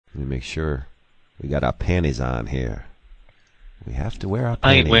me make sure we got our panties on here. We have to wear our panties.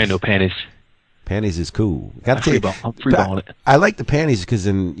 I ain't wearing no panties. Panties is cool. I'm freeballing it. I like the panties because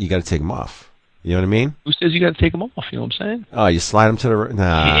then you got to take them off. You know what I mean? Who says you got to take them off? You know what I'm saying? Oh, you slide them to the Yeah,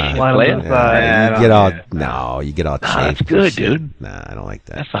 nah. slide 'em to the side. You get all you get all chafed. That's good, dude. Nah, I don't like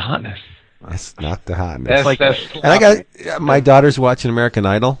that. That's the hotness. That's not the hotness. That's And I got my daughter's watching American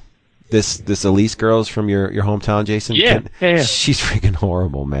Idol. This Elise girl's from your hometown, Jason. Yeah. She's freaking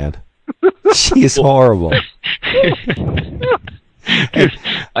horrible, man. She is horrible. Dude,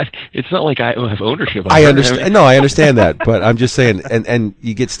 it's not like I have ownership of I her. understand. No, I understand that, but I'm just saying. And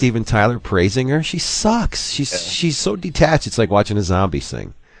you get Steven Tyler praising her. She sucks. She's so detached. It's like watching a zombie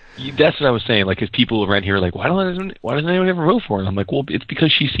sing. That's what I was saying. Like, because people around here are like, why doesn't anyone ever vote for her? And I'm like, well, it's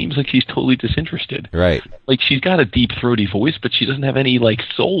because she seems like she's totally disinterested. Right. Like, she's got a deep, throaty voice, but she doesn't have any, like,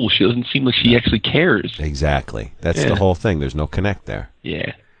 soul. She doesn't seem like she actually cares. Exactly. That's the whole thing. There's no connect there.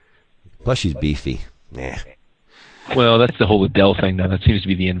 Yeah. Plus, she's beefy. Nah. Well, that's the whole Adele thing, though. That seems to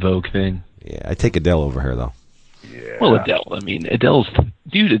be the in vogue thing. Yeah, I take Adele over her, though. Yeah. Well, Adele. I mean, Adele's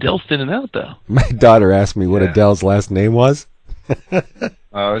thinning out, though. My daughter asked me what Adele's last name was.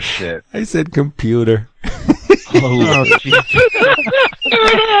 Oh, shit. I said computer. Oh,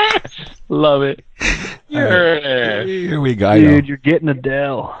 love it. Here we go. Dude, you're getting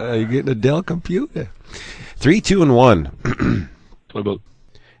Adele. You're getting Adele computer. 3, 2, and 1. What about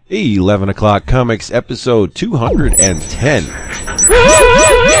 11 o'clock comics episode 210.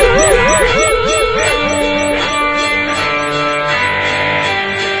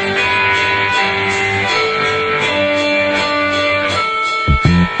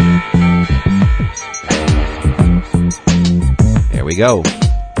 There we go.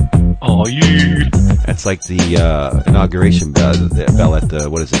 Oh, you. That's like the inauguration bell at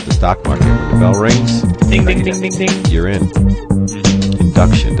the stock market. When the bell rings, Ding, ding, ding, ding, ding. you're in.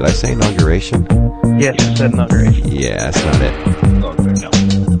 Induction. Did I say inauguration? Yes, you said inauguration. Yeah, that's not it.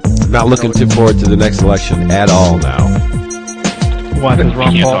 No. Not looking forward to the next election at all now. Why does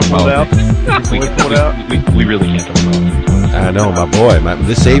Ron can't Paul talk pull out? We really can't talk about it. I know, my boy.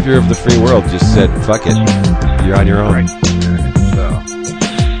 The savior of the free world just said, fuck it. You're on your own. So,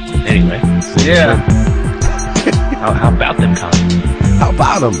 Anyway. yeah. How about them comments? How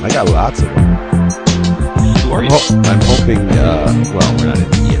about them? I got lots of them. Who are you? I'm hoping, well, we're not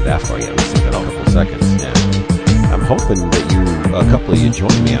yet that far yet. We still got a couple seconds. Yeah. I'm hoping that a couple of you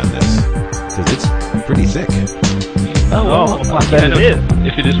join me on this. Because it's pretty thick. I bet it is.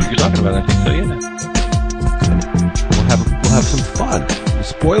 If it is what you're talking about, I think so, yeah. We'll have some fun.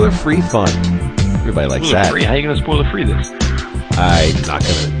 Spoiler-free fun. Everybody likes Spoiler that. free. How are you going to spoiler free this? I'm not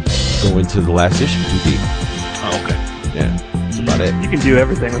going to go into the last issue too deep. Oh, okay. Yeah, that's about it. You can do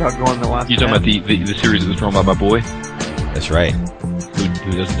everything without going to the last. You're talking about the series that was drawn by my boy, That's right.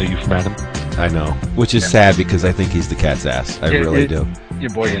 who doesn't know you from Adam? I know. Which is sad because I think he's the cat's ass. I really do. Your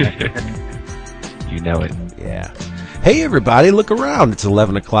boy, You know it. Yeah. Hey, everybody, look around. It's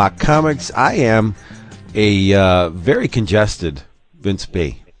 11 o'clock comics. I am a very congested Vince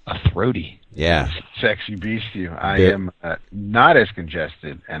B. A throaty. Yeah. sexy beast you. I Yeah. am not as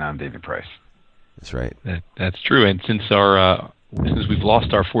congested, and I'm David Price. That's right. That's true. And since we've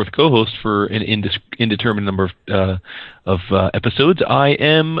lost our fourth co-host for an indeterminate number of episodes, I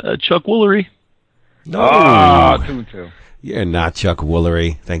am Chuck Woolery. No. Oh, 2-2. You're not Chuck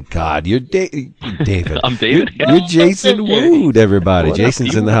Woolery. Thank God. You're David. I'm David. You're Jason Wood, everybody.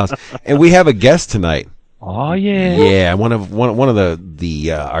 Jason's in the house. And we have a guest tonight. Oh yeah. Yeah, one of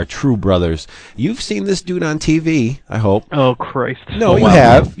the our true brothers. You've seen this dude on TV, I hope. Oh Christ! No, you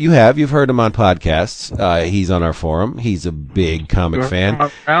have. You've heard him on podcasts. He's on our forum. He's a big comic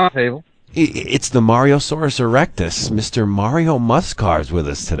fan. Round table. It's the Mariosaurus erectus, Mr. Mario Muscar's with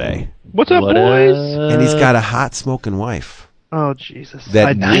us today, What's up, boys? and he's got a hot smoking wife Oh Jesus! that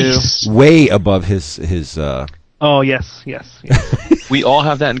I Nice. way above his. Oh yes. We all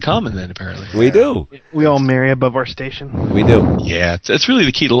have that in common then, apparently. We do. We all marry above our station. We do. Yeah, it's really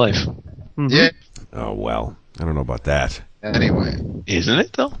the key to life, Mhm. Yeah. Oh well, I don't know about that. Anyway. isn't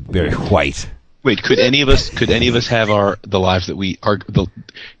it? Though. Very white. Wait, could any of us have the lives that we are?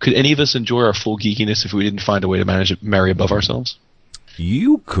 Could any of us enjoy our full geekiness if we didn't find a way to marry above ourselves?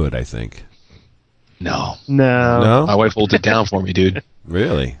 You could, I think. No. No. My wife holds it down for me, dude.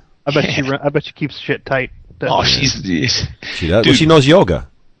 Really? I bet she keeps shit tight. Oh, she's She does. Dude. Well, she knows yoga.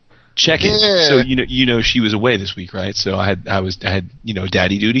 check it. Yeah. So you know she was away this week, right? So I had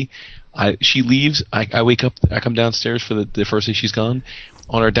daddy duty. She leaves. I wake up. I come downstairs for the first day she's gone.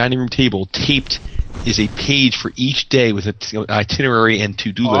 On our dining room table, taped is a page for each day with an itinerary and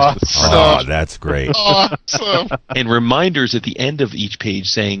to-do list. Oh, that's great. Awesome. And reminders at the end of each page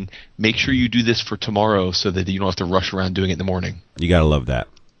saying, make sure you do this for tomorrow so that you don't have to rush around doing it in the morning. You gotta love that.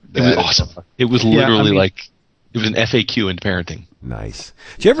 It was awesome. It was literally it was an FAQ in parenting. Nice.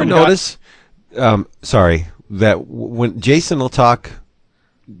 Did you ever notice, that when Jason will talk,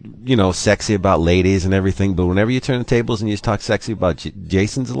 sexy about ladies and everything, but whenever you turn the tables and you just talk sexy about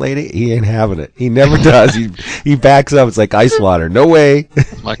Jason's a lady, he ain't having it. He never does. He backs up. It's like ice water. No way.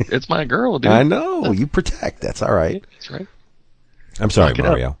 It's my girl, dude. I know. You protect. That's all right. That's right. I'm sorry,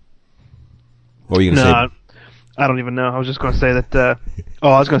 Mario. What were you going to say? I don't even know. I was just going to say that.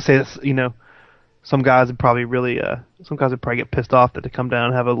 I was going to say this. Some guys would probably get pissed off that they come down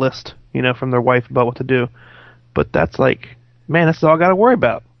and have a list, from their wife about what to do. But that's man, that's all I got to worry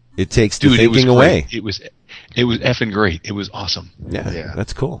about. It takes the thinking away. It was effing great. It was awesome. Yeah,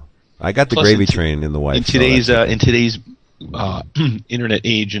 that's cool. I got the gravy train in the wife. In today's internet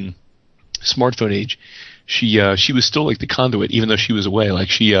age and smartphone age, she was still the conduit, even though she was away.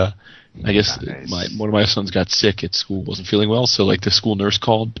 I guess one of my sons got sick at school, wasn't feeling well, so the school nurse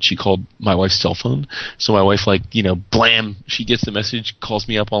called, but she called my wife's cell phone. So my wife blam, she gets the message, calls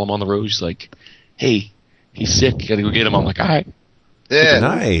me up while I'm on the road. She's like, "Hey, he's sick. Gotta go get him." I'm like, "All right." Yeah,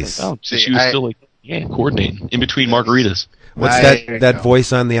 nice. So she was still coordinating in between margaritas. What's that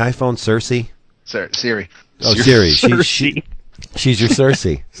voice on the iPhone? Cersei? Siri. Oh, Siri. She's your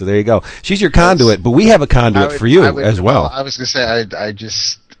Cersei. So there you go. She's your conduit, but we have a conduit for you as well. I was gonna say, I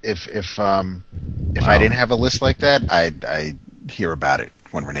just if I didn't have a list like that, I'd hear about it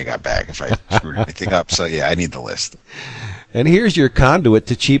when Renee got back if I screwed anything up. So yeah, I need the list. And here's your conduit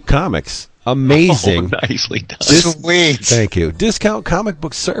to cheap comics. Amazing. Oh, nicely done. Sweet. Thank you. Discount comic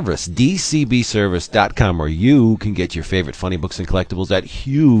book service, dcbservice.com, where you can get your favorite funny books and collectibles at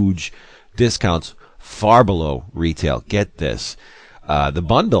huge discounts far below retail. Get this. The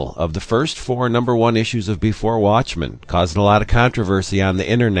bundle of the first 4 #1 issues of Before Watchmen caused a lot of controversy on the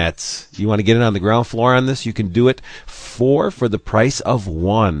internets. You want to get in on the ground floor on this? You can do it 4 for the price of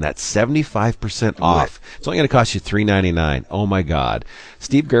 1. That's 75% off. It's only going to cost you $3.99. Oh my God!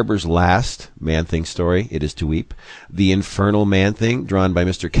 Steve Gerber's last Man-Thing story, It Is to Weep. The Infernal Man-Thing, drawn by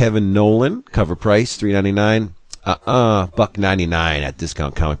Mr. Kevin Nolan. Cover price $3.99. $1.99 at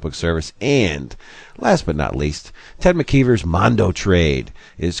Discount Comic Book Service. And last but not least, Ted McKeever's Mondo Trade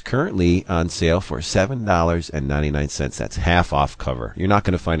is currently on sale for $7.99. That's half off cover. You're not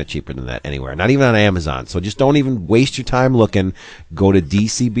going to find it cheaper than that anywhere, not even on Amazon. So just don't even waste your time looking. Go to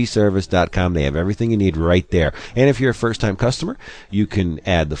dcbservice.com. They have everything you need right there. And if you're a first-time customer, you can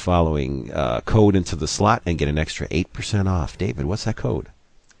add the following code into the slot and get an extra 8% off. David, what's that code?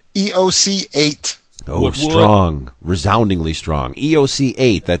 EOC8. Oh, strong. Resoundingly strong.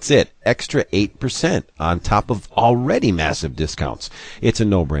 EOC8, that's it. Extra 8% on top of already massive discounts. It's a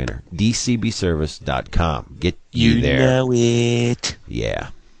no-brainer. DCBService.com. Get you there. You know it. Yeah.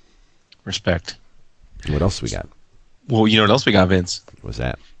 Respect. What else we got? Well, you know what else we got, Vince? What's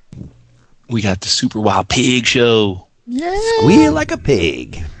that? We got the Super Wild Pig Show. Yeah. Squeal like a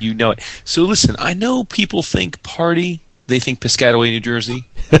pig. You know it. So listen, I know people think party. They think Piscataway, New Jersey.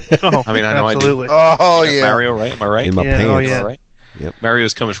 Oh, I mean, I know absolutely. I do. Oh yeah. Mario, right? Am I right? In my pants. Oh, yeah. Right? Yep.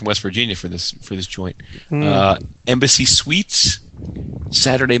 Mario's coming from West Virginia for this joint. Embassy Suites,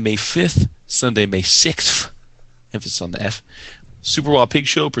 Saturday, May 5th, Sunday, May 6th. Emphasis on the F. Super Wild Pig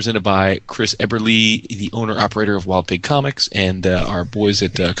Show presented by Chris Eberly, the owner-operator of Wild Pig Comics, and our boys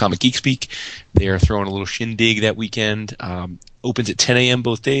at Comic Geek Speak. They are throwing a little shindig that weekend. Opens at 10 a.m.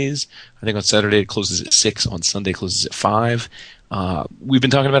 both days. I think on Saturday it closes at 6. On Sunday it closes at 5. We've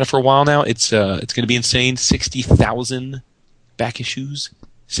been talking about it for a while now. It's going to be insane. 60,000 back issues.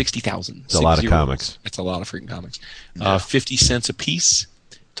 60,000. It's a lot of comics. It's a lot of freaking comics. 50 cents a piece.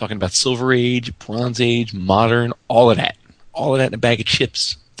 Talking about Silver Age, Bronze Age, Modern, all of that. All of that in a bag of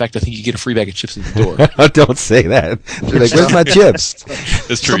chips. In fact, I think you get a free bag of chips at the door. Don't say that. They're like, where's my chips?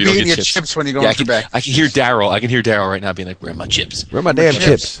 That's true. So You don't be in get your chips. chips when you go into back. I can hear Daryl. I can hear Daryl right now being like, "Where are my chips? Where are my damn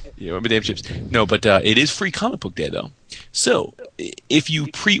chips? Yeah, where are my damn chips?" No, but it is free comic book day though. So if you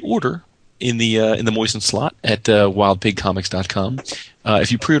pre-order in the Moisten slot at wildpigcomics.com,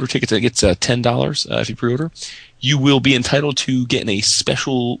 if you pre-order tickets, it gets $10. If you pre-order, you will be entitled to getting a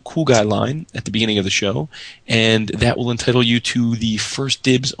special Cool Guy line at the beginning of the show, and that will entitle you to the first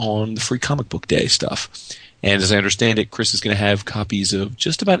dibs on the free comic book day stuff. And as I understand it, Chris is going to have copies of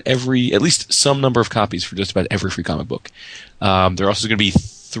just about at least some number of copies for just about every free comic book. There are also going to be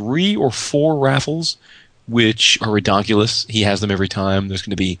 3 or 4 raffles, which are ridiculous. He has them every time. There's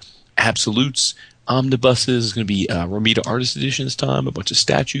going to be absolutes, omnibuses. There's going to be Romita Artist Edition this time, a bunch of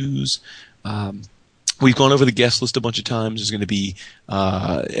statues. We've gone over the guest list a bunch of times. There's going to be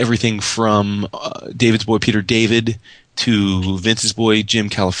everything from David's boy Peter David to Vince's boy Jim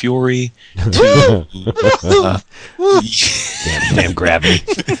Calafiore to damn gravity.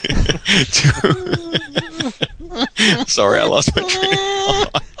 Sorry, I lost my train of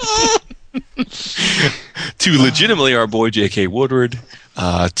thought. To legitimately our boy J.K. Woodward,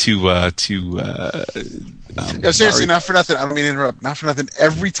 seriously, not for nothing. I don't mean to interrupt. Not for nothing.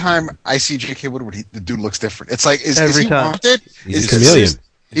 Every time I see J.K. Woodward, the dude looks different. It's like, is he wanted? He's a chameleon.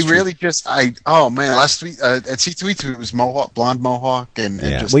 He really just, last week at C2E2 it was mohawk, blonde mohawk, and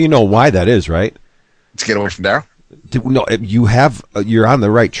just. Well, you know why that is, right? To get away from Daryl. No, you're on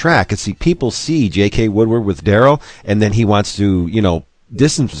the right track. See, people see J.K. Woodward with Daryl, and then he wants to,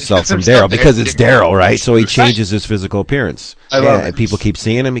 distance himself from Daryl because it's Daryl, right? So he changes his physical appearance. I love it. And people keep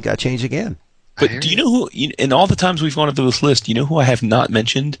seeing him. He got changed again. But do you know who, in all the times we've gone over this list, you know who I have not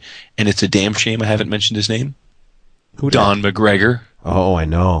mentioned, and it's a damn shame I haven't mentioned his name? Who? Don McGregor. Oh, I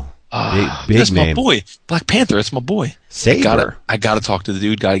know. Big that's name. my boy. Black Panther, that's my boy. Saber. I gotta talk to the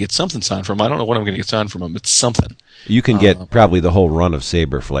dude, gotta get something signed from him. I don't know what I'm gonna get signed from him. It's something. You can get probably the whole run of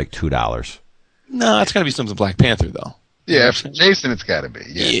Saber for like $2. No, it's gotta be something Black Panther, though. Yeah, for Jason, it's got to be.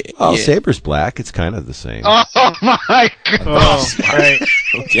 Yeah. Saber's black. It's kind of the same. Oh my God! Oh, right.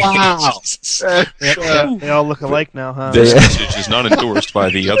 Okay. Wow. They all look alike now, huh? This message is not endorsed by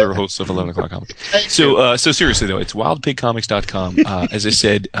the other hosts of 11 O'Clock Comics. So seriously though, it's wildpigcomics.com. As I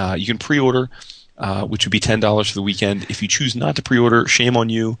said, you can pre-order, which would be $10 for the weekend. If you choose not to pre-order, shame on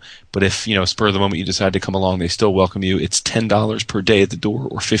you. But if, spur of the moment you decide to come along, they still welcome you. It's $10 per day at the door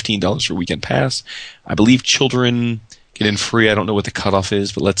or $15 for a weekend pass. I believe children get in free. I don't know what the cutoff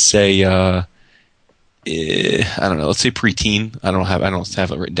is, but let's say, I don't know. Let's say preteen. I don't have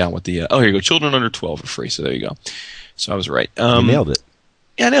it written down what the. Here you go. Children under 12 are free. So there you go. So I was right. You nailed it.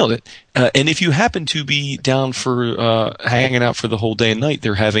 Yeah, I nailed it. And if you happen to be down for hanging out for the whole day and night,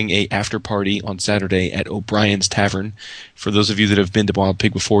 they're having a after party on Saturday at O'Brien's Tavern. For those of you that have been to Wild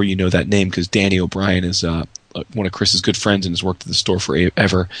Pig before, you know that name because Danny O'Brien is one of Chris's good friends and has worked at the store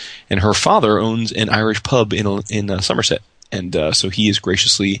forever. And her father owns an Irish pub in Somerset, and so he is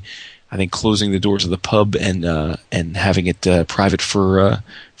graciously, I think, closing the doors of the pub and having it private for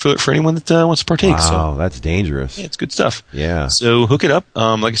anyone that wants to partake. Wow, so, that's dangerous. Yeah, it's good stuff. Yeah. So hook it up.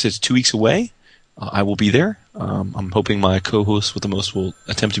 Like I said, it's 2 weeks away. I will be there. I'm hoping my co-host with the most will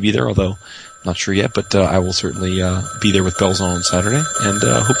attempt to be there, although I'm not sure yet. But I will certainly be there with bells on Saturday, and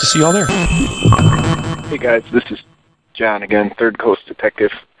hope to see you all there. Hey guys, this is John again, Third Coast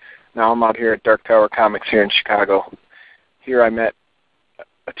Detective. Now I'm out here at Dark Tower Comics here in Chicago. Here I met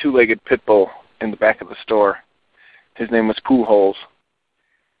a two-legged pit bull in the back of the store. His name was Pooh Holes.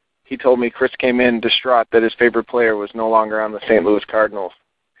 He told me Chris came in distraught that his favorite player was no longer on the St. Louis Cardinals.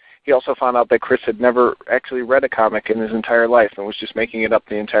 He also found out that Chris had never actually read a comic in his entire life and was just making it up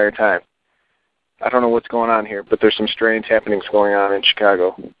the entire time. I don't know what's going on here, but there's some strange happenings going on in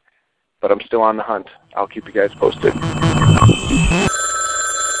Chicago. But I'm still on the hunt. I'll keep you guys posted.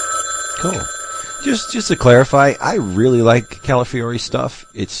 Cool. Just to clarify, I really like Calafiore stuff.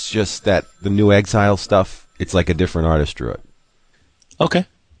 It's just that the New Exile stuff, it's like a different artist drew it. Okay.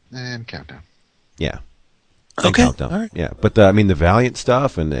 And Countdown. Yeah. Okay. Countdown. All right. Yeah, but the Valiant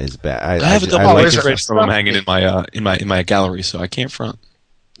stuff and his bad. I have a double like laser his red stuff. from him hanging in my gallery, so I can't front.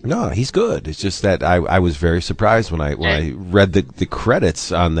 No, he's good. It's just that I was very surprised when I read the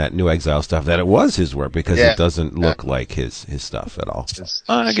credits on that New Exile stuff that it was his work because it doesn't look like his stuff at all.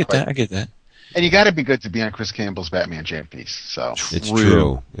 I get that. And you got to be good to be on Chris Campbell's Batman Jam piece. So It's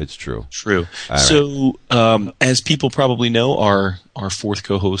true. It's true. True. All so, as people probably know, our fourth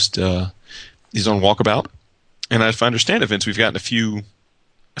co-host is on walkabout, and if I understand it, Vince, we've gotten a few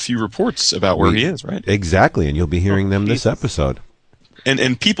reports about where he is, right? Exactly, and you'll be hearing them this episode.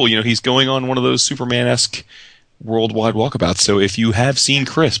 And people, he's going on one of those Superman-esque worldwide walkabouts. So if you have seen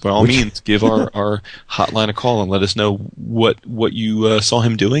Chris, by all means, give our hotline a call and let us know what you saw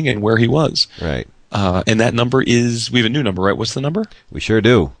him doing and where he was. Right. And that number is, we have a new number, right? What's the number? We sure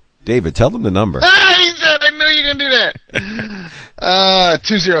do. David, tell them the number. he said, I knew you were going to do that.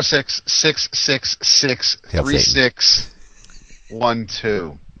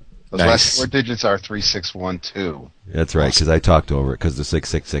 206-666-3612. Those last four digits are 3612. That's right, because I talked over it, because the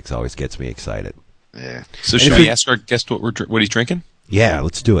 666 always gets me excited. Yeah. So should we ask our guest what he's drinking? Yeah,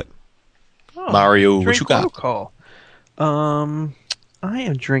 let's do it. Oh, Mario, what drink you got? Protocol. I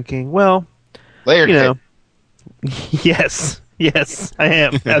am drinking, well, Layer cake. yes, Yes, I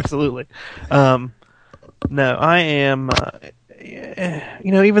am. Absolutely. No, I am.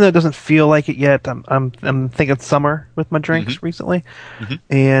 Even though it doesn't feel like it yet, I'm thinking summer with my drinks recently,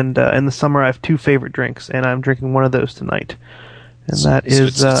 and in the summer I have two favorite drinks, and I'm drinking one of those tonight, and that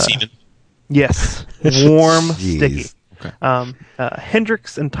is semen. yes, warm, Jeez. sticky, Okay.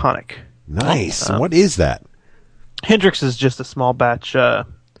 Hendrick's and tonic. Nice. What is that? Hendrick's is just a small batch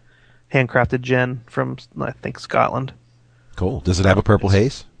handcrafted gin from I think Scotland. Cool. Does it have a purple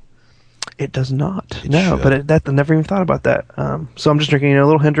haze? It does not. It No, should. but I never even thought about that. So I'm just drinking a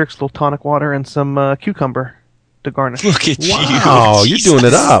little Hendrick's, a little tonic water, and some cucumber to garnish. Look at Wow, you. you're doing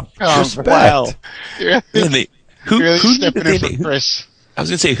it up. Oh, Respect. wow. You're Man, who really knew stepping that in they, for Chris. I was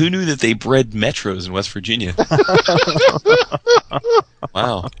going to say, who knew that they bred metros in West Virginia?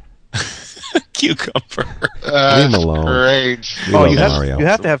 Wow. Cucumber. Leave him alone. Great. Leave Oh, it you alone, have Mario. you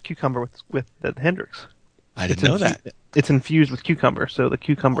have to have cucumber with the Hendrick's. I didn't know that. It's infused with cucumber, so the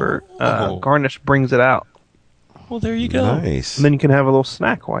cucumber Oh. garnish brings it out, Well, there you go. Nice. and then you can have a little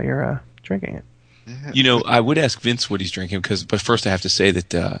snack while you're drinking it. You know, I would ask Vince what he's drinking, but first I have to say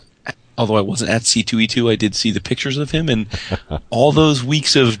that although I wasn't at C2E2, I did see the pictures of him, and all those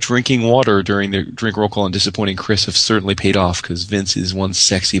weeks of drinking water during the drink roll call and disappointing Chris have certainly paid off, because Vince is one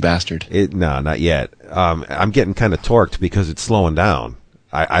sexy bastard. No, not yet. I'm getting kind of torqued because it's slowing down.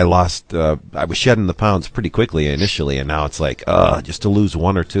 I lost. I was shedding the pounds pretty quickly initially, and now it's like, just to lose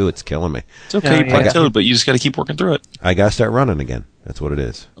one or two, it's killing me. It's okay, you Yeah, yeah. plateaued, but you just got to keep working through it. I gotta start running again. That's what it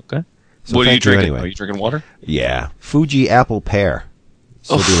is. Okay. So What are you thank you drinking? anyway. Are you drinking water? Yeah, Fuji apple pear.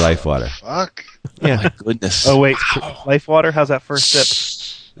 Silby Life water. Fuck. Yeah. My goodness. Oh wait, Life Water. How's that first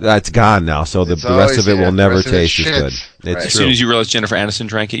sip? That's gone now, so the It's rest of it always- will yeah, never the rest of it taste as good. shits. It's Right. As true. soon as you realized Jennifer Aniston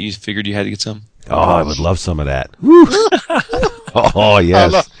drank it, you figured you had to get some? Oh, I would love some of that. Woo. Oh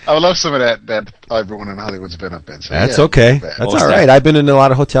yes. I would love some of that everyone in Hollywood's been up in. So That's yeah, okay. that- That's What's all that? right. I've been in a lot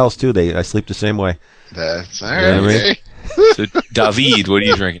of hotels too. I sleep the same way. That's all You know right. what I mean? So, David, what are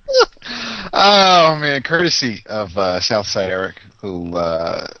you drinking? Oh man, courtesy of Southside Eric, who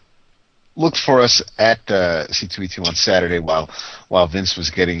looked for us at C2E2 on Saturday while Vince was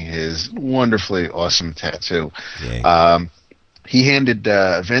getting his wonderfully awesome tattoo. Yay. He handed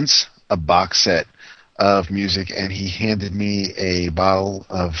Vince a box set of music, and he handed me a bottle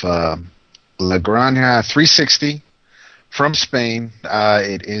of La Granja 360 from Spain.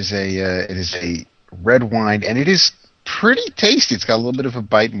 It is a red wine, and it is pretty tasty. It's got a little bit of a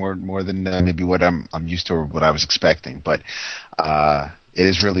bite, more than maybe what I'm used to or what I was expecting, but it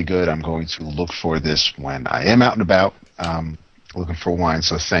is really good. I'm going to look for this when I am out and about. Looking for wine,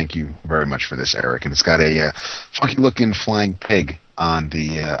 so thank you very much for this, Eric. And it's got a funky-looking flying pig on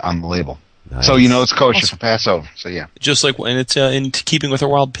the label, Nice. so you know it's kosher for Passover. So yeah, Just like, and it's in keeping with our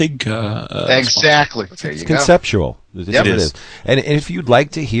wild pig. exactly. There It's you go. conceptual. That's Yep. what it It is. is. And if you'd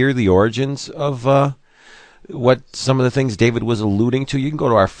like to hear the origins of what some of the things David was alluding to, you can go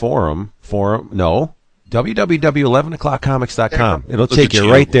to our www.11o'clockcomics.com. It'll Look take at you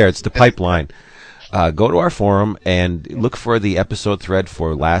you. right there. It's the pipeline. Go to our forum and look for the episode thread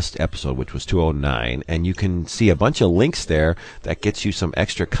for last episode, which was 209, and you can see a bunch of links there that gets you some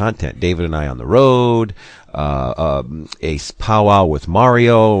extra content. David and I on the road, a powwow with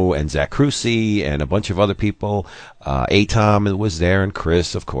Mario and Zach Crucy and a bunch of other people. Atom was there, and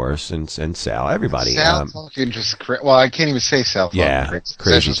Chris, of course, and Sal, everybody. Sal talking just well, I can't even say Sal. Yeah, talking.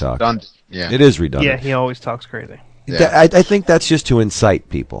 crazy It's just talk. redundant. Yeah, It is redundant. Yeah, he always talks crazy. Yeah. I think that's just to incite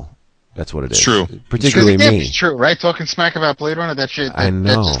people. That's what it is. It's true. Particularly Because it can't me. be true, right? Talking smack about Blade Runner, that shit. I That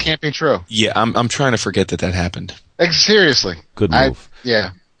know. just can't be true. Yeah, I'm trying to forget that happened. Like, seriously. Good move. Yeah.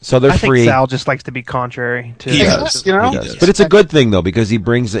 So they're I think free. Sal just likes to be contrary to. He does. You know? He does. But it's a good thing though, because he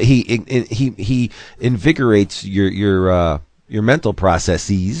brings he invigorates your mental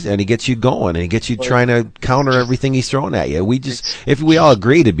processes, and he gets you going, and he gets you trying to counter everything he's throwing at you. If we all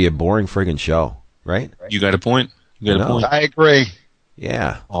agree, it'd be a boring friggin' show, right? You got a point. You got I a know. point. I agree.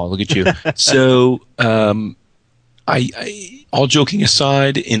 Yeah. Oh, look at you. So, I all joking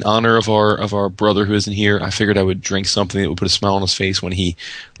aside, in honor of our brother who isn't here, I figured I would drink something that would put a smile on his face when he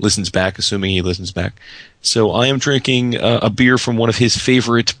listens back, assuming he listens back. So I am drinking a beer from one of his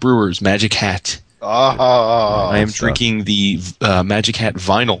favorite brewers, Magic Hat. Oh. I am stuff. drinking the Magic Hat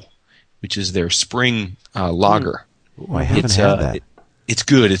Vinyl, which is their spring lager. Ooh, I haven't It's had that. it's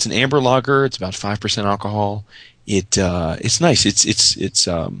good. It's an amber lager. It's about 5% alcohol. It's nice. I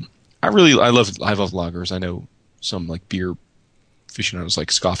love lagers. I know some like beer aficionados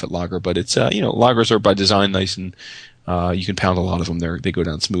like scoff at lager, but it's lagers are by design nice, and you can pound a lot of them. They go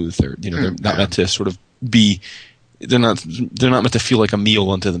down smooth. They're not meant to sort of be. They're not meant to feel like a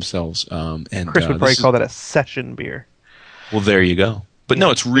meal unto themselves. And Chris would probably call that a session beer. Well, there you go. But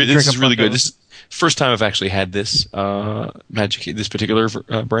no, it's really this is really good. Funko. This is first time I've actually had this Magic, this particular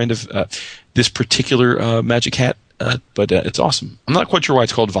brand of this particular Magic hat. But it's awesome. I'm not quite sure why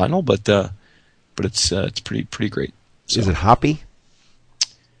it's called vinyl, but it's pretty great. So. Is it hoppy?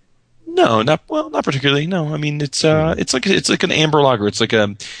 No, not particularly. No, I mean it's like an amber lager. It's like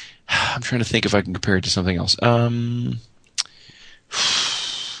a. I'm trying to think if I can compare it to something else.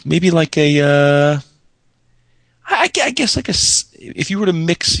 Maybe like a. I guess like if you were to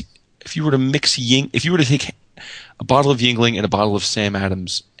take a bottle of Yingling and a bottle of Sam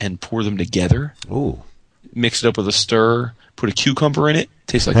Adams and pour them together. Ooh. Mix it up with a stir. Put a cucumber in it.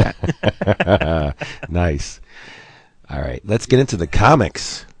 Tastes like that. Nice. All right, let's get into the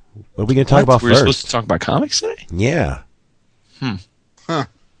comics. What are we going to talk about We're first? supposed to talk about comics today? Yeah. Huh.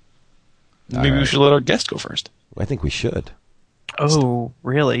 Maybe we should let our guest go first. I think we should. Oh,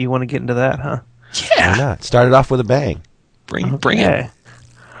 really? You want to get into that, huh? Why not? Start it off with a bang. Bring it. Okay.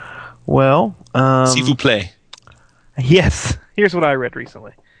 Well, S'il vous plaît. yes. Here's what I read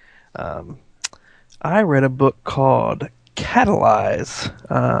recently. I read a book called Catalyze.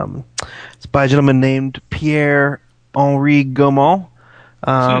 It's by a gentleman named Pierre-Henri Gaumont.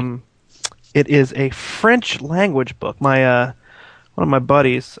 It is a French language book. My one of my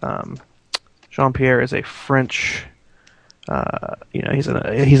buddies, Jean-Pierre, is a French.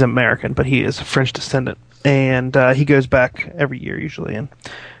 He's American, but he is a French descendant, and he goes back every year usually. And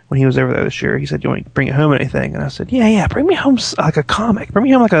when he was over there this year, he said, "You want to bring it home anything?" And I said, "Yeah, bring me home like a comic. Bring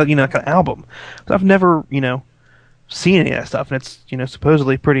me home like a like an album. 'Cause I've never seen any of that stuff, and it's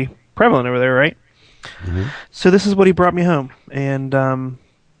supposedly pretty prevalent over there, right?" Mm-hmm. So this is what he brought me home, and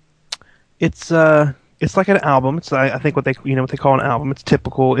it's like an album. It's I think what they call an album. It's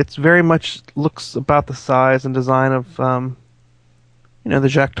typical. It's very much looks about the size and design of the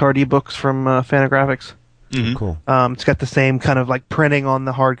Jacques Tardy books from Fantagraphics. Mm-hmm. Cool. It's got the same kind of like printing on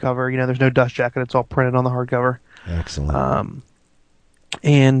the hardcover. There's no dust jacket. It's all printed on the hardcover. Excellent.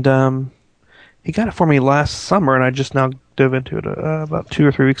 And he got it for me last summer, and I just now dove into it about 2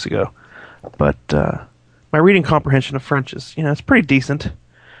 or 3 weeks ago. But my reading comprehension of French is, it's pretty decent,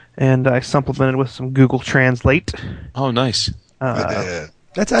 and I supplemented with some Google Translate. Oh, nice.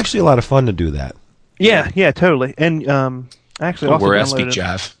 That's actually a lot of fun to do that. Yeah, totally. And actually, also where I downloaded. speak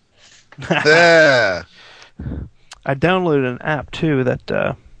Jav. Yeah. I downloaded an app too that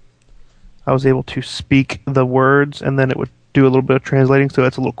I was able to speak the words, and then it would do a little bit of translating, so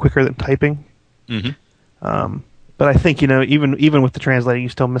it's a little quicker than typing. Mm-hmm. But I think even with the translating, you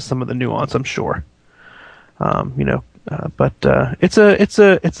still miss some of the nuance. I'm sure. But it's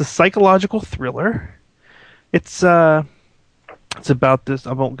a psychological thriller. It's about this.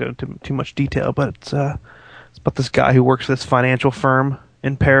 I won't go into too much detail, but it's about this guy who works for this financial firm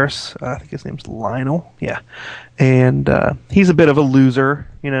in Paris. I think his name's Lionel. Yeah, and he's a bit of a loser,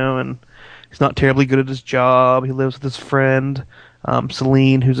 and he's not terribly good at his job. He lives with his friend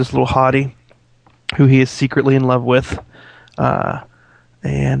Celine, who's this little hottie, who he is secretly in love with,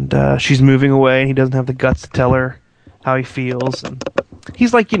 and she's moving away, and he doesn't have the guts to tell her how he feels. And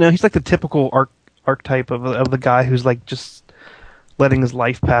he's like, he's like the typical archetype of the guy who's like just letting his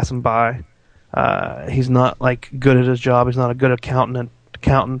life pass him by. He's not like good at his job. He's not a good accountant.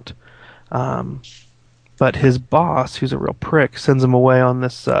 But his boss, who's a real prick, sends him away on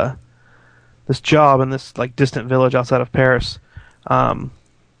this job in this like distant village outside of Paris,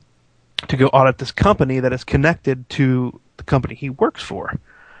 to go audit this company that is connected to the company he works for.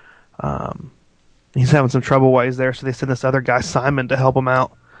 He's having some trouble while he's there, so they send this other guy, Simon, to help him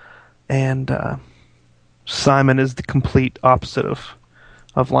out. And Simon is the complete opposite of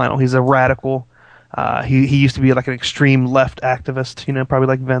Lionel. He's a radical. He used to be like an extreme left activist, probably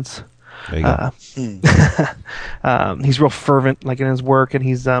like Vince. There you go. He's real fervent, like in his work, and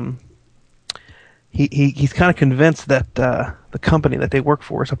he's kind of convinced that the company that they work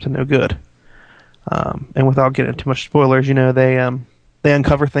for is up to no good. And without getting into too much spoilers, they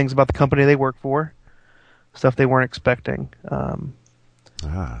uncover things about the company they work for, stuff they weren't expecting.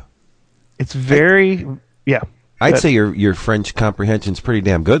 It's very I'd say your French comprehension's pretty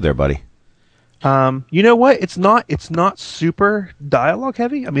damn good there, buddy. You know what? It's not super dialogue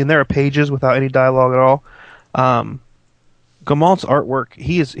heavy. I mean, there are pages without any dialogue at all. Gaumont's artwork,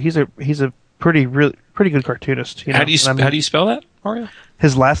 he's a pretty good cartoonist. How do you spell that, Mario?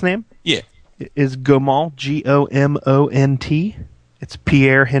 His last name? Yeah. Is Gaumont, Gomont. It's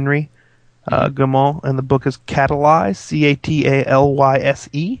Pierre Henry Gaumont, and the book is Catalyze,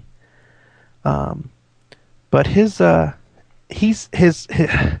 Catalyse. But he has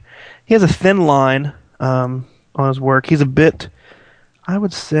a thin line on his work. He's a bit, I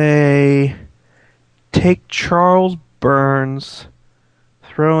would say, take Charles Burns,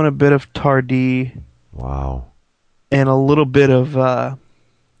 throw in a bit of Tardy, Wow. and a little bit of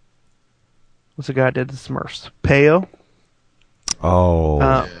what's the guy that did the Smurfs? Peo.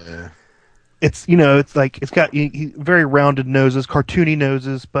 Oh. It's it's like it's got very rounded noses, cartoony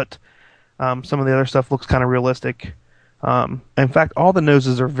noses, but some of the other stuff looks kind of realistic. In fact, all the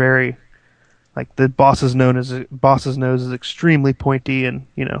noses are very like the boss's nose is extremely pointy, and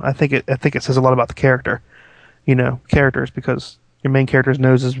I think it says a lot about the characters because your main character's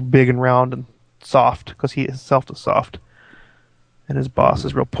nose is big and round and soft because he himself is soft, and his boss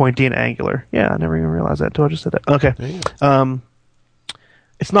is real pointy and angular. Yeah, I never even realized that until I just said that. Okay.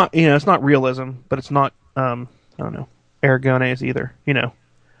 It's not it's not realism, but it's not I don't know, Aragonese either.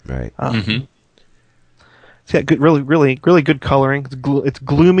 Right. It's got good, really good coloring. It's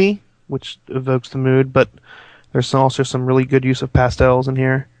gloomy, which evokes the mood, but there's also some really good use of pastels in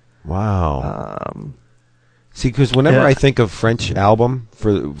here. Wow. See, because whenever I think of French album,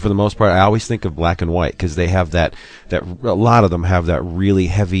 for the most part, I always think of black and white because they have that a lot of them have that really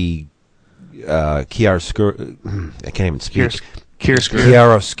heavy chiaroscuro. I can't even speak.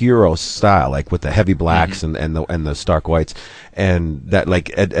 Chiaroscuro style, like with the heavy blacks and the stark whites, and that like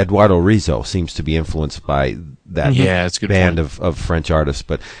Eduardo Rizzo seems to be influenced by that it's a good band point. of French artists.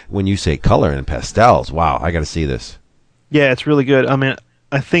 But when you say color and pastels, wow, I got to see this. Yeah, it's really good. I mean,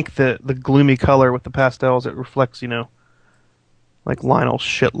 I think the gloomy color with the pastels, it reflects, like Lionel's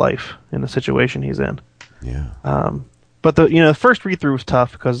shit life in the situation he's in. Yeah. But the first read through was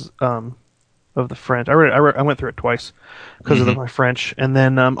tough because of the French. I went through it twice because of my French, and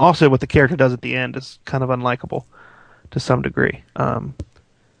then also what the character does at the end is kind of unlikable to some degree.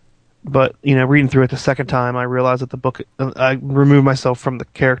 But reading through it the second time, I realized that the book. I removed myself from the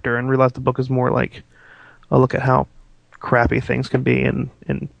character and realized the book is more like a look at how crappy things can be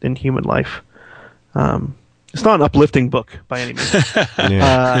in human life. It's not an uplifting book by any means.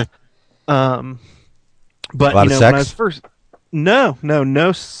 Yeah. But A lot of when sex? I was first,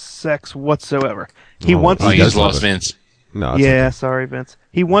 no sex whatsoever. He wants. Oh, He you does just lost love it. Vince. No. It's Yeah, sorry, Vince.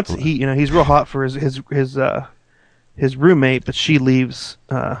 He wants he's real hot for his roommate, but she leaves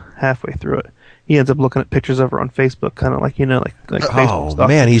halfway through it. He ends up looking at pictures of her on Facebook, kind of like like Facebook stuff.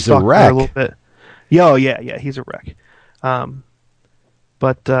 man, he's a Stalking her wreck. a little bit. Yeah, he's a wreck.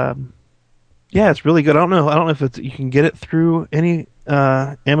 Yeah, it's really good. I don't know if you can get it through any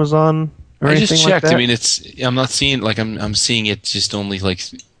Amazon or I anything just like checked. that. I mean, I'm not seeing I'm seeing it just only like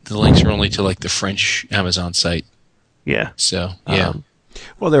the links are only to like the French Amazon site. Yeah. So yeah.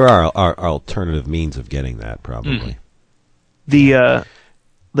 Well, there are alternative means of getting that, probably. The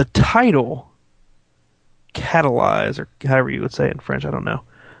title, Catalyze, or however you would say it in French, I don't know.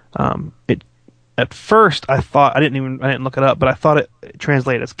 It at first I thought I didn't look it up, but I thought it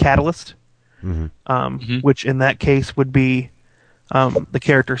translated as catalyst, which in that case would be the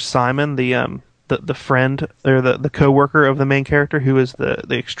character Simon, the friend or the coworker of the main character who is the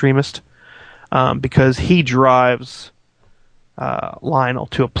extremist, because he drives Lionel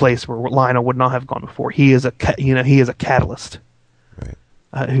to a place where Lionel would not have gone before. He is a catalyst. Right.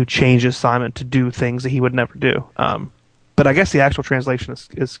 Who changes Simon to do things that he would never do. But I guess the actual translation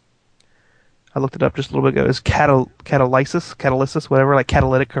is I looked it up just a little bit ago, is catalysis, whatever, like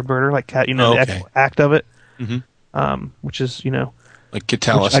catalytic converter, like the actual act of it, which is Like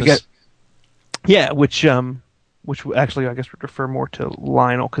catalysis. which actually I guess would refer more to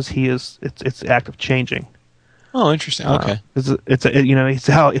Lionel because it's the act of changing. Oh, interesting. Okay. It's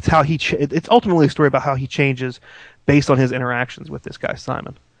ultimately a story about how he changes based on his interactions with this guy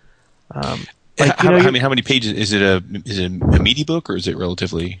Simon. How many pages is it? A meaty book or is it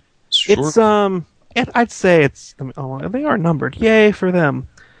relatively short? It's I'd say they are numbered. Yay for them.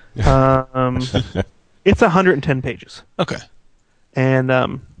 It's 110 pages. Okay. And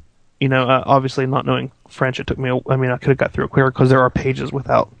obviously not knowing French, it took me. I could have got through it quicker because there are pages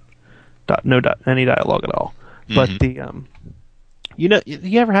without any dialogue at all. But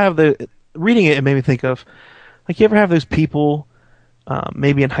you ever have reading it? It made me think of you ever have those people,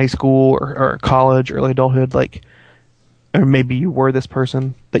 maybe in high school or college, early adulthood, or maybe you were this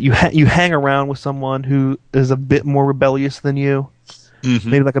person that you hang around with someone who is a bit more rebellious than you,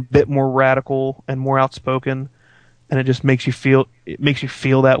 maybe like a bit more radical and more outspoken, and it just makes you feel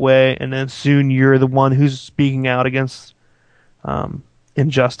that way, and then soon you're the one who's speaking out against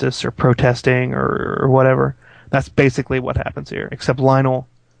injustice or protesting or whatever. That's basically what happens here, except Lionel's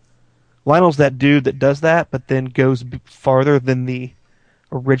that dude that does that, but then goes farther than the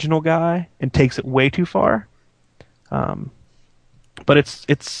original guy and takes it way too far. But it's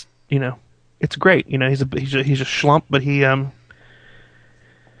great. He's a schlump, but he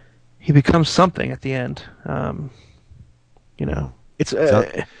becomes something at the end. You know, it's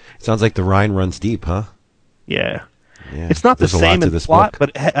Sounds like the Rhine runs deep, huh? yeah. Yeah. It's not the There's a lot same to in this plot,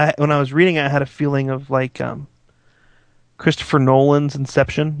 book. but when I was reading it, I had a feeling of like Christopher Nolan's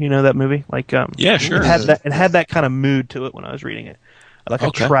Inception. You know that movie? Like Yeah, sure. It had that kind of mood to it when I was reading it, like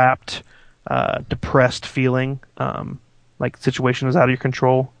Okay. a trapped, depressed feeling, like the situation is out of your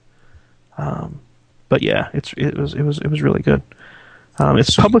control. But yeah, it was really good.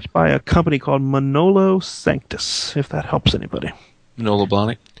 It's published by a company called Manolo Sanctus, if that helps anybody. Manolo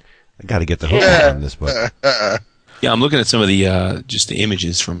Blahnik. I got to get the hook on this book. Yeah, I'm looking at some of the just the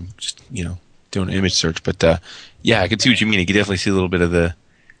images from just doing an image search, but yeah, I can see what you mean. You can definitely see a little bit of the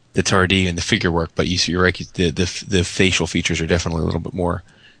Tardi and the figure work, but you're right. The facial features are definitely a little bit more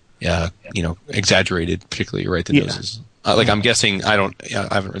exaggerated. Particularly, you're right. The noses. Like I'm guessing, I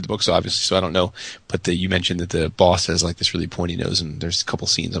haven't read the book, so obviously, so I don't know. But you mentioned that the boss has like this really pointy nose, and there's a couple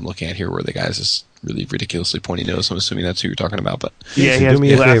scenes I'm looking at here where the guy has this really ridiculously pointy nose. I'm assuming that's who you're talking about. But Yeah, So he do has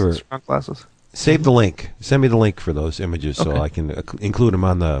me a glasses, favor. front glasses. Save the link. Send me the link for those images so Okay. I can include them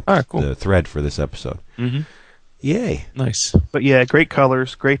on the All right, cool. the thread for this episode. Mm-hmm. Yay! Nice. But yeah, great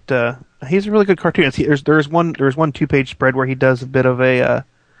colors, great. He's a really good cartoonist. There's one 2-page spread where he does a bit of a,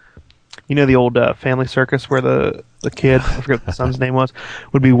 the old Family Circus where the kid, I forget what the son's name was,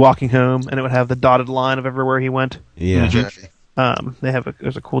 would be walking home and it would have the dotted line of everywhere he went. Yeah. Jeffy.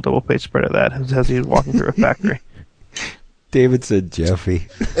 There's a cool double-page spread of that as he was walking through a factory. David said Jeffy.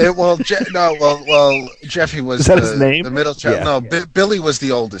 Jeffy was Is that his name? the middle child. Yeah. No, Billy was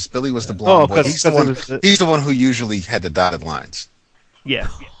the oldest. Billy was the blonde boy. 'cause it was He's the one who usually had the dotted lines. Yeah.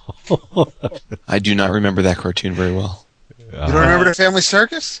 I do not remember that cartoon very well. You don't remember the Family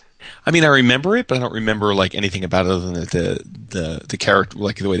Circus? I mean, I remember it, but I don't remember like anything about it other than the character,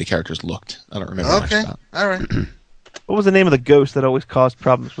 like the way the characters looked. I don't remember much Okay, about. all right. What was the name of the ghost that always caused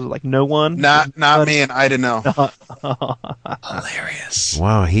problems? Was it like No One? Not me, and I don't know. Hilarious.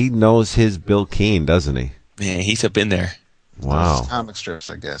 Wow, he knows his Bill Keane, doesn't he? Man, he's up in there. Wow, Comic strips,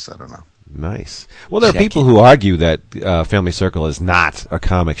 I guess. I don't know. nice. Well, there are Check people it. who argue that Family Circle is not a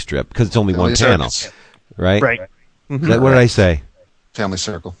comic strip because it's only one Family panel, Circus. right? Right. What did I say? Family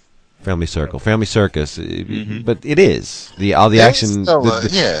Circle. Family Circle, Family Circus, but it is all the Yeah, action. so,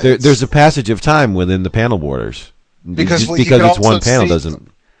 yeah, there's a passage of time within the panel borders Because just well, you because can it's one also panel see- doesn't.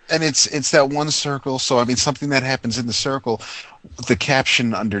 And it's that one circle. So I mean, something that happens in the circle, the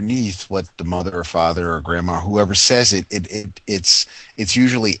caption underneath what the mother or father or grandma, whoever says it's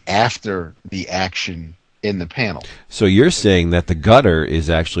usually after the action in the panel. So you're saying that the gutter is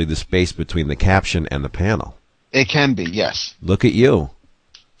actually the space between the caption and the panel. It can be, yes. Look at you.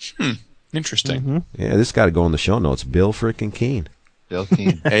 Interesting. Yeah, this got to go in the show notes. Bill frickin' Keane. Bill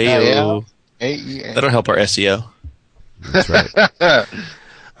Keane. Hey-o. A-E-A. That'll help our SEO. That's right.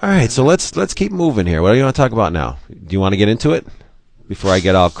 All right, so let's keep moving here. What do you want to talk about now? Do you want to get into it before I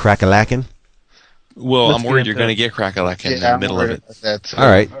get all crack-a-lacking? Well, Let's I'm worried get you're into going to it. get crack-a-lackin' in Yeah, the I'm middle of worried it. about that, too. All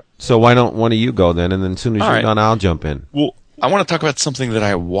right, so why don't one of you go then, and then as soon as All you're right. done, I'll jump in. Well, I want to talk about something that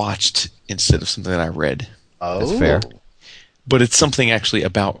I watched instead of something that I read. Oh. That's fair. But it's something actually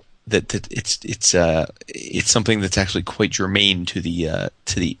about that it's something that's actually quite germane to the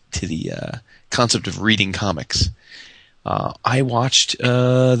concept of reading comics. I watched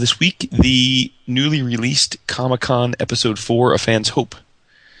this week the newly released Comic-Con Episode 4 A Fan's Hope,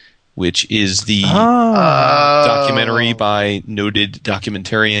 which is the documentary by noted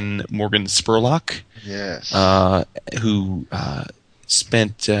documentarian Morgan Spurlock, Yes. who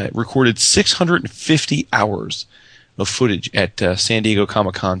recorded 650 hours of footage at San Diego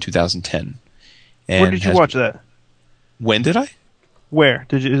Comic-Con 2010. And Where did you watch that? When did I? Where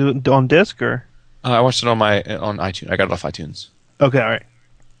did you? Is it on disc or? I watched it on iTunes. I got it off iTunes. Okay, all right.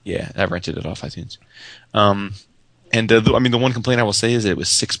 Yeah, I rented it off iTunes. The one complaint I will say is that it was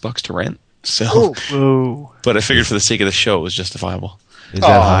 $6 to rent. So, Whoa. but I figured for the sake of the show, it was justifiable. Is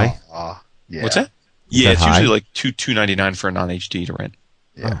that high? Yeah. What's that? Yeah, that it's high? usually like $2.99 for a non-HD to rent.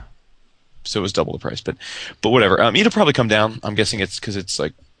 Yeah. So it was double the price, but whatever. It'll probably come down. I'm guessing it's because it's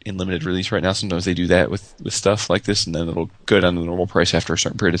like in limited release right now. Sometimes they do that with stuff like this, and then it'll go down to the normal price after a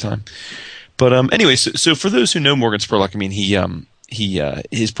certain period of time. But anyway, so for those who know Morgan Spurlock, I mean,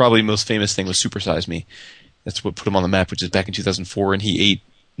 his probably most famous thing was Super Size Me. That's what put him on the map, which is back in 2004, and he ate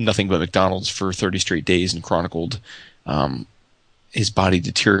nothing but McDonald's for 30 straight days and chronicled his body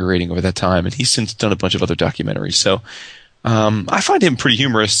deteriorating over that time. And he's since done a bunch of other documentaries. So I find him pretty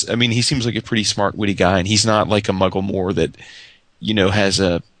humorous. I mean, he seems like a pretty smart, witty guy, and he's not like a Muggle Moore that, has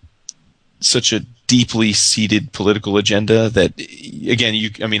such a deeply seated political agenda that,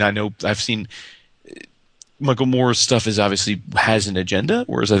 again, I know I've seen Michael Moore's stuff is obviously has an agenda,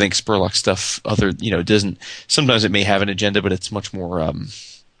 whereas I think Spurlock's stuff doesn't. Sometimes it may have an agenda, but it's much more.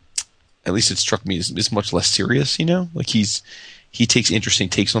 At least it struck me as much less serious. Like he takes interesting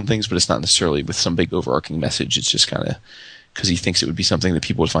takes on things, but it's not necessarily with some big overarching message. It's just kind of because he thinks it would be something that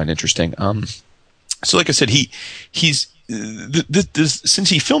people would find interesting. So like I said, he's since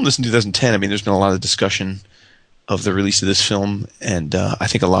he filmed this in 2010. I mean, there's been a lot of discussion of the release of this film, and I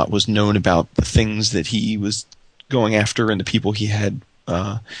think a lot was known about the things that he was going after and the people he had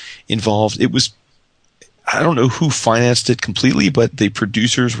involved. It was, I don't know who financed it completely, but the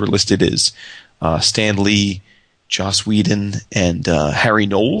producers were listed as Stan Lee, Joss Whedon, and Harry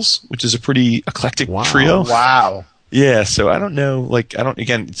Knowles, which is a pretty eclectic trio. Wow. Yeah, so I don't know.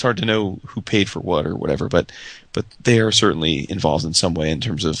 Again, it's hard to know who paid for what or whatever, but they are certainly involved in some way in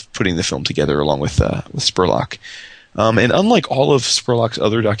terms of putting the film together along with Spurlock. And unlike all of Spurlock's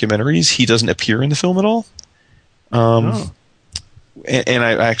other documentaries, he doesn't appear in the film at all. And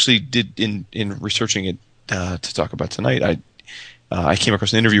I actually did in researching it to talk about tonight. I came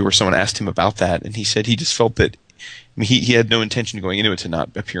across an interview where someone asked him about that, and he said he just felt that he had no intention going into it to not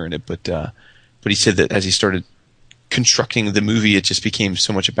appear in it, but he said that as he started constructing the movie, it just became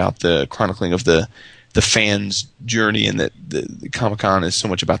so much about the chronicling of the fan's journey, and that the Comic-Con is so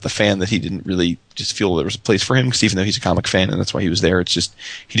much about the fan that he didn't really just feel there was a place for him, because even though he's a comic fan and that's why he was there, it's just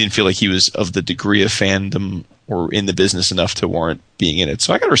he didn't feel like he was of the degree of fandom or in the business enough to warrant being in it.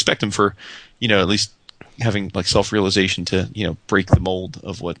 So I gotta respect him for, at least having self-realization to, break the mold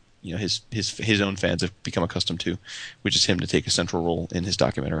of what, his own fans have become accustomed to, which is him to take a central role in his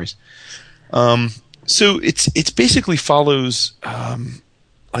documentaries. So it's basically follows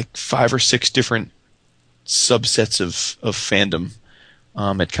 5 or 6 different subsets of fandom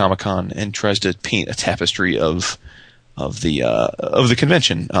at Comic-Con, and tries to paint a tapestry of the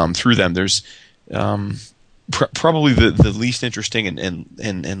convention through them. There's probably the least interesting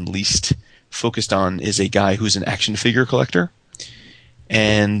and least focused on is a guy who's an action figure collector,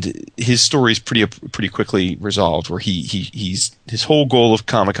 and his story is pretty quickly resolved. Where he's his whole goal of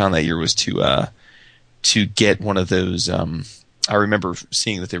Comic-Con that year was to get one of those. I remember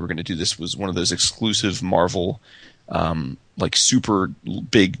seeing that they were going to do this, was one of those exclusive Marvel, super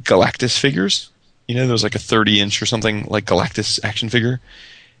big Galactus figures. There was like a 30-inch or something like Galactus action figure,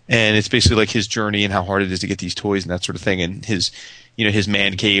 and it's basically like his journey and how hard it is to get these toys and that sort of thing. And his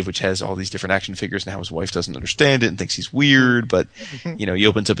man cave, which has all these different action figures, and how his wife doesn't understand it and thinks he's weird. But he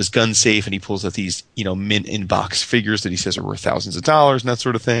opens up his gun safe and he pulls out these mint in box figures that he says are worth thousands of dollars and that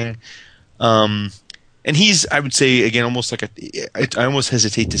sort of thing. And he's, I would say, again, almost like I almost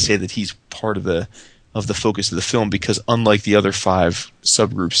hesitate to say that he's part of the focus of the film, because unlike the other 5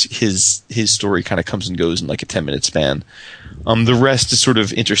 subgroups, his story kind of comes and goes in like a 10-minute span. The rest is sort of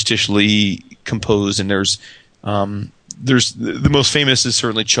interstitially composed, and there's the most famous is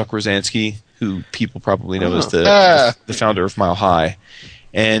certainly Chuck Rosansky, who people probably know as the founder of Mile High.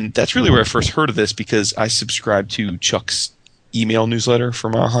 And that's really where I first heard of this, because I subscribed to Chuck's email newsletter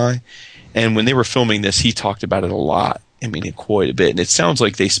for Mile High. And when they were filming this, he talked about it a lot. I mean, quite a bit. And it sounds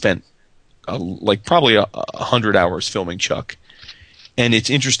like they spent probably 100 hours filming Chuck. And it's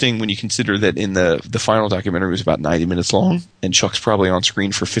interesting when you consider that in the final documentary was about 90 minutes long, and Chuck's probably on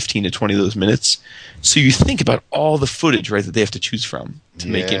screen for 15 to 20 of those minutes. So you think about all the footage, right, that they have to choose from to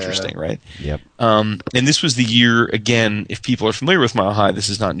make interesting, right? Yep. And this was the year, again, if people are familiar with Mile High, this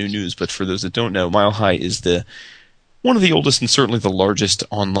is not new news, but for those that don't know, Mile High is one of the oldest and certainly the largest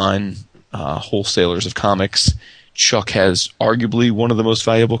online wholesalers of comics. Chuck has arguably one of the most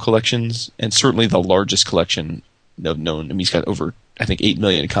valuable collections, and certainly the largest collection known. I mean, he's got over, I think, 8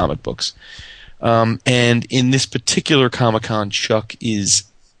 million comic books. And in this particular Comic-Con, Chuck is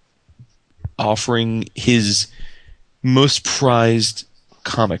offering his most prized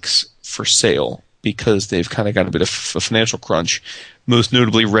comics for sale, because they've kind of got a bit of a financial crunch, most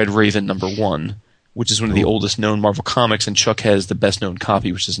notably Red Raven #1, which is one of the oldest known Marvel comics, and Chuck has the best known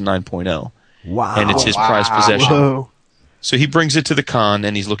copy, which is 9.0. Wow. And it's his prized possession. Whoa. So he brings it to the con,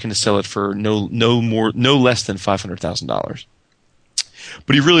 and he's looking to sell it for no less than $500,000.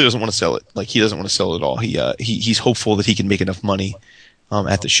 But he really doesn't want to sell it. Like, he doesn't want to sell it at all. He's hopeful that he can make enough money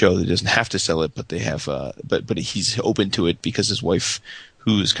at the show that he doesn't have to sell it, but they have but he's open to it because his wife,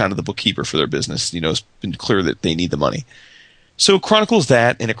 who's kind of the bookkeeper for their business, has been clear that they need the money. So it chronicles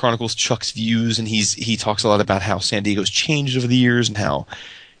that, and it chronicles Chuck's views, and he talks a lot about how San Diego's changed over the years and how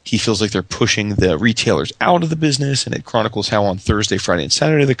he feels like they're pushing the retailers out of the business, and it chronicles how on Thursday, Friday, and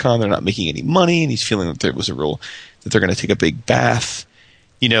Saturday of the con they're not making any money, and he's feeling that there was that they're going to take a big bath,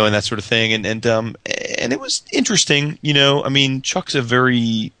 and that sort of thing, and it was interesting, I mean, Chuck's a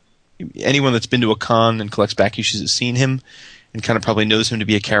very anyone that's been to a con and collects back issues has seen him and kind of probably knows him to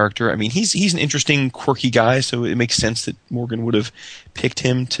be a character. I mean, he's an interesting, quirky guy, so it makes sense that Morgan would have picked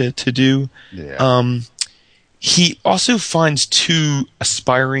him to do. Yeah. He also finds two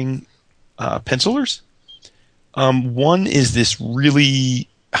aspiring pencilers. One is this really,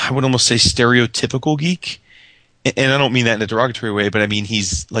 I would almost say, stereotypical geek. And I don't mean that in a derogatory way, but I mean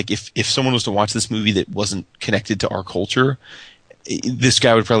he's like if someone was to watch this movie that wasn't connected to our culture, this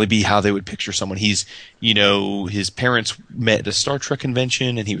guy would probably be how they would picture someone. He's, his parents met at a Star Trek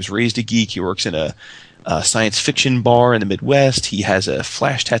convention, and he was raised a geek. He works in a science fiction bar in the Midwest. He has a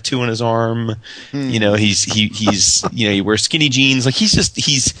Flash tattoo on his arm. He's he wears skinny jeans. Like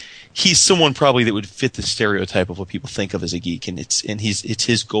he's someone probably that would fit the stereotype of what people think of as a geek, and it's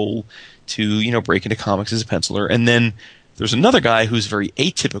his goal to break into comics as a penciler. And then there's another guy who's very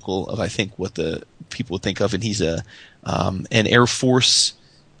atypical of I think what the people would think of, and he's an Air Force.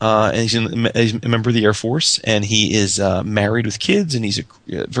 And he's a member of the Air Force, and he is married with kids, and he's a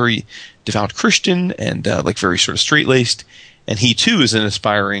very devout Christian and very sort of straight-laced. And he too is an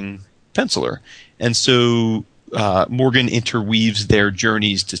aspiring penciler. And so Morgan interweaves their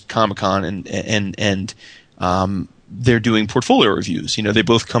journeys to Comic-Con, and they're doing portfolio reviews. They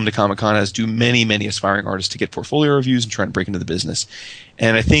both come to Comic-Con, as do many, many aspiring artists, to get portfolio reviews and try to break into the business.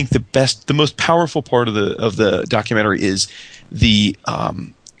 And I think the most powerful part of the documentary is the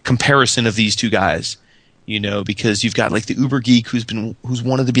comparison of these two guys, because you've got like the uber geek who's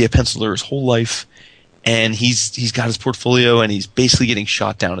wanted to be a penciler his whole life, and he's got his portfolio, and he's basically getting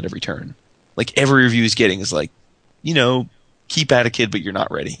shot down at every turn. Like every review he's getting is like, keep at it, kid, but you're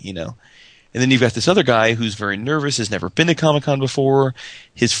not ready, And then you've got this other guy who's very nervous, has never been to Comic-Con before.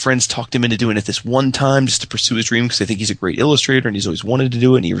 His friends talked him into doing it this one time just to pursue his dream because they think he's a great illustrator and he's always wanted to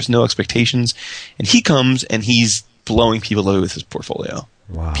do it, and he has no expectations. And he comes and he's blowing people away with his portfolio.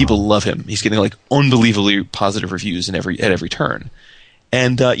 Wow. People love him. He's getting like unbelievably positive reviews at every turn.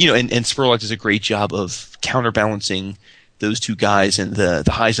 And and Spurlock does a great job of counterbalancing those two guys and the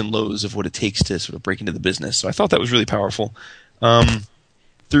highs and lows of what it takes to sort of break into the business. So I thought that was really powerful.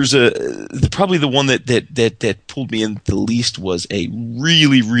 There's probably the one that pulled me in the least was a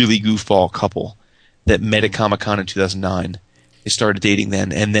really, really goofball couple that met at Comic-Con in 2009. They started dating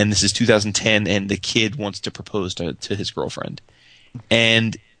then, and then this is 2010, and the kid wants to propose to his girlfriend.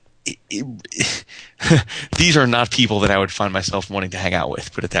 And these are not people that I would find myself wanting to hang out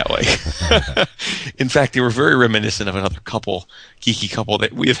with, put it that way. In fact, they were very reminiscent of another geeky couple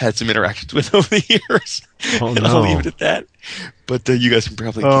that we have had some interactions with over the years. Oh, and no. I'll leave it at that. But you guys can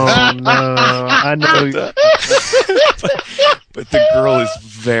probably Oh no, I know. but the girl is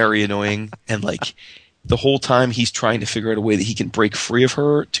very annoying, and like the whole time he's trying to figure out a way that he can break free of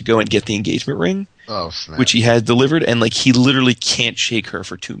her to go and get the engagement ring. Oh, snap. Which he had delivered, and like he literally can't shake her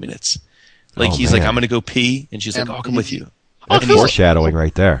for 2 minutes. Like he's like, I'm going to go pee, and she's like, I'll come with you. That's foreshadowing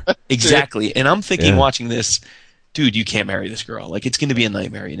right there. Exactly. And I'm thinking, Yeah. watching this, dude, you can't marry this girl. Like it's going to be a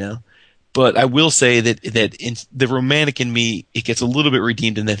nightmare, But I will say that in the romantic in me, it gets a little bit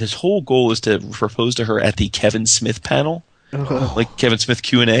redeemed in that his whole goal is to propose to her at the Kevin Smith panel, like Kevin Smith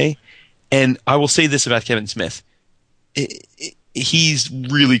Q&A. And I will say this about Kevin Smith. He's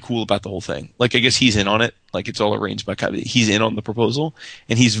really cool about the whole thing. Like, I guess he's in on it. Like, it's all arranged by he's in on the proposal,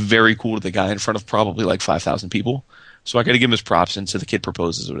 and he's very cool to the guy in front of probably like 5,000 people. So I got to give him his props, and so the kid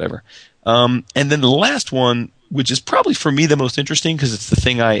proposes or whatever. And then the last one, which is probably for me the most interesting because it's the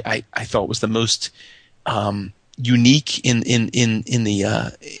thing I thought was the most unique in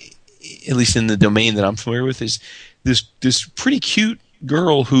the at least in the domain that I'm familiar with, is this pretty cute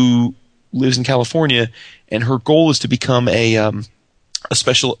girl who lives in California, and her goal is to become a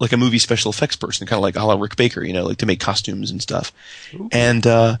special, like a movie special effects person, kind of like a la Rick Baker, like to make costumes and stuff. Ooh.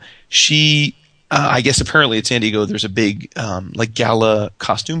 And she, I guess apparently at San Diego, there's a big like gala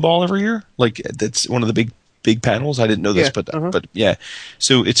costume ball every year. Like that's one of the big panels. I didn't know this, but yeah.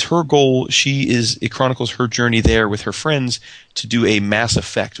 So it's her goal. It chronicles her journey there with her friends to do a Mass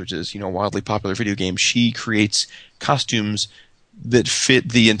Effect, which is, a wildly popular video game. She creates costumes that fit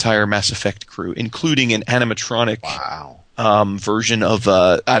the entire Mass Effect crew, including an animatronic version of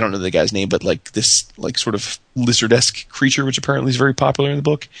I don't know the guy's name, but like this like sort of lizard-esque creature, which apparently is very popular in the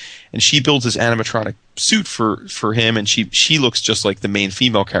book. And she builds this animatronic suit for him, and she looks just like the main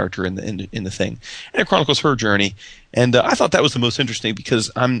female character in the thing. And it chronicles her journey. And I thought that was the most interesting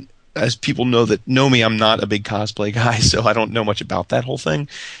because as people know me, I'm not a big cosplay guy, so I don't know much about that whole thing.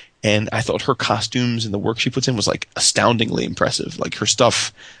 And I thought her costumes and the work she puts in was like astoundingly impressive. Like her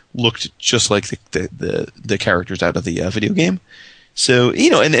stuff looked just like the characters out of the video game. So,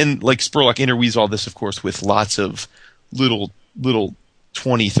 and like Spurlock interweaves all this, of course, with lots of little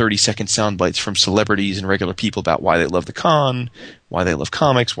 20, 30-second sound bites from celebrities and regular people about why they love the con, why they love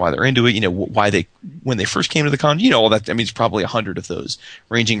comics, why they're into it, when they first came to the con, all that. I mean, it's probably 100 of those,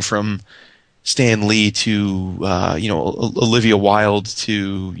 ranging from Stan Lee to, Olivia Wilde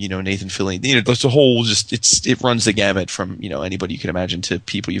to, Nathan Fillion. There's a whole it runs the gamut from, anybody you can imagine to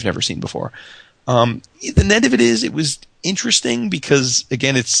people you've never seen before. The net of it is, it was interesting because,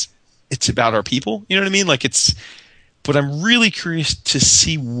 again, it's about our people. You know what I mean? But I'm really curious to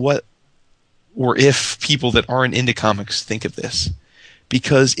see what or if people that aren't into comics think of this.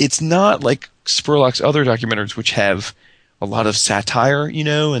 Because it's not like Spurlock's other documentaries, which have a lot of satire,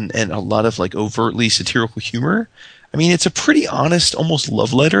 and a lot of overtly satirical humor. I mean, it's a pretty honest, almost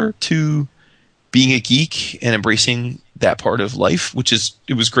love letter to being a geek and embracing that part of life,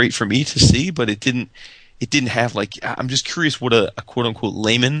 it was great for me to see, but it didn't have I'm just curious what a quote unquote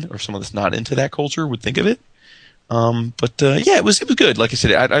layman or someone that's not into that culture would think of it. It was good. Like I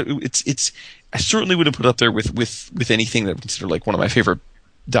said, I certainly wouldn't put it up there with anything that I would consider one of my favorite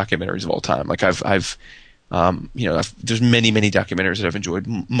documentaries of all time. There's many documentaries that I've enjoyed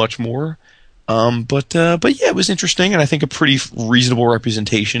much more. It was interesting, and I think a pretty reasonable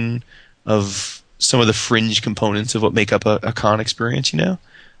representation of some of the fringe components of what make up a con experience.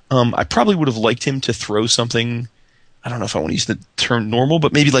 I probably would have liked him to throw something. I don't know if I want to use the term normal,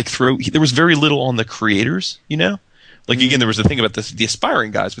 but maybe there was very little on the creators, Again, there was a thing about the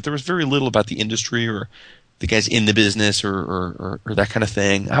aspiring guys, but there was very little about the industry or the guys in the business or that kind of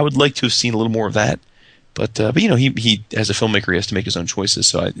thing. I would like to have seen a little more of that. But he as a filmmaker, he has to make his own choices.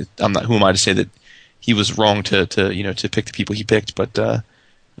 So I'm not, who am I to say that he was wrong to pick the people he picked? But I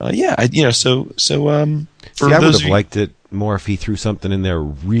would have liked it more if he threw something in there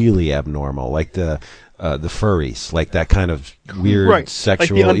really abnormal, like the furries, like that kind of weird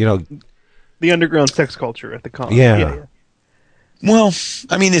sexual, the underground sex culture at the con. Yeah. Well,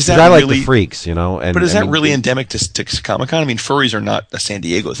 I mean, is that I like really the freaks, but is that really endemic to Comic-Con? I mean, furries are not a San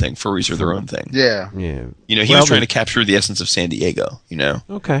Diego thing. Furries are their own thing. Yeah. He was trying to capture the essence of San Diego.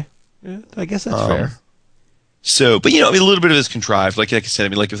 Okay. Yeah, I guess that's fair. So, but a little bit of it is contrived. Like I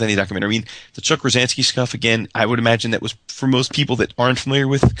said, like with any documentary. I mean, the Chuck Rosansky stuff, again, I would imagine that was, for most people that aren't familiar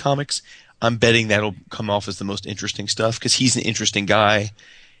with comics, I'm betting that'll come off as the most interesting stuff because he's an interesting guy.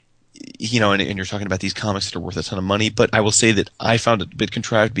 And you're talking about these comics that are worth a ton of money. But I will say that I found it a bit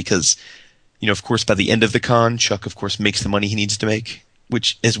contrived because, of course, by the end of the con, Chuck, of course, makes the money he needs to make.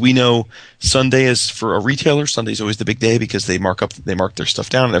 Which, as we know, Sunday is for a retailer. Sunday's always the big day because they mark their stuff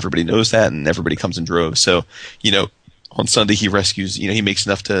down, and everybody knows that, and everybody comes in droves. So, on Sunday he rescues. He makes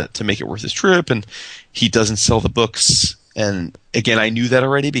enough to make it worth his trip, and he doesn't sell the books. And again, I knew that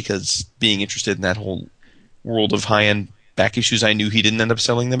already because being interested in that whole world of high-end back issues, I knew he didn't end up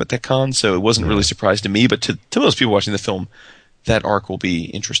selling them at that con. So it wasn't really a surprise to me, but to most people watching the film, that arc will be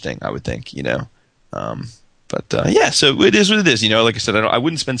interesting, I would think. So it is what it is. Like I said, I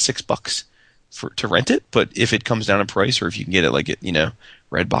wouldn't spend $6 to rent it, but if it comes down in price, or if you can get it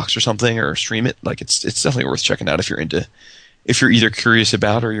Redbox or something, or stream it, it's definitely worth checking out if you're either curious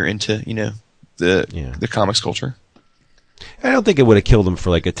about or you're into the comics culture. I don't think it would have killed him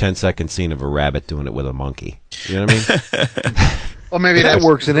for a 10-second scene of a rabbit doing it with a monkey. You know what I mean? Well, maybe that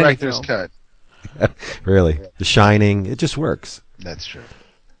works in any director's film. cut. Really, The Shining, it just works. That's true.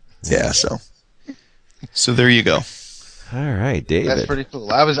 Yeah. So there you go. All right, David. That's pretty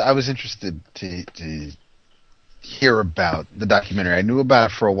cool. I was interested to hear about the documentary. I knew about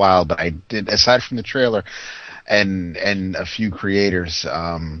it for a while, but I did, aside from the trailer and a few creators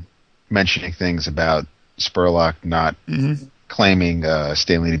mentioning things about Spurlock not claiming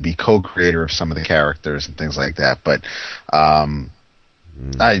Stan Lee to be co-creator of some of the characters and things like that. But I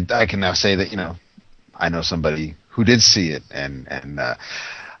can now say that I know somebody who did see it, and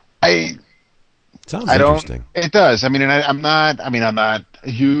Sounds interesting. It does. I mean, and I'm not a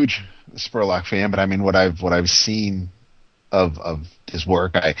huge Spurlock fan, but I mean, what I've seen of his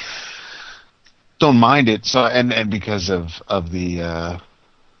work, I don't mind it. So, and because of the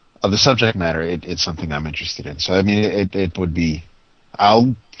subject matter, it's something I'm interested in. So, I mean, it would be.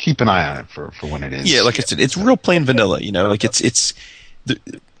 I'll keep an eye on it for when it is. Yeah, like I said, it's real plain vanilla.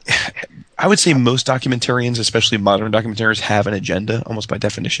 I would say most documentarians, especially modern documentaries, have an agenda almost by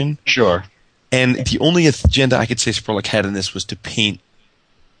definition. Sure. And the only agenda I could say Spurlock had in this was to paint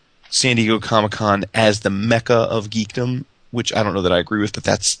San Diego Comic-Con as the mecca of geekdom, which I don't know that I agree with, but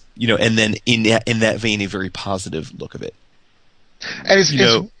that's, and then in that vein, a very positive look of it.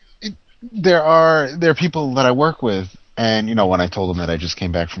 And there are people that I work with, and when I told them that I just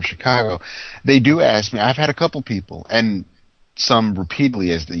came back from Chicago, they do ask me. I've had a couple people, and some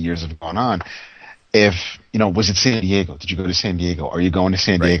repeatedly as the years have gone on, if was it San Diego? Did you go to San Diego? Are you going to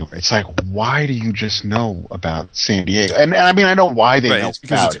San Diego? It's like, why do you just know about San Diego? And I mean, I know why they know It's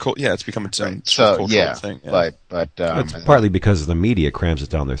because about it's cool. Yeah, it's become its own so cultural thing. Yeah. but It's partly because the media crams it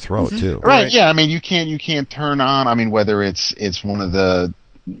down their throat too. right. Yeah, I mean, you can't turn on. I mean, whether it's one of the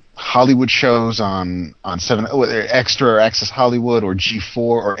Hollywood shows on 7 Extra or Access Hollywood or G4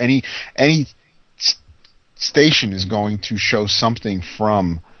 or any station is going to show something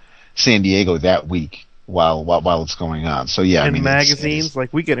from San Diego that week while it's going on. So yeah, and I mean, magazines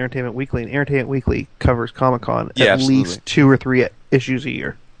like we get Entertainment Weekly, and Entertainment Weekly covers Comic-Con Yeah, at absolutely. least 2 or 3 issues a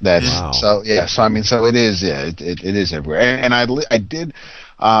year. That's Wow. so yeah. So I mean, so it is. Yeah, it is everywhere. And I did.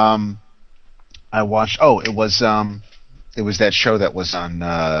 I watched. Oh, it was that show that was on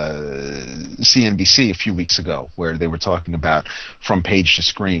CNBC a few weeks ago where they were talking about from page to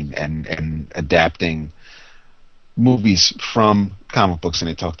screen and adapting movies from comic books, and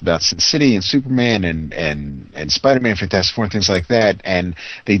they talked about Sin City and Superman and Spider-Man, Fantastic Four, and things like that. And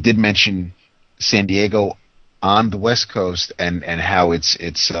they did mention San Diego on the West Coast and how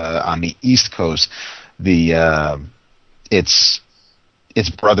it's on the East Coast. The its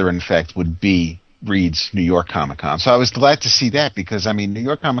brother, in fact, would be Reed's New York Comic Con. So I was glad to see that because I mean New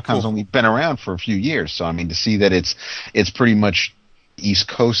York Comic Con's only been around for a few years. So I mean to see that it's pretty much East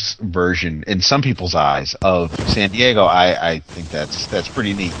Coast version in some people's eyes of San Diego, I think that's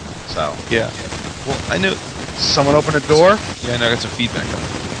pretty neat. So Yeah. Well, I know. someone open a door. Yeah, I know. I got some feedback on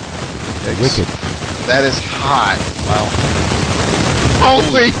it. Wicked. That is hot. Wow.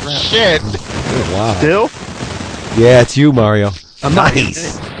 Holy shit. Oh, wow. Still? Yeah, it's you, Mario. I'm not hitting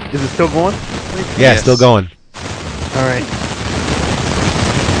Nice. it. Is it still going? Yeah, Yes. still going. All right.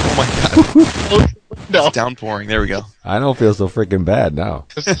 Oh my god. No. It's downpouring. There we go. I don't feel so freaking bad now.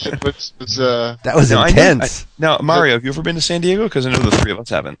 That was Now, intense. Now, Mario, have you ever been to San Diego? Because I know the three of us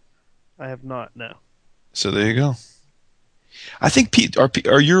haven't. I have not, no. So there you go. I think Pete,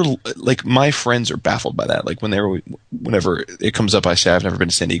 are your like my friends are baffled by that. Like whenever it comes up, I say I've never been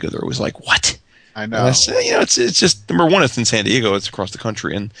to San Diego. They're always like, "What?" I And know. I say, it's just number one. It's in San Diego. It's across the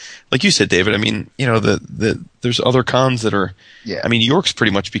country, and like you said, David. I mean, there's other cons that are. Yeah. I mean, New York's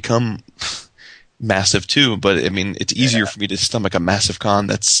pretty much become massive too. But I mean, it's easier for me to stomach a massive con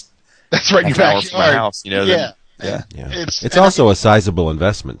that's right in your half hour from my backyard. house. Yeah. Yeah. Yeah. It's It's also a sizable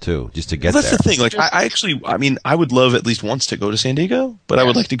investment too, just to get Well, that's there. the thing. Like, I actually, I mean, I would love at least once to go to San Diego, but I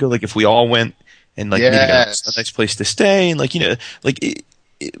would like to go, like, if we all went and, like, maybe got a nice place to stay and, like,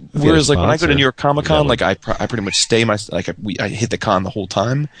 whereas, like, when I go to sponsor. New York Comic Con, Yeah, like, I pretty much stay I hit the con the whole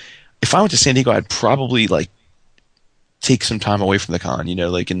time. If I went to San Diego, I'd probably, like, take some time away from the con,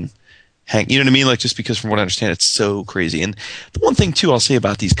 like, and hang, you know what I mean? Like, just because from what I understand, it's so crazy. And the one thing, too, I'll say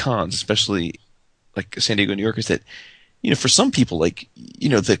about these cons, especially, like, San Diego, New York, is that, for some people, like,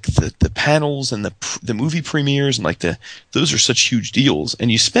 the panels and the movie premieres and like those are such huge deals. And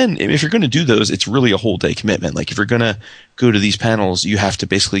if you're going to do those, it's really a whole day commitment. Like if you're going to go to these panels, you have to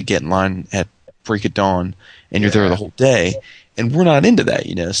basically get in line at break of dawn and you're there the whole day. And we're not into that,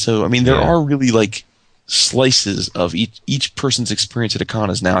 So, I mean, there are really like slices of each person's experience at a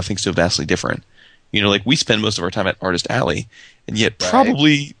con is now, I think, so vastly different. Like we spend most of our time at Artist Alley and yet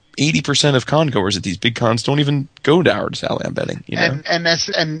probably 80% of con goers at these big cons don't even go to Artist Alley, I'm betting. And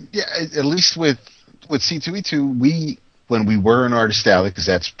at least with C2E2, when we were in Artist Alley, because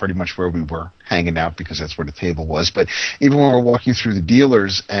that's pretty much where we were hanging out because that's where the table was. But even when we're walking through the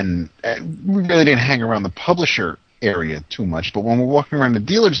dealers, and we really didn't hang around the publisher area too much. But when we're walking around the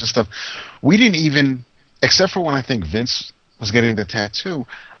dealers and stuff, we didn't even, except for when I think Vince was getting the tattoo,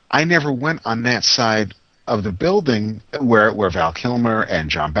 I never went on that side of the building where Val Kilmer and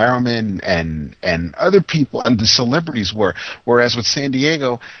John Barrowman and other people and the celebrities were. Whereas with San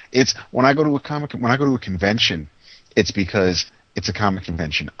Diego, it's when I go to a convention, it's because it's a comic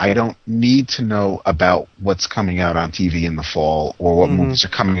convention. I don't need to know about what's coming out on TV in the fall or what movies are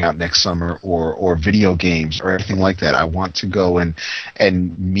coming out next summer or video games or anything like that. I want to go and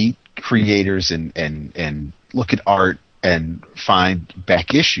meet creators and look at art and find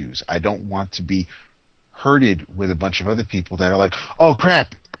back issues. I don't want to be herded with a bunch of other people that are like, oh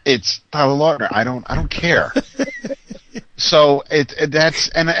crap, it's Tyler Lautner. I don't care. So that's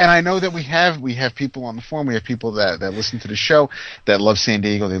I know that we have people on the forum, we have people that listen to the show that love San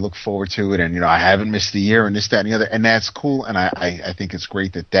Diego, they look forward to it, and I haven't missed the year and this, that, and the other, and that's cool, and I think it's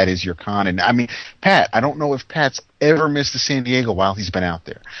great that is your con. And I mean, Pat, I don't know if Pat's ever missed the San Diego while he's been out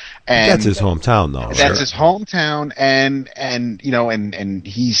there. And That's his hometown, though. that's his hometown, and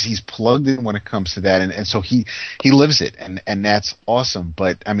he's plugged in when it comes to that, and so he lives it, and that's awesome.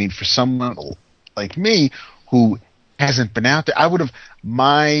 But I mean, for someone like me who hasn't been out there, I would have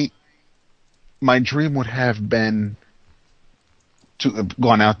my my dream would have been to have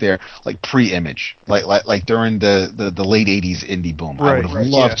gone out there like pre-Image, like during the late '80s indie boom. I would have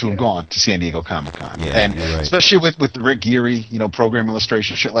loved to have gone to San Diego Comic-Con, and especially with Rick Geary, program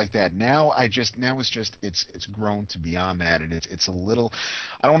illustration, shit like that. Now it's grown to beyond that, and it's a little.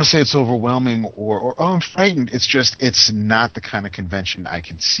 I don't want to say it's overwhelming or oh, I'm frightened. It's not the kind of convention I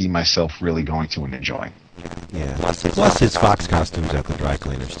can see myself really going to and enjoying. Yeah. Plus his Fox costumes at the dry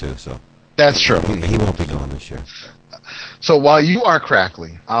cleaners too. So that's true. He won't be going this year. So while you are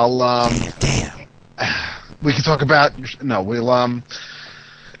crackly, I'll damn. We can talk about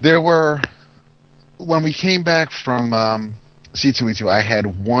there were when we came back from C2E2, I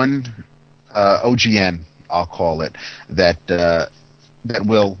had one OGN, I'll call it, that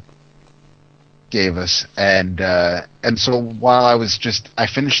Will gave us, and so while I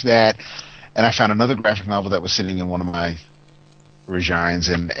finished that, and I found another graphic novel that was sitting in one of my regines,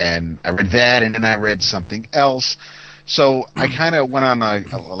 and I read that, and then I read something else. So I kind of went on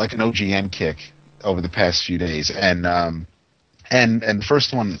like an OGN kick over the past few days, and the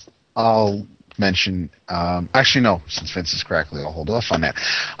first one I'll mention. Actually, no, since Vince is crackly, I'll hold off on that.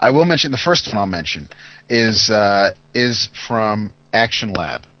 I will mention the first one I'll mention is from Action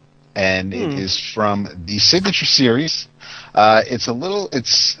Lab, and it is from the Signature series.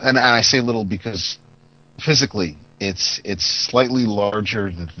 And I say little because physically it's slightly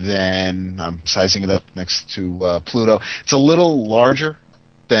larger than, I'm sizing it up next to Pluto. It's a little larger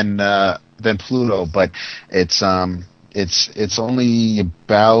than Pluto, but it's only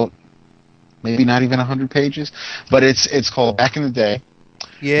about maybe not even 100 pages. But it's called Back in the Day.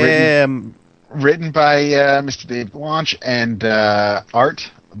 Yeah. Written by Mr. Dave Blanche and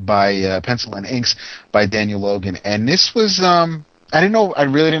art by Pencil and Inks by Daniel Logan. And this was I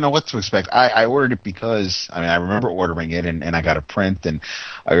really didn't know what to expect. I ordered it because I remember ordering it and I got a print, and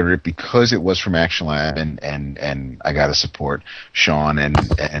I ordered it because it was from Action Lab, and I got to support Sean and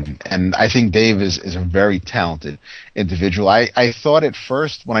I think Dave is a very talented individual. I thought at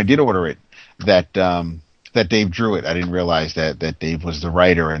first when I did order it that Dave drew it. I didn't realize that Dave was the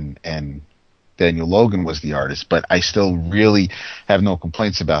writer and Daniel Logan was the artist, but I still really have no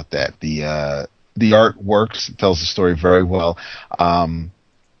complaints about that. The art works, it tells the story very well.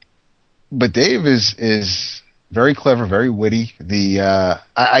 But Dave is very clever, very witty.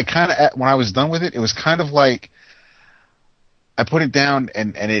 I kind of, when I was done with it, it was kind of like I put it down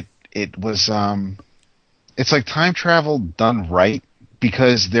and it was it's like time travel done right,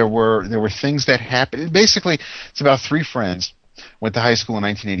 because there were things that happened. Basically, it's about three friends went to high school in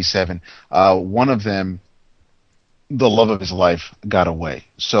 1987. One of them, the love of his life, got away.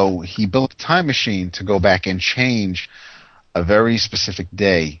 So he built a time machine to go back and change a very specific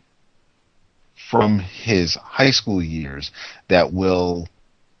day from his high school years that will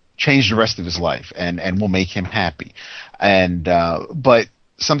change the rest of his life and will make him happy. And but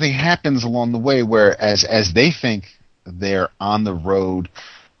something happens along the way where as they think they're on the road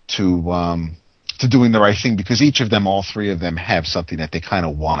to doing the right thing, because each of them, all three of them, have something that they kind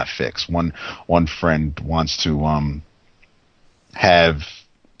of want to fix. One friend wants to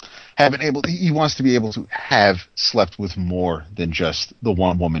he wants to be able to have slept with more than just the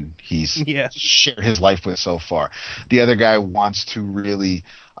one woman he's shared his life with so far. The other guy wants to really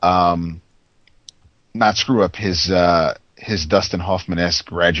not screw up his Dustin Hoffman-esque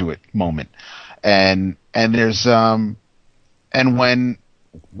graduate moment. And there's and when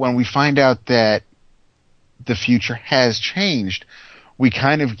we find out that the future has changed, we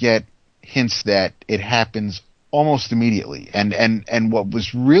kind of get hints that it happens almost immediately. And what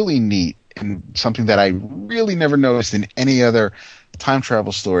was really neat, and something that I really never noticed in any other time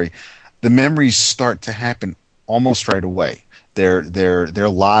travel story, the memories start to happen almost right away. Their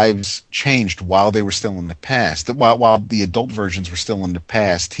lives changed while they were still in the past. While the adult versions were still in the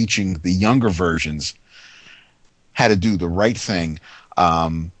past, teaching the younger versions how to do the right thing,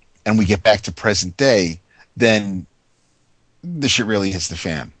 and we get back to present day, then the shit really hits the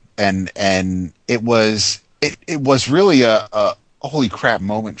fan. And it was really a holy crap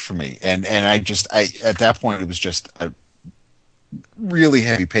moment for me. And I at that point, it was just a really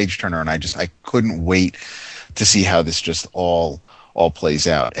heavy page turner, and I couldn't wait to see how this just all plays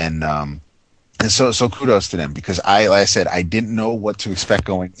out. And so kudos to them, because like I said, I didn't know what to expect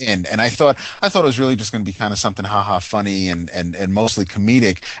going in, and I thought it was really just going to be kind of something funny and mostly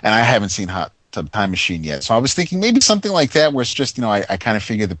comedic. And I haven't seen Hot Tub Time Machine yet, so I was thinking maybe something like that, where it's just I kind of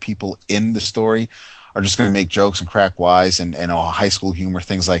figure the people in the story are just going to make jokes and crack wise and all high school humor,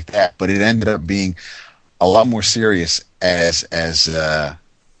 things like that. But it ended up being a lot more serious as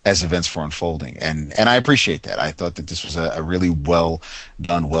as events were unfolding, and I appreciate that. I thought that this was a really well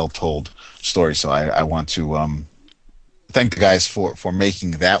done, well told story. So I want to thank the guys for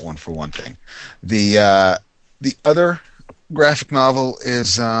making that one, for one thing. The other graphic novel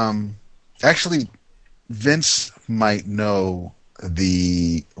is actually, Vince might know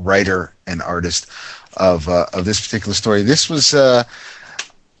the writer and artist of this particular story. This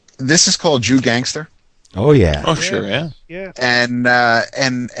is called Jew Gangster. Oh yeah. Oh sure, yeah. Yeah. And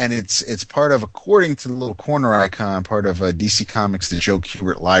it's part of, according to the little corner icon, part of DC Comics, the Joe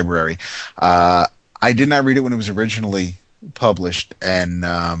Kubert Library. I did not read it when it was originally published, and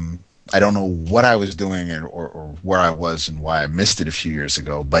I don't know what I was doing or where I was and why I missed it a few years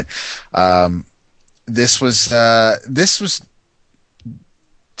ago. But this was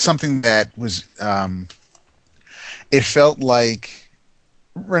something that was. It felt like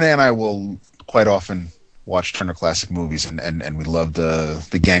Renee and I will quite often watch Turner Classic Movies, and we love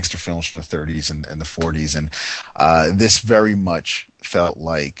the gangster films from the 30s and the 40s, and this very much felt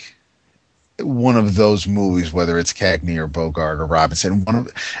like one of those movies, whether it's Cagney or Bogart or Robinson,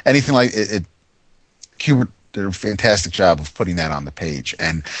 anything like it. Kubert did a fantastic job of putting that on the page,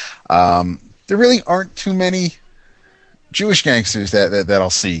 and there really aren't too many Jewish gangsters that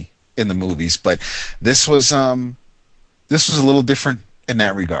I'll see in the movies, but this was a little different in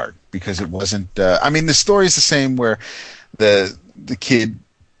that regard, because it wasn't. I mean, the story is the same, where the kid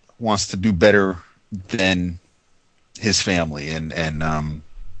wants to do better than his family, and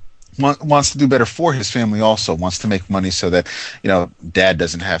wants to do better for his family. Also wants to make money so that dad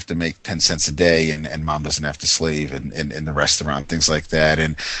doesn't have to make 10 cents a day, and mom doesn't have to slave in the restaurant, things like that.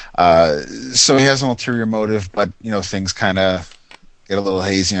 And so he has an ulterior motive, but things kind of get a little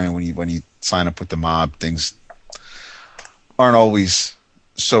hazy. I mean, when you sign up with the mob, things aren't always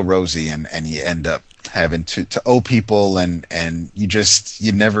so rosy, and you end up having to owe people, and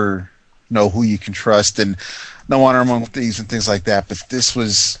you never know who you can trust, and no honor among thieves and things like that. But this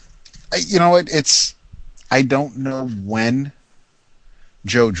was, it's, I don't know when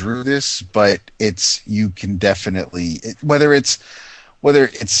Joe drew this, but you can definitely, whether it's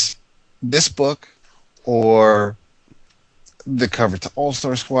this book or the cover to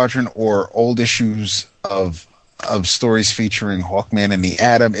All-Star Squadron or old issues of stories featuring Hawkman and the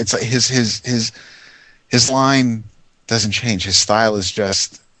Atom, it's like his line doesn't change. His style is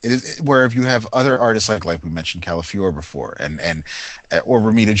just, where if you have other artists like we mentioned Calafiore before, and or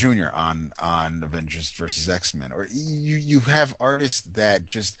Romita Jr. on Avengers versus X-Men, or you have artists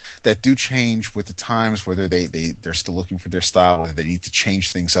that do change with the times, whether they're still looking for their style, whether they need to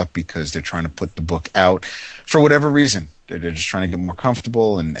change things up because they're trying to put the book out for whatever reason. They're just trying to get more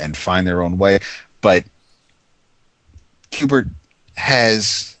comfortable and find their own way. But Kubert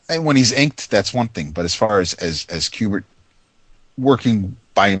has, when he's inked, that's one thing. But as far as Kubert working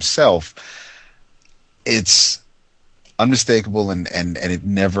by himself, it's unmistakable, and it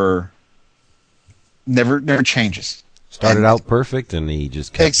never changes. Started out perfect, and he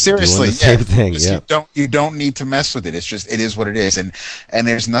just kept seriously doing the same thing. Yeah. You don't need to mess with it. It's just, it is what it is, and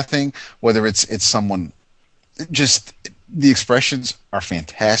there's nothing, whether it's someone, just the expressions are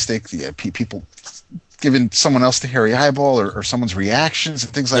fantastic. The people giving someone else the hairy eyeball, or someone's reactions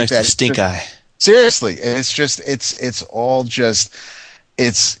and things like that. Stink eye. Seriously, it's just it's all just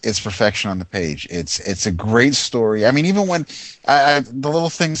it's perfection on the page. It's a great story. I mean, even when the little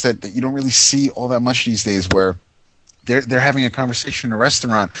things that you don't really see all that much these days, where they're having a conversation in a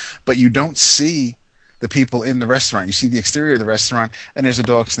restaurant, but you don't see the people in the restaurant. You see the exterior of the restaurant, and there's a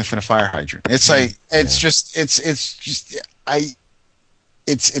dog sniffing a fire hydrant. It's like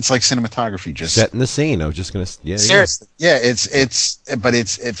it's like cinematography, just setting the scene. I was just gonna, seriously,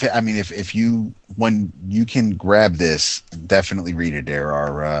 if you, when you can grab this, definitely read it. There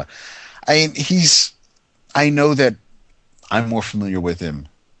are, I know that I'm more familiar with him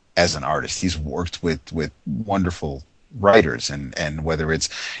as an artist. He's worked with wonderful writers, and whether it's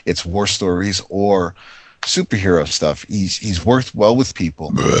war stories or superhero stuff, he's worked well with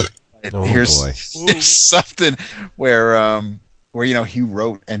people. Here's something where he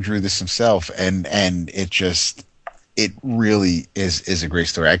wrote and drew this himself, and it really is a great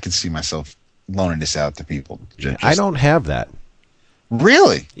story. I could see myself loaning this out to people. I don't have that.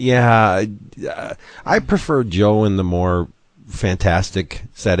 Really? Yeah, I prefer Joe in the more fantastic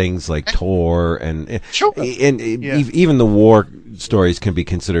settings like Thor, and even the war stories can be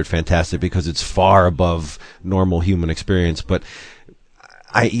considered fantastic because it's far above normal human experience. But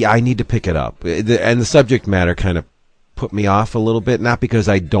I need to pick it up, and the subject matter kind of put me off a little bit, not because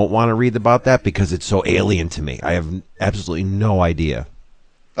I don't want to read about that, because it's so alien to me. I have absolutely no idea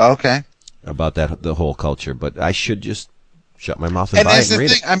about that, the whole culture, but I should just shut my mouth and And buy it that's and the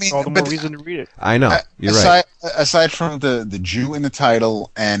read thing. it. I mean, All the more but reason to read it. I know. You're right. aside from the Jew in the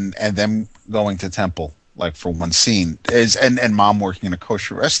title and them going to temple like for one scene is and mom working in a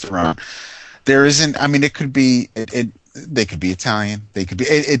kosher restaurant, there isn't. I mean, it could be they could be Italian. They could be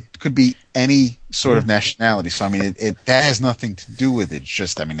it could be any sort of nationality. So I mean, that has nothing to do with it. It's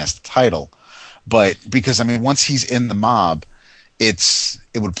just, I mean, that's the title. But because I mean, once he's in the mob, it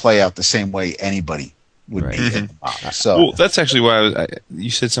would play out the same way anybody would Right. be in the mob. So Well, that's actually why you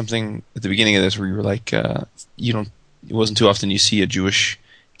said something at the beginning of this where you were like, you don't. It wasn't too often you see a Jewish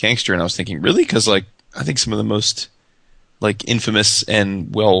gangster, and I was thinking, really, because like I think some of the most like infamous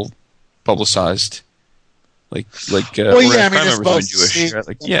and well publicized, like well, yeah, I mean, crime it's members have been both. Jewish. Right?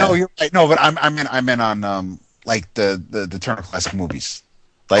 Like, yeah, No, you're right. No, but I meant on like the Turner Classic movies.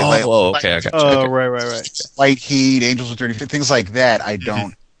 Like, okay, I got you. Oh, Okay. right. White Heat, Angels with Dirty Feet, things like that. I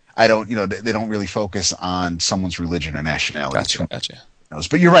don't, you know, they don't really focus on someone's religion or nationality. Gotcha.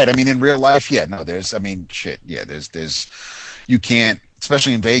 But you're right. I mean, in real life, yeah, no, there's, I mean, shit, yeah, there's, you can't,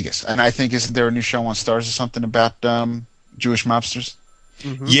 especially in Vegas. And I think, isn't there a new show on Stars or something about Jewish mobsters?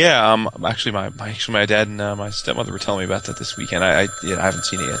 Mm-hmm. Yeah, actually, my dad and my stepmother were telling me about that this weekend. I haven't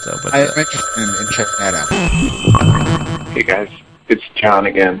seen it yet though, but I'm interested in checking that out. Hey guys, it's John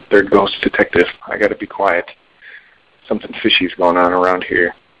again, Third Ghost Detective. I gotta be quiet. Something fishy's going on around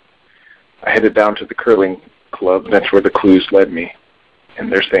here. I headed down to the curling club, and that's where the clues led me.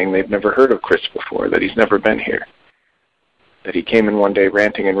 And they're saying they've never heard of Chris before, that he's never been here. That he came in one day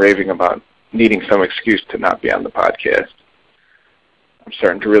ranting and raving about needing some excuse to not be on the podcast. I'm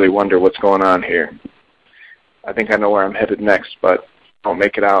starting to really wonder what's going on here. I think I know where I'm headed next, but I'll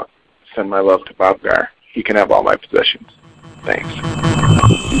make it out. Send my love to Bob Gar. He can have all my possessions. Thanks.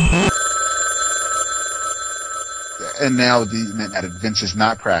 And now Vince is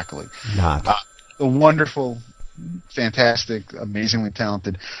not crackly. Not. The wonderful, fantastic, amazingly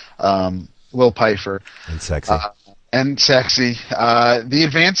talented Will Pfeiffer. And sexy. And sexy. The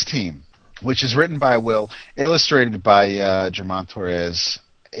Advance Team, which is written by Will, illustrated by Germán Torres.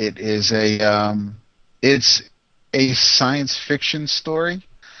 It is it's a science fiction story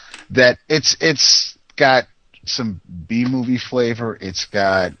that it's got some B-movie flavor. It's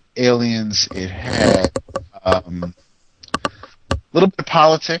got aliens. It had a little bit of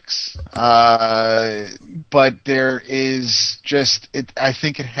politics, but there is just it. I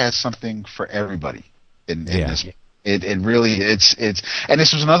think it has something for everybody in this. It really it's and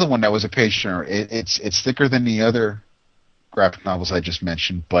this was another one that was a page turner. It's thicker than the other graphic novels I just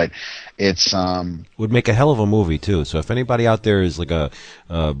mentioned, but it's would make a hell of a movie too. So if anybody out there is like a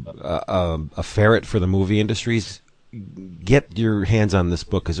ferret for the movie industries, get your hands on this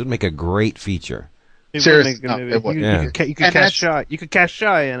book because it would make a great feature. Seriously, you could cast shy. You could cast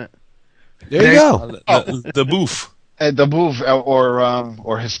shy in it. There you go. The boof. The move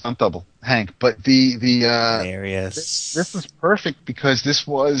or his stunt double Hank, but the Hilarious. this was perfect because this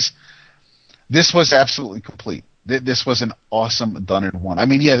was absolutely complete. This was an awesome done in one. I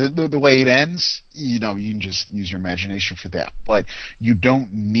mean, yeah, the way it ends, you know, you can just use your imagination for that, but you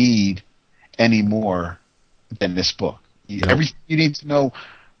don't need any more than this book. Everything you need to know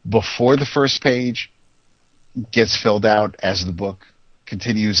before the first page gets filled out as the book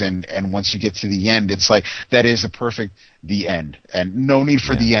continues, and once you get to the end, it's like that is the end, and no need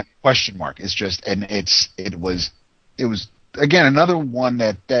for the end question mark. It's just, and it was again another one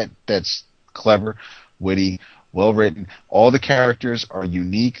that's clever, witty, well written. All the characters are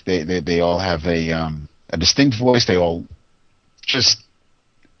unique. They all have a distinct voice. They all just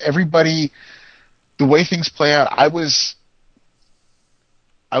everybody. The way things play out, I was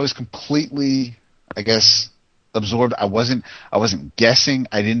completely, I guess, absorbed. I wasn't guessing.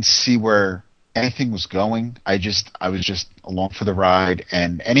 I didn't see where anything was going. I was just along for the ride,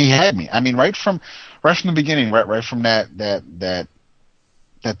 and he had me. I mean, right from the beginning, right from that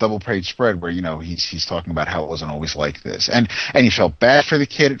double page spread where, you know, he's talking about how it wasn't always like this, and he felt bad for the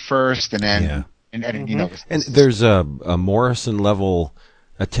kid at first, and then and you know, and there's a Morrison level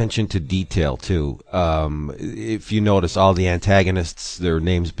attention to detail too. If you notice, all the antagonists, their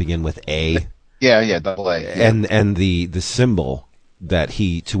names begin with A. Yeah, double A. Yeah. And the symbol that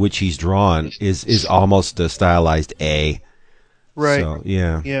to which he's drawn is almost a stylized A. Right. So,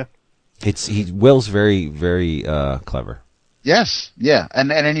 yeah. Yeah. Will's very, very clever. Yes, yeah,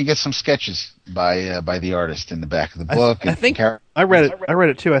 and then you get some sketches by the artist in the back of the book. I think I read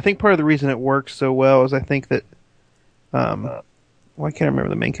it too. I think part of the reason it works so well is I think that I can't remember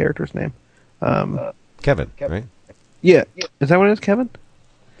the main character's name. Kevin, right? Yeah. Is that what it is, Kevin?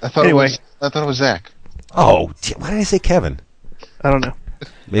 I thought it was Zach. Oh, why did I say Kevin? I don't know.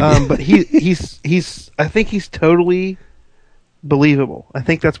 Maybe. But he's I think he's totally believable. I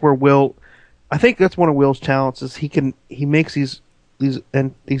think that's where I think that's one of Will's talents is he makes these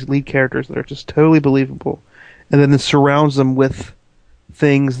lead characters that are just totally believable, and then surrounds them with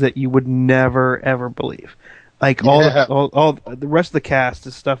things that you would never ever believe. Like all the rest of the cast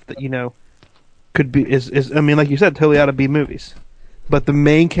is stuff that could be is I mean, like you said, totally out of B movies, but the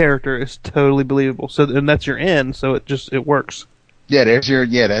main character is totally believable. So and that's your end. So it works. Yeah, that's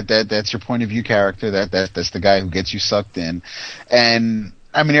your point of view character. That's the guy who gets you sucked in, and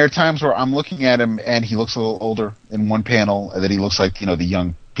I mean there are times where I'm looking at him and he looks a little older in one panel, and then he looks like the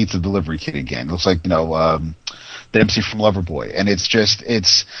young pizza delivery kid again. It looks like Dempsey from Loverboy, and it's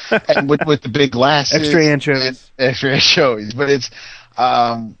and with the big glasses, extra anchovies, but it's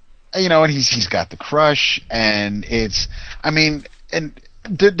and he's got the crush, and then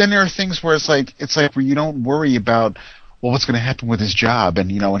there are things where it's like where you don't worry about what's going to happen with his job,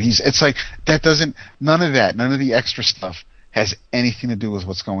 and it's like none of the extra stuff has anything to do with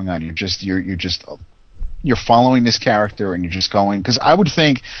what's going on. You're following this character, and you're just going, because I would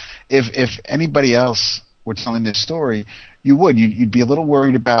think if anybody else were telling this story, you'd be a little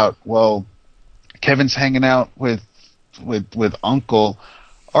worried about, well, Kevin's hanging out with Uncle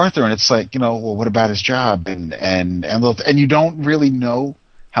Arthur, and it's like, well, what about his job, and you don't really know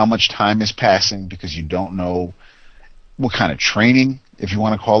how much time is passing, because you don't know what kind of training, if you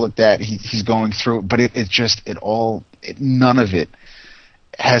want to call it that, he's going through. But none of it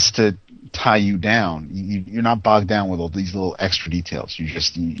has to tie you down. You're not bogged down with all these little extra details.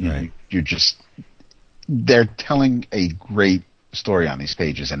 They're telling a great story on these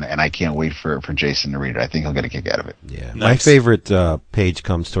pages, and I can't wait for Jason to read it. I think he'll get a kick out of it. Yeah, nice. My favorite page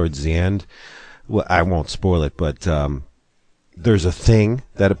comes towards the end. Well, I won't spoil it, but there's a thing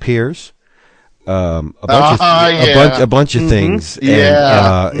that appears. A bunch of things.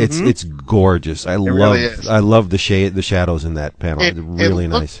 And, it's gorgeous. I love the shadows in that panel. It's really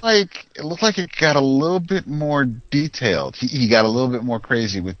nice. It looked like it got a little bit more detailed. He got a little bit more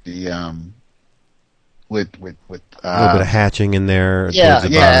crazy with the with a little bit of hatching in there. As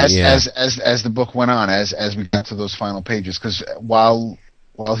the book went on, as we got to those final pages, because while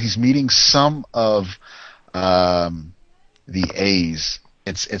he's meeting some of the A's,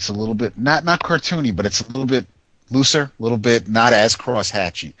 it's a little bit not cartoony, but it's a little bit looser, a little bit not as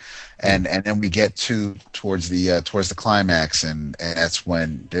cross-hatchy, and then we get towards the climax, and that's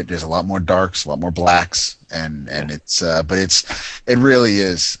when there's a lot more darks, a lot more blacks, and it really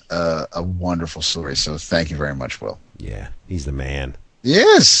is a wonderful story. So thank you very much, Will. Yeah, he's the man.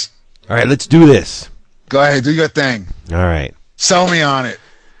 Yes. All right, let's do this. Go ahead, do your thing. All right. Sell me on it.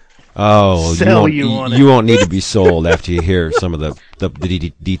 Oh, you won't need to be sold after you hear some of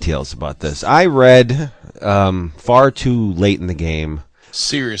the details about this. I read far too late in the game.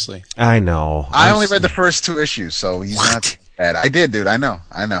 Seriously. I know. I only read the first 2 issues, so he's not bad. I did, dude. I know.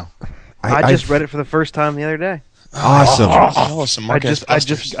 I just read it for the first time the other day. Awesome. Awesome. I just got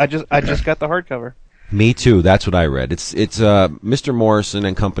the hardcover. Me too. That's what I read. It's Mr. Morrison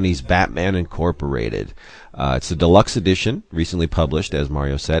and Company's Batman Incorporated. It's a deluxe edition, recently published, as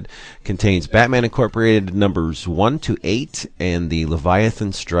Mario said. Contains Batman Incorporated numbers 1 to 8 and the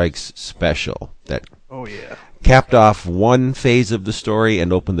Leviathan Strikes special that capped off one phase of the story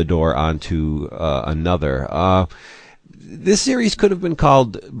and opened the door onto another. This series could have been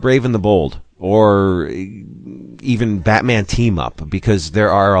called Brave and the Bold, or even Batman Team Up, because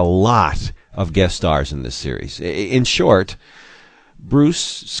there are a lot of guest stars in this series. In short, Bruce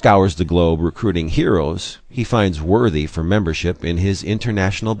scours the globe recruiting heroes he finds worthy for membership in his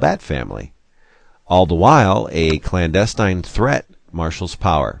international Bat family. All the while, a clandestine threat marshals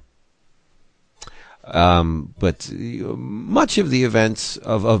power. But much of the events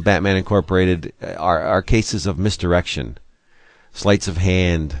of Batman Incorporated are cases of misdirection, sleights of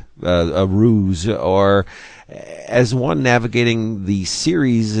hand, a ruse, or as one navigating the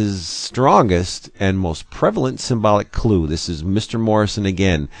series' strongest and most prevalent symbolic clue. This is Mr. Morrison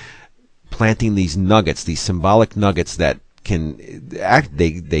again, planting these nuggets, these symbolic nuggets that can act.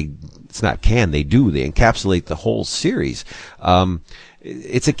 They do. They encapsulate the whole series.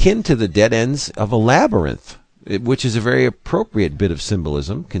 It's akin to the dead ends of a labyrinth, which is a very appropriate bit of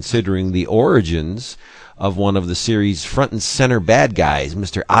symbolism, considering the origins of one of the series' front and center bad guys,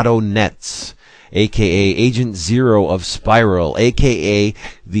 Mr. Otto Netz, a.k.a. Agent Zero of Spiral, a.k.a.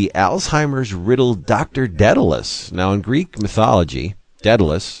 the Alzheimer's riddled Dr. Daedalus. Now, in Greek mythology,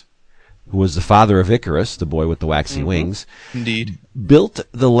 Daedalus, who was the father of Icarus, the boy with the waxy wings, Indeed, built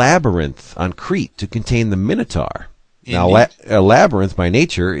the labyrinth on Crete to contain the Minotaur. Now, a labyrinth by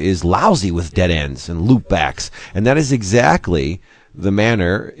nature is lousy with dead ends and loopbacks, and that is exactly the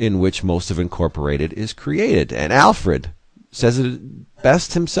manner in which most of Incorporated is created. And Alfred, says it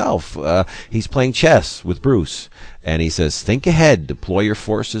best himself. He's playing chess with Bruce, and he says, think ahead, deploy your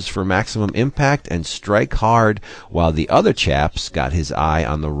forces for maximum impact, and strike hard, while the other chap's got his eye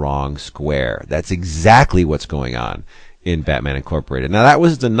on the wrong square. That's exactly what's going on in Batman Incorporated. Now, that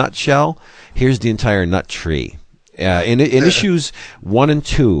was the nutshell. Here's the entire nut tree. In issues 1 and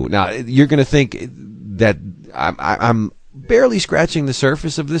 2, now, you're going to think that I'm barely scratching the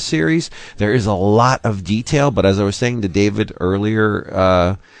surface of this series. There is a lot of detail, but as I was saying to David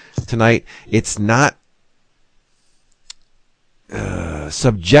earlier tonight, it's not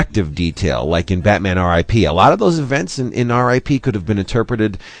subjective detail like in Batman R.I.P. A lot of those events in R.I.P. could have been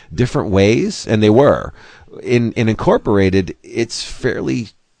interpreted different ways, and they were. In Incorporated, it's fairly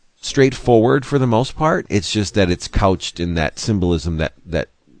straightforward for the most part. It's just that it's couched in that symbolism that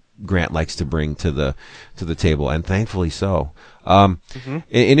Grant likes to bring to the table, and thankfully so.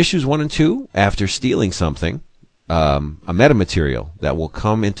 In issues 1 and 2, after stealing something, a metamaterial that will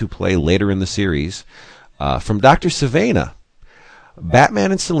come into play later in the series, from Dr. Sivana,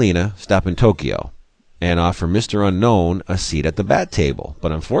 Batman and Selina stop in Tokyo and offer Mr. Unknown a seat at the Bat table.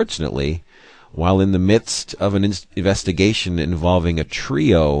 But unfortunately, while in the midst of an investigation involving a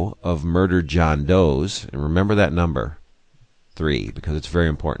trio of murdered John Does, and remember that number, 3, because it's very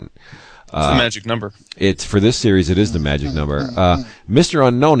important. It's the magic number. It's for this series. It is the magic number. Mr.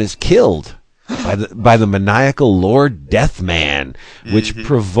 Unknown is killed by the maniacal Lord Deathman, which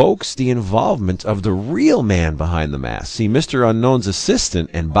provokes the involvement of the real man behind the mask. See, Mr. Unknown's assistant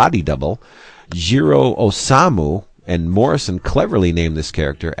and body double, Jiro Osamu, and Morrison cleverly named this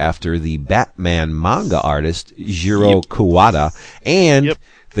character after the Batman manga artist Jiro Kuwata and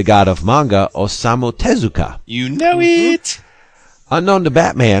the god of manga Osamu Tezuka. You know it. Unknown to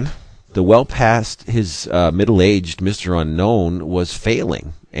Batman, the well past his middle-aged Mr. Unknown was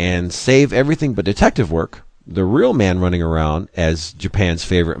failing, and save everything but detective work, the real man running around as Japan's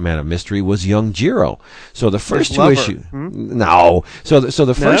favorite man of mystery was young Jiro. So the first two issues, no. So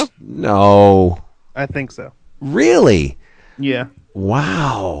the first, no. I think so. Really? Yeah.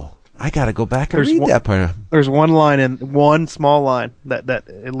 Wow. I got to go back and read that part. There's one small line that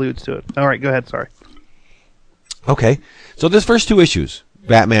alludes to it. All right, go ahead. Sorry. Okay. So this first 2 issues,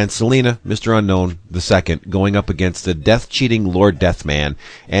 Batman, Selina, Mr. Unknown, the second, going up against the death-cheating Lord Deathman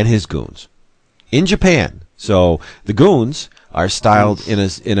and his goons in Japan. So the goons are styled in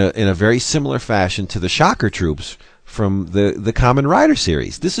a very similar fashion to the Shocker troops from the Kamen Rider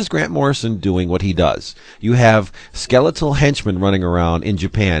series. This is Grant Morrison doing what he does. You have skeletal henchmen running around in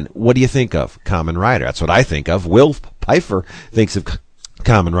Japan. What do you think of? Kamen Rider. That's what I think of. Will Pfeiffer thinks of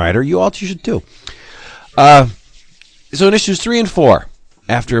Kamen Rider. You all should too. So in issues 3 and 4,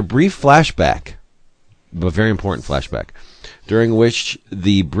 after a brief flashback, a very important flashback, during which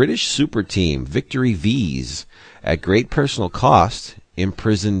the British super team Victory V's, at great personal cost,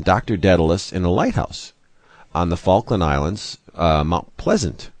 imprisoned Dr. Daedalus in a lighthouse on the Falkland Islands, Mount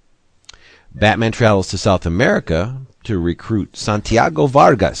Pleasant. Batman travels to South America to recruit Santiago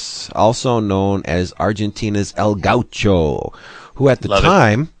Vargas, also known as Argentina's El Gaucho, who at the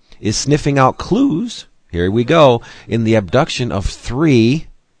time is sniffing out clues, here we go, in the abduction of 3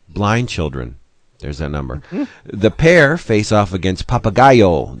 blind children. There's that number. The pair face off against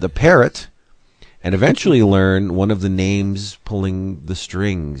Papagayo, the parrot, and eventually learn one of the names pulling the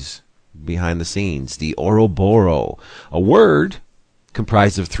strings behind the scenes, the Ouroboros, a word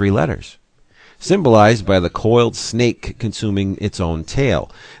comprised of 3 letters, symbolized by the coiled snake consuming its own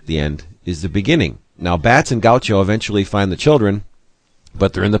tail. The end is the beginning. Now, Bats and Gaucho eventually find the children,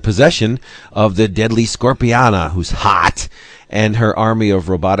 but they're in the possession of the deadly Scorpiana, who's hot, and her army of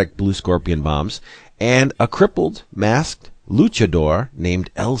robotic blue scorpion bombs, and a crippled, masked luchador named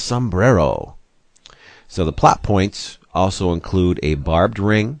El Sombrero. So the plot points also include a barbed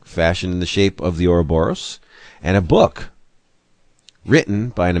ring fashioned in the shape of the Ouroboros, and a book written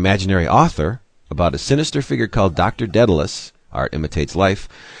by an imaginary author about a sinister figure called Dr. Daedalus, art imitates life,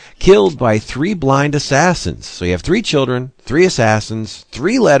 killed by 3 blind assassins. So you have 3 children, 3 assassins,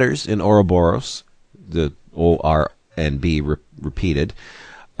 3 letters in Ouroboros, the O-R and B repeated.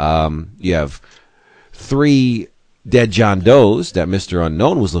 You have 3 dead John Does that Mr.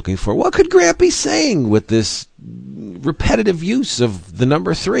 Unknown was looking for. What could Grant be saying with this repetitive use of the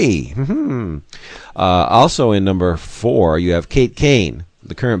number 3? Also in number 4, you have Kate Kane,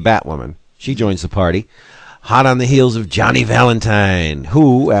 the current Batwoman. She joins the party, hot on the heels of Johnny Valentine,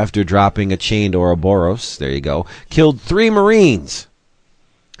 who, after dropping a chained Ouroboros, there you go, killed 3 Marines.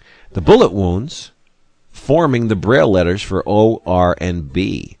 The bullet wounds forming the Braille letters for O, R, and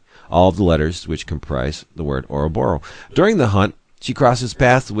B, all of the letters which comprise the word Ouroboros. During the hunt, she crosses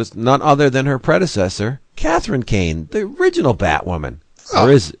paths with none other than her predecessor, Catherine Kane, the original Batwoman.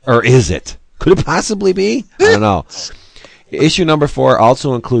 Or is it? Could it possibly be? I don't know. Issue number 4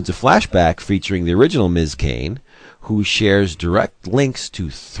 also includes a flashback featuring the original Ms. Kane, who shares direct links to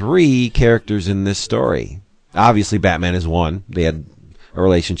 3 characters in this story. Obviously, Batman is one. They had a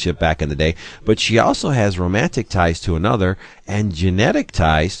relationship back in the day. But she also has romantic ties to another and genetic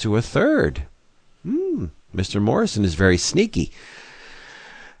ties to a third. Mr. Morrison is very sneaky.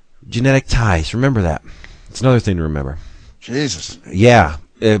 Genetic ties. Remember that. It's another thing to remember. Jesus. Yeah.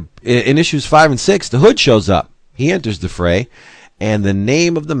 In issues 5 and 6, the Hood shows up. He enters the fray, and the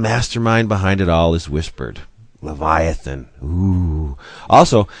name of the mastermind behind it all is whispered. Leviathan. Ooh.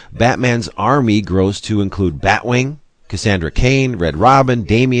 Also, Batman's army grows to include Batwing, Cassandra Cain, Red Robin,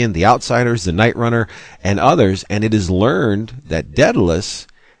 Damian, the Outsiders, the Night Runner, and others, and it is learned that Daedalus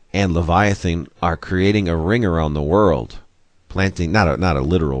and Leviathan are creating a ring around the world, planting not a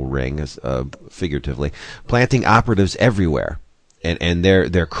literal ring, figuratively, planting operatives everywhere. And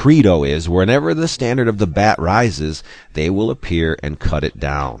their credo is, whenever the standard of the bat rises, they will appear and cut it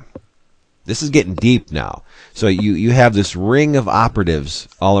down. This is getting deep now. So you have this ring of operatives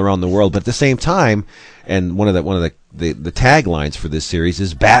all around the world, but at the same time, and one of the taglines for this series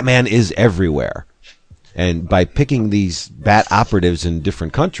is Batman is everywhere. And by picking these bat operatives in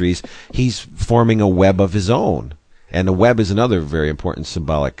different countries, he's forming a web of his own. And a web is another very important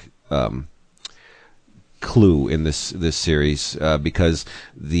symbolic clue in this series, because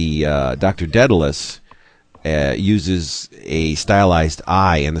the Dr. Daedalus uses a stylized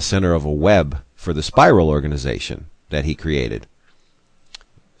eye in the center of a web for the Spiral organization that he created.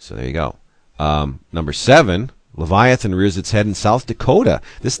 So there you go. Number 7, Leviathan rears its head in South Dakota.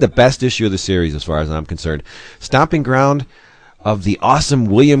 This is the best issue of the series as far as I'm concerned. Stomping ground of the awesome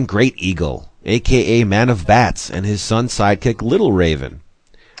William Great Eagle, a.k.a. Man of Bats, and his son sidekick Little Raven.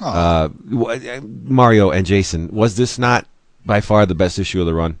 Mario and Jason, was this not by far the best issue of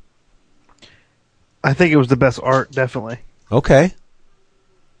the run? I think it was the best art, definitely. Okay.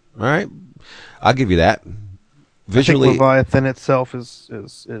 All right. I'll give you that. Visually, I think Leviathan itself is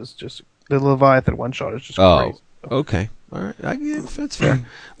just... The Leviathan one-shot is just crazy. Okay. All right. That's fair.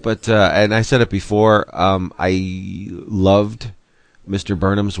 But, and I said it before, I loved Mr.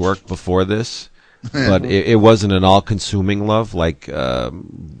 Burnham's work before this, but it wasn't an all-consuming love like I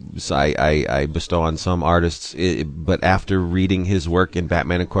bestow on some artists. But after reading his work in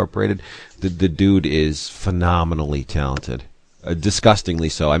Batman Incorporated, the dude is phenomenally talented. Disgustingly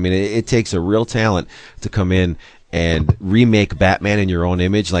so. I mean, it takes a real talent to come in and remake Batman in your own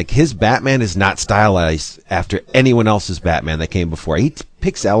image. Like, his Batman is not stylized after anyone else's Batman that came before. He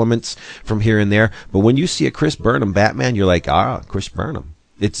picks elements from here and there, but when you see a Chris Burnham Batman, you're like, Chris Burnham.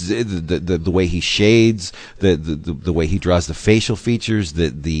 It's the way he shades, the way he draws the facial features,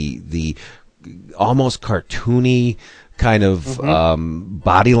 the almost cartoony kind of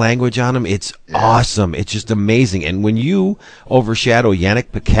body language on him. It's awesome. It's just amazing. And when you overshadow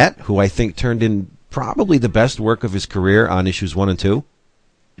Yannick Paquette, who I think turned in probably the best work of his career on issues 1 and 2.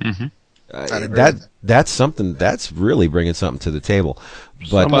 That's something that's really bringing something to the table.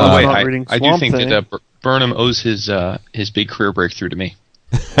 But by the way, I do think that Burnham owes his big career breakthrough to me.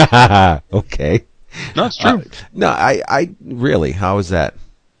 Okay. No, it's true. No, I really. How is that?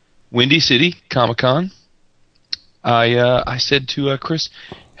 Windy City Comic-Con. I said to Chris,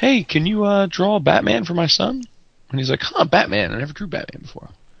 "Hey, can you draw Batman for my son?" And he's like, Batman? I never drew Batman before.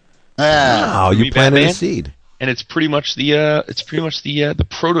 Wow, you planted a seed. And it's pretty much the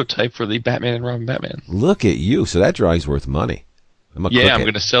prototype for the Batman and Robin Batman. Look at you! So that drawing's worth money. I'm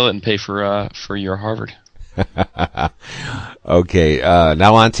going to sell it and pay for your Harvard. Okay,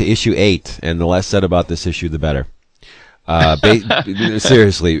 now on to issue 8, and the less said about this issue, the better.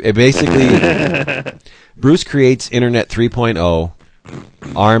 Seriously, Bruce creates Internet 3.0,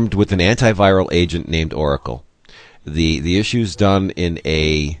 armed with an antiviral agent named Oracle. The issue's done in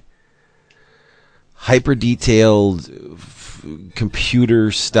a hyper-detailed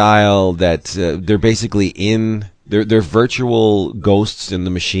computer style that they're basically they're virtual ghosts in the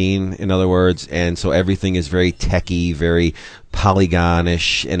machine, in other words, and so everything is very techy, very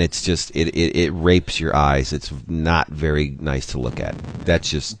polygonish, and it's just it rapes your eyes. It's not very nice to look at. That's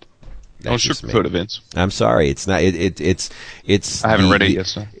just sugarcoat it, Vince. I'm sorry, it's not. It's. I haven't read it yet,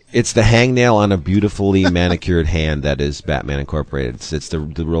 so. It's the hangnail on a beautifully manicured hand that is Batman Incorporated. It's the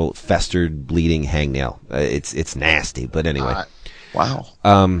real festered, bleeding hangnail. It's nasty, but anyway. Wow.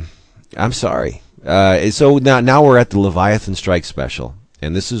 I'm sorry. So now we're at the Leviathan Strike special,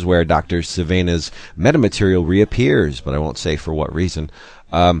 and this is where Dr. Sivana's metamaterial reappears, but I won't say for what reason.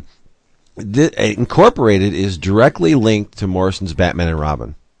 Incorporated is directly linked to Morrison's Batman and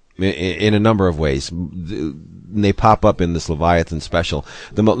Robin in a number of ways. They pop up in this Leviathan special.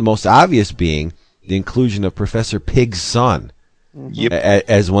 The most obvious being the inclusion of Professor Pig's son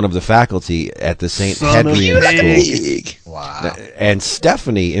as one of the faculty at the St. Hadrian School. Wow. And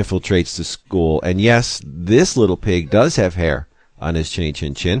Stephanie infiltrates the school. And yes, this little pig does have hair on his chinny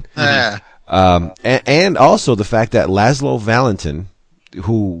chin chin. And also the fact that Laszlo Valentin,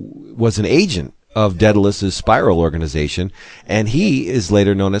 who was an agent of Daedalus's Spiral organization, and he is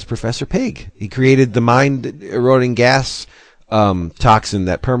later known as Professor Pig. He created the mind-eroding gas toxin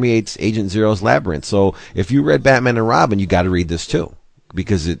that permeates Agent Zero's labyrinth. So if you read Batman and Robin, you got to read this too,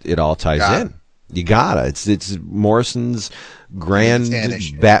 because it all ties in. You gotta. It's Morrison's grand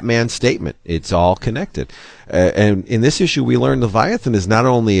Batman statement. It's all connected. And in this issue, we learn Leviathan is not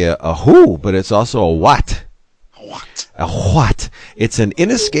only a who, but it's also a what. A what? It's an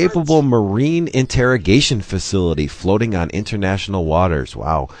inescapable marine interrogation facility floating on international waters.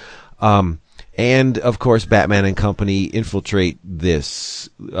 Wow. And, of course, Batman and company infiltrate this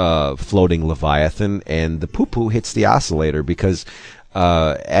floating Leviathan, and the poo-poo hits the oscillator because,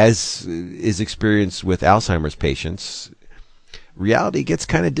 as is experienced with Alzheimer's patients, reality gets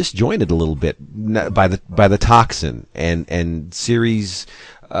kind of disjointed a little bit by the toxin, and series.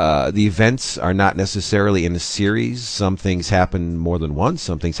 The events are not necessarily in a series. Some things happen more than once.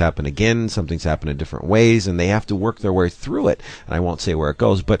 Some things happen again. Some things happen in different ways, and they have to work their way through it. And I won't say where it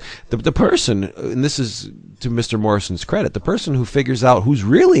goes, but the person, and this is to Mr. Morrison's credit, the person who figures out who's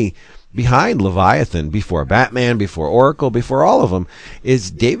really behind Leviathan before Batman, before Oracle, before all of them, is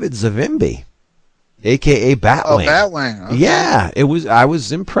David Zavimbi, a.k.a. Batwing. Oh, Batwing. Okay. Yeah, I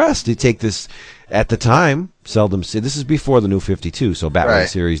was impressed to take this. At the time, seldom seen. This is before the New 52, so Batman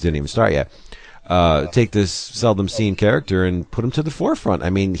series didn't even start yet. Take this seldom seen character and put him to the forefront. I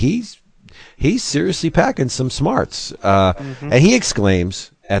mean, he's seriously packing some smarts. And he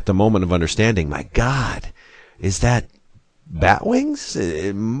exclaims at the moment of understanding, "My God, is that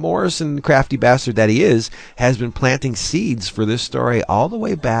Batwings?" Morrison, crafty bastard that he is, has been planting seeds for this story all the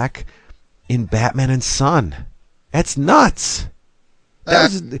way back in Batman and Son. That's nuts.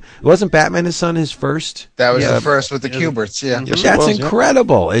 Wasn't Batman and Son his first? That was the first with the Kuberts, yeah. Yes, that's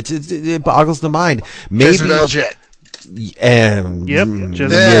incredible. It boggles the mind. Maybe Jet. You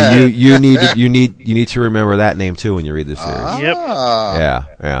need to remember that name too when you read this series.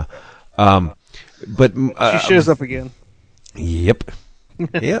 Yeah. But she shows up again. Yep.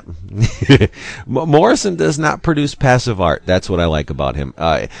 Yep. Morrison does not produce passive art. That's what I like about him.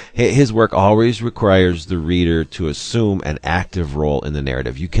 His work always requires the reader to assume an active role in the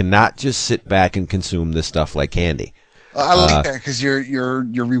narrative. You cannot just sit back and consume this stuff like candy. I like that because you're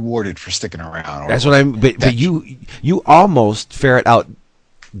rewarded for sticking around. That's what I'm. But you almost ferret out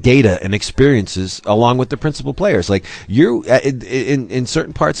data and experiences along with the principal players. Like you in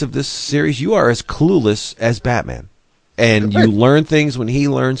certain parts of this series, you are as clueless as Batman. And you learn things when he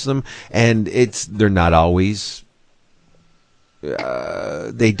learns them, and they're not always,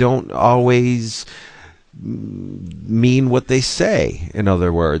 they don't always mean what they say, in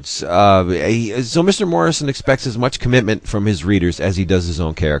other words. So Mr. Morrison expects as much commitment from his readers as he does his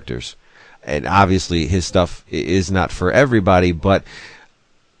own characters. And obviously his stuff is not for everybody, but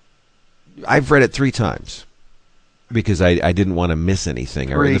I've read it 3 times because I didn't want to miss anything.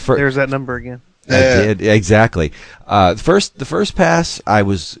 There's that number again. I did, exactly. The first pass, I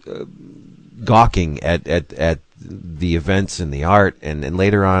was gawking at the events and the art, and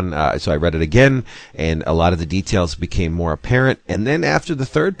later on, so I read it again, and a lot of the details became more apparent. And then after the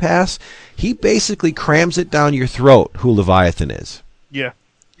third pass, he basically crams it down your throat who Leviathan is. Yeah.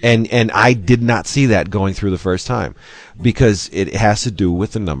 And I did not see that going through the first time, because it has to do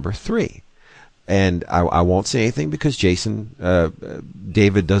with the number 3. And I won't say anything because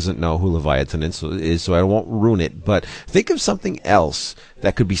David doesn't know who Leviathan is, so I won't ruin it. But think of something else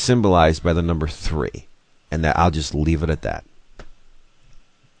that could be symbolized by the number 3, and that I'll just leave it at that.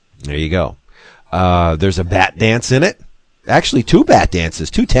 There you go. There's a bat dance in it. Actually, 2 bat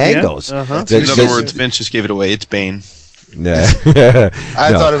dances, 2 tangos. Yeah, in other words, Vince just gave it away. It's Bane. No.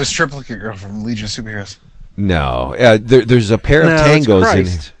 I thought it was Triplicate Girl from Legion of Superheroes. No. There's a pair of tangos in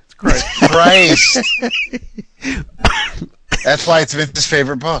it. Christ. That's why it's Vince's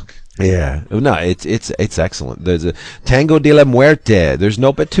favorite book. Yeah, no, it's excellent. There's a Tango de la Muerte. There's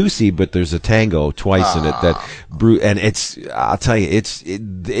no Batusi, but there's a tango twice in it and I'll tell you,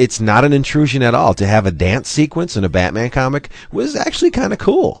 it's not an intrusion at all. To have a dance sequence in a Batman comic was actually kind of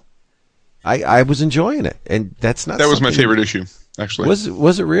cool. I was enjoying it, and that's not. That was my favorite issue, actually.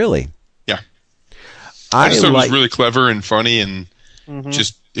 Was it really? Yeah. I just thought it was really clever and funny, and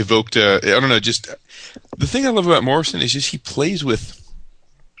just evoked. I don't know. Just the thing I love about Morrison is just he plays with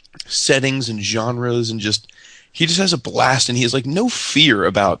settings and genres, and he just has a blast, and he has like no fear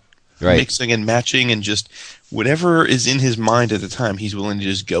about mixing and matching, and just whatever is in his mind at the time, he's willing to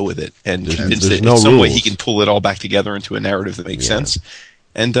just go with it and convince that in some way he can pull it all back together into a narrative that makes sense.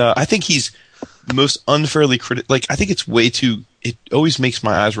 And I think he's the most unfairly like I think it's way too. It always makes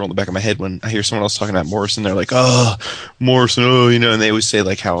my eyes roll in the back of my head when I hear someone else talking about Morrison. They're like, "Oh, Morrison, and they always say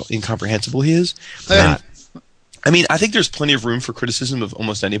like how incomprehensible he is." I mean, I think there's plenty of room for criticism of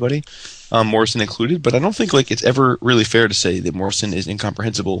almost anybody, Morrison included, but I don't think like it's ever really fair to say that Morrison is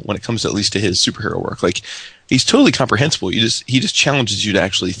incomprehensible when it comes at least to his superhero work. Like, he's totally comprehensible. He just challenges you to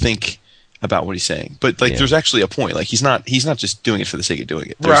actually think about what he's saying. But like, there's actually a point. Like, he's not just doing it for the sake of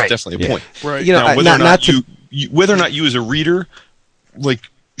doing it. There's definitely a point. Right. Now, whether or not you as a reader like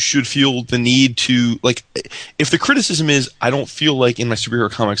should feel the need to like, if the criticism is I don't feel like in my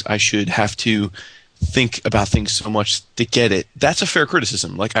superhero comics I should have to think about things so much to get it, that's a fair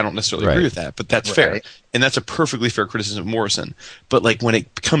criticism. Like, I don't necessarily agree with that, but that's fair, and that's a perfectly fair criticism of Morrison. But like, when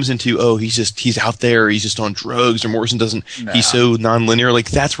it comes into he's out there, he's just on drugs, or Morrison doesn't, he's so non-linear,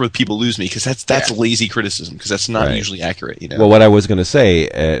 like that's where people lose me, because that's lazy criticism, because that's not usually accurate. Well, what I was going to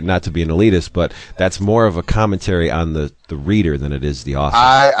say, not to be an elitist, but that's more of a commentary on the reader than it is the author.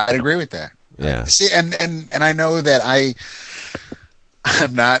 I'd agree with that. Yeah. See, and I know that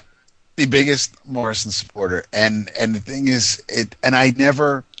I'm not the biggest Morrison supporter, and the thing is, I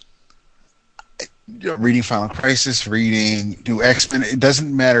never, reading Final Crisis, reading New X-Men, it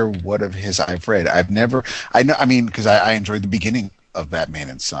doesn't matter what of his I've read. Because I enjoyed the beginning of Batman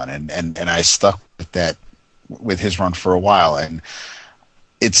and Son, and I stuck with that, with his run for a while, and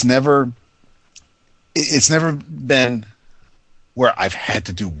it's never been where I've had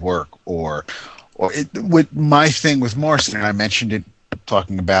to do work with my thing with Morrison, and I mentioned it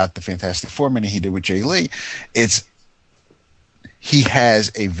talking about the Fantastic Four mini he did with Jay Lee. He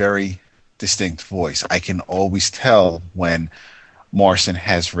has a very distinct voice. I can always tell when Morrison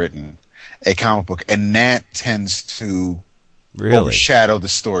has written a comic book, and that tends to overshadow the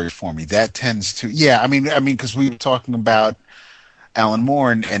story for me. That tends to, because we were talking about Alan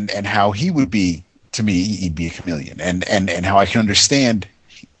Moore and how he would be, to me, he'd be a chameleon, and how I can understand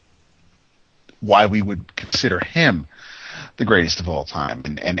why we would consider him the greatest of all time,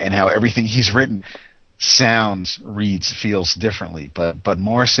 and how everything he's written sounds, reads, feels differently. But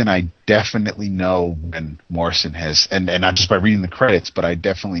Morrison, I definitely know when Morrison has, and not just by reading the credits, but I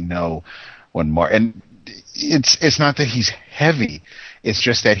definitely know when and it's not that he's heavy, it's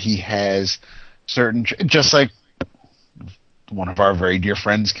just that he has certain, just like one of our very dear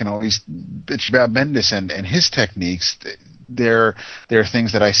friends can always bitch about Bendis and his techniques. There are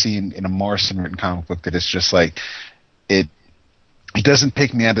things that I see in a Morrison written comic book that it's just like, it doesn't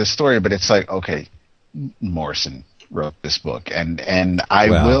take me out of the story, but it's like, okay, Morrison wrote this book, and I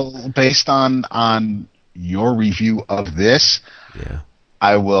will, based on your review of this,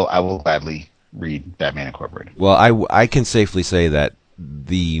 I will gladly read Batman Incorporated. Well, I can safely say that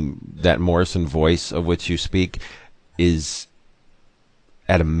that Morrison voice of which you speak is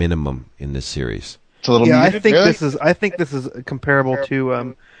at a minimum in this series. It's a little muted, I think this is comparable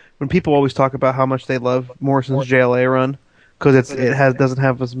to when people always talk about how much they love Morrison's JLA run, because doesn't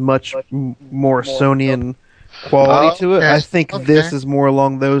have as much Morrisonian quality to it. I think this is more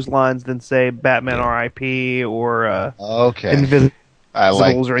along those lines than, say, Batman R.I.P. or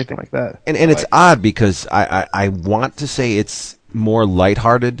Invisibles or anything like that. And it's odd because I want to say it's more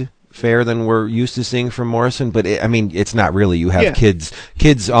lighthearted fare than we're used to seeing from Morrison, but it's not really. You have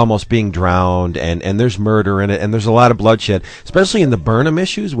kids almost being drowned, and there's murder in it, and there's a lot of bloodshed, especially in the Burnham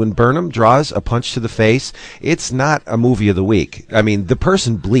issues. When Burnham draws a punch to the face, it's not a movie of the week. I mean, the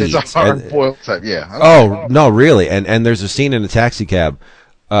person bleeds. It's a hard-boiled type, yeah. Okay. Oh, no, really. And there's a scene in a taxi cab,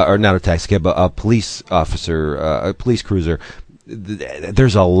 or not a taxi cab, but a police officer, a police cruiser.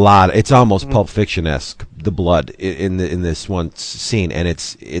 There's a lot. It's almost Pulp Fiction-esque, the blood in this one scene, and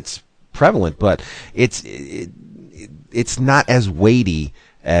it's prevalent, but it's not as weighty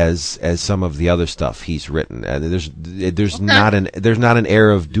as some of the other stuff he's written. There's not an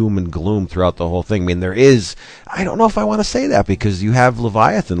air of doom and gloom throughout the whole thing. I mean, there is. I don't know if I want to say that, because you have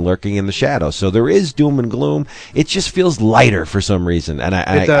Leviathan lurking in the shadows, so there is doom and gloom. It just feels lighter for some reason, and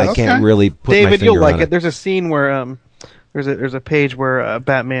I can't really put David, my finger you'll like on it. There's a scene where there's a page where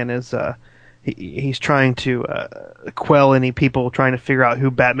Batman is he's trying to quell any people trying to figure out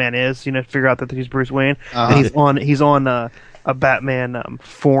who Batman is, figure out that he's Bruce Wayne, and he's on a Batman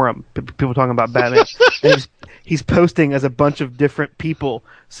forum, people talking about Batman, he's posting as a bunch of different people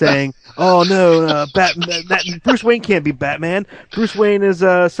saying, "Oh no, Bruce Wayne can't be Batman. Bruce Wayne is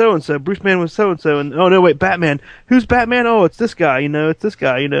so and so. Bruce Wayne was so and so, and oh no, wait, Batman. Who's Batman? Oh, it's this guy. It's this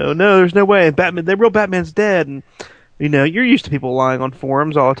guy. No, there's no way. Batman, the real Batman's dead." And you're used to people lying on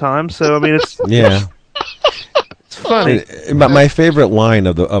forums all the time, so I mean, it's Yeah. it's funny. My favorite line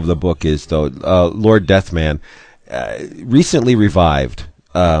of the book is though Lord Deathman, recently revived.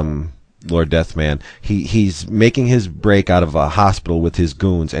 Lord Deathman. He's making his break out of a hospital with his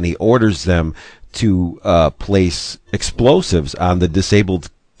goons, and he orders them to place explosives on the disabled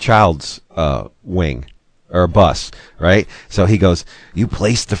child's wing or bus, right? So he goes, "You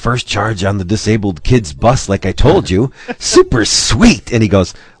placed the first charge on the disabled kid's bus like I told you. Super sweet." And he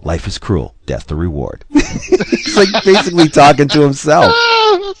goes, "Life is cruel, death the reward." He's like basically talking to himself.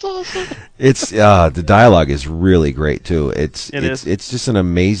 That's awesome. It's the dialogue is really great too. It is. It's just an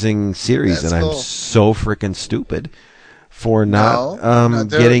amazing series, That's and cool. I'm so freaking stupid for not No,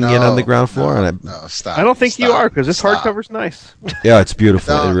 dude, getting in on the ground no, floor on it. No, stop. I don't think you Stop, are, because this stop. hardcover's nice. Yeah, it's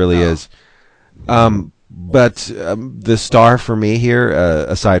beautiful. No, It really no. is. But the star for me here,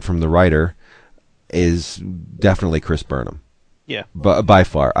 aside from the writer, is definitely Chris Burnham. Yeah. By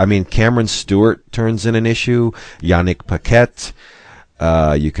far. I mean, Cameron Stewart turns in an issue. Yannick Paquette.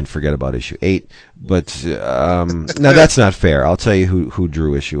 You can forget about issue 8. But no, that's not fair. I'll tell you who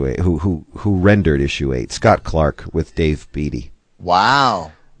drew issue 8, who rendered issue 8. Scott Clark with Dave Beatty.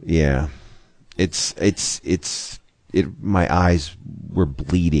 Wow. Yeah. My eyes were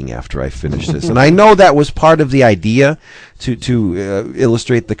bleeding after I finished this, and I know that was part of the idea to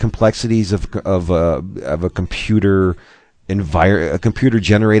illustrate the complexities of a computer a computer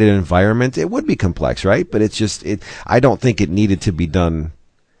generated environment. It would be complex, right? But it's just I don't think it needed to be done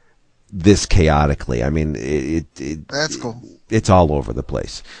this chaotically. I mean, That's cool. It's all over the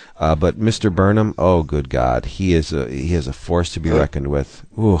place. But Mr. Burnham, oh good God, he is a force to be reckoned with.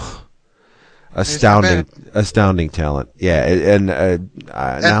 Ooh. Astounding talent. Yeah, and And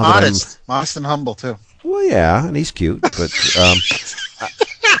now that modest and humble too. well, yeah, and he's cute, but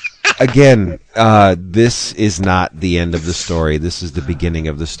again, this is not the end of the story. This is the beginning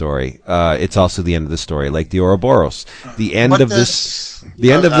of the story. It's also the end of the story, like the Ouroboros. The end What of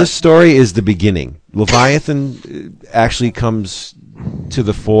this story is the beginning. Leviathan actually comes to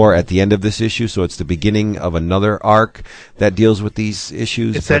the fore at the end of this issue, so it's the beginning of another arc that deals with these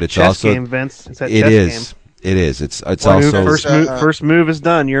issues. It's but that it's chess also game, Vince. It's that it chess is. game. It is. It's also First move is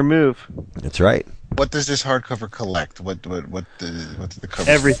done. Your move. That's right. What does this hardcover collect? What the cover?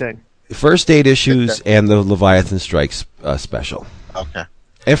 Everything. First 8 issues and the Leviathan Strikes special. Okay.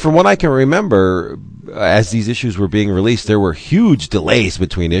 And from what I can remember, as these issues were being released, there were huge delays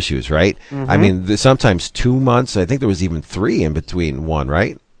between issues, right? I mean, sometimes 2 months. I think there was even 3 in between one,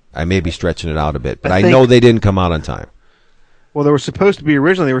 right? I may be stretching it out a bit, but I know they didn't come out on time. Well, there were supposed to be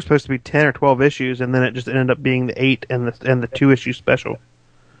 10 or 12 issues, and then it just ended up being the 8 and the 2-issue special.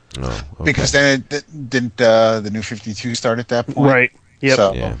 Oh, okay. Because then didn't the New 52 start at that point? Right. Yep.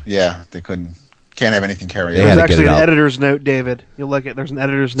 So Yeah. they can't have anything carry They over. had There's to get actually it an out. editor's note, David. You'll like it. There's an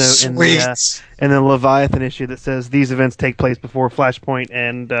editor's note in the Leviathan issue that says these events take place before Flashpoint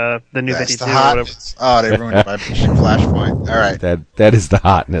and the New That's 52 the or whatever. hotness. Oh, they ruined my Flashpoint. All right. That is the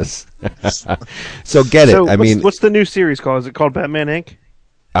hotness. So get it. So I mean, what's the new series called? Is it called Batman Inc.?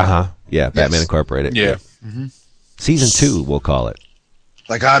 yeah, Batman Incorporated. Yeah. Season 2, we'll call it.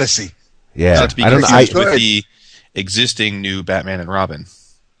 Like Odyssey. Yeah, Not to be I don't know. confused I- with the existing new Batman and Robin.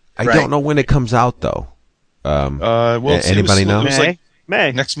 I Right. don't know when it comes out though. Anybody know? It was like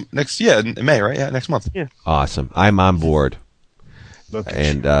May. next in May, right? Yeah, next month. Yeah. Awesome. I'm on board. Look at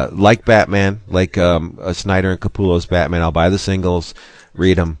And like Batman, like Snyder and Capullo's Batman, I'll buy the singles,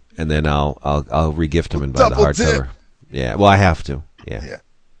 read them, and then I'll regift them and buy the Double hardcover. dip. Yeah, well, I have to. Yeah. Yeah.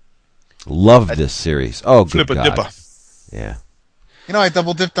 Love this series. Oh, good Flippa God. dippa. Yeah. You know, I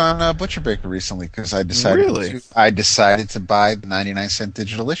double dipped on Butcher Baker recently because I decided to buy the 99-cent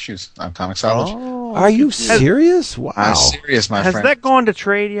digital issues on Comixology. Are you serious? Wow. I'm serious, my Has friend. that gone to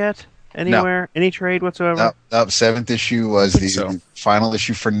trade yet? Anywhere? Any trade whatsoever? Nope, 7th issue was the so. final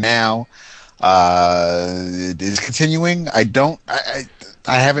issue for now. It is continuing. I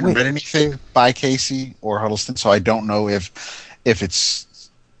haven't read anything by Casey or Huddleston, so I don't know if it's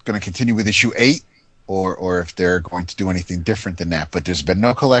going to continue with issue 8 or if they're going to do anything different than that. But there's been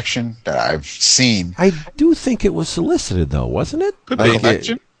no collection that I've seen. I do think it was solicited, though, wasn't it? Could be. Like,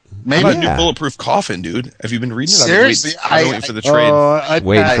 Collection? Maybe. How about Yeah. New Bulletproof Coffin, dude? Have you been reading it? Seriously, I've been waiting for the trade.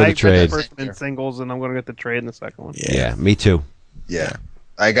 Waiting for the I trade. got the first one in singles, and I'm going to get the trade in the second one. Yeah, me too. Yeah.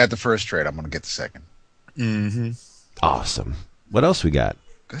 I got the first trade. I'm going to get the second. Mm-hmm. Awesome. What else we got?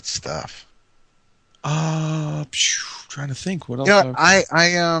 Good stuff. Trying to think. What else? Yeah,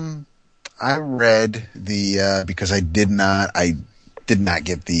 I read the because I did not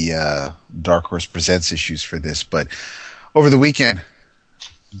get the Dark Horse Presents issues for this, but over the weekend,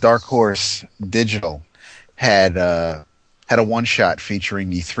 Dark Horse Digital had a one shot featuring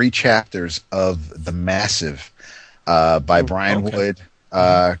the 3 chapters of The Massive by Brian Wood,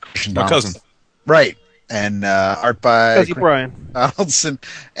 Christian My Donaldson. cousin. Right. And art by Fuzzy Brian. Donaldson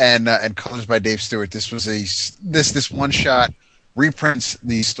and colors by Dave Stewart. This was this one shot reprints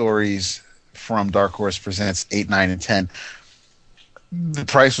these stories from Dark Horse Presents 8, 9, and 10. The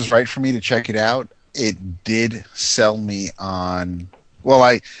price was right for me to check it out. It did sell me on. Well,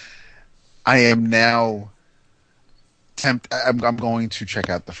 I am now tempted. I'm going to check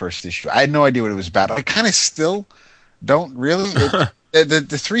out the first issue. I had no idea what it was about. I kind of still don't really.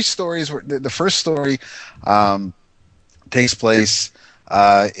 The 3 stories were the first story takes place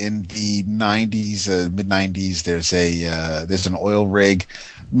in the 90s, mid 90s. There's an oil rig,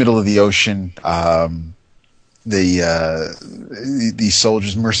 middle of the ocean. The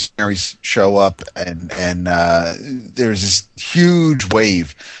soldiers, mercenaries show up, and there's this huge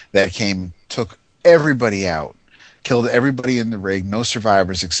wave that came, took everybody out, killed everybody in the rig. No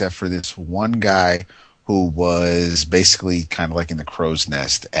survivors except for this one guy who was basically kind of like in the crow's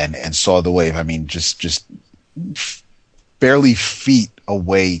nest and saw the wave. I mean, just barely feet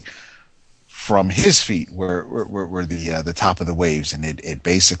away from his feet were the top of the waves, and it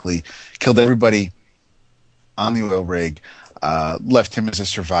basically killed everybody on the oil rig, left him as a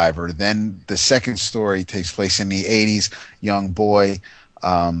survivor. Then the second story takes place in the 80s. Young boy.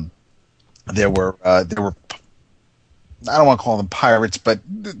 There were I don't want to call them pirates, but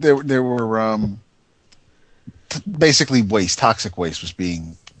there were basically waste, toxic waste was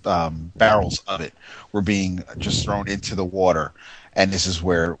being barrels of it were being just thrown into the water, and this is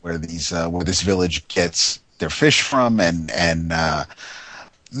where this village gets their fish from, and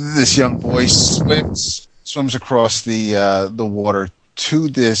this young boy swims across the water to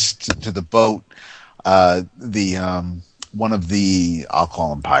the boat. One of the, I'll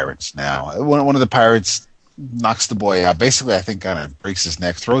call them pirates now. One of the pirates knocks the boy out. Basically, I think kind of breaks his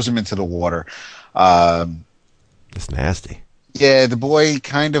neck, throws him into the water. It's nasty. Yeah, the boy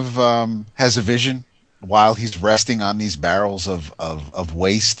kind of has a vision while he's resting on these barrels of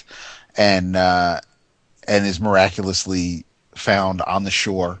waste, and is miraculously found on the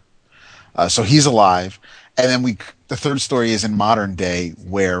shore. So he's alive. And then the third story is in modern day,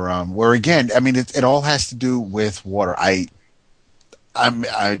 where again, I mean, it all has to do with water. I'm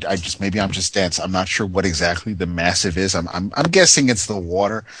just dense. I'm not sure what exactly the massive is. I'm guessing it's the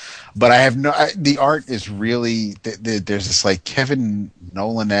water, but I have the art is really there's this like Kevin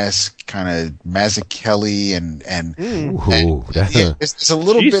Nolan-esque kind of Mazzucchelli and it's a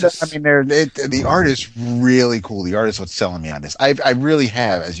little Jesus. bit. I mean, the art is really cool. The art is what's selling me on this. I really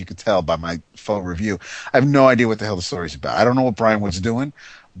have, as you could tell by my phone review, I have no idea what the hell the story's about. I don't know what Brian Wood's doing,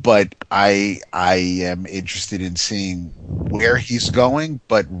 but I am interested in seeing where he's going,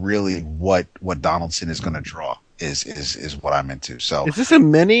 but really what Donaldson is going to draw is what I'm into. So Is this a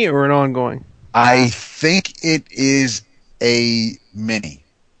mini or an ongoing? I think it is a mini.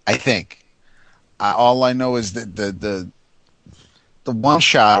 I think. All I know is that the one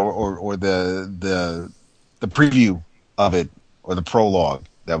shot or the preview of it, or the prologue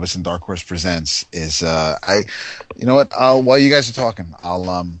that was in Dark Horse Presents is you know what? While you guys are talking,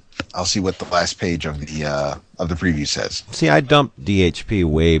 I'll see what the last page of the preview says. See, I dumped DHP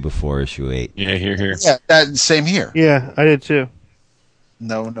way before issue 8. Yeah, here. Yeah, that same here. Yeah, I did too.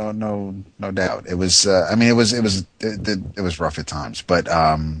 No doubt. It was. I mean, it was rough at times, but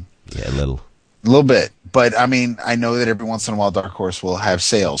Yeah, a little bit. But I mean, I know that every once in a while Dark Horse will have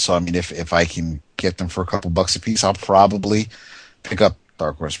sales. So I mean, if I can get them for a couple bucks a piece, I'll probably pick up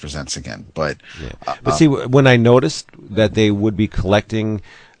Dark Horse Presents again. But But see, when I noticed that they would be collecting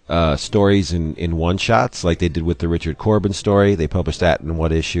stories in one shots, like they did with the Richard Corbin story, they published that in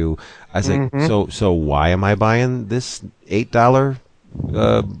one issue. I was like, so why am I buying this $8?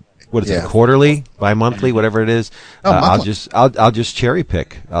 What is it? Quarterly, bi-monthly, whatever it is. I'll just cherry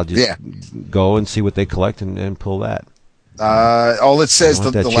pick. I'll just go and see what they collect and pull that. All it says I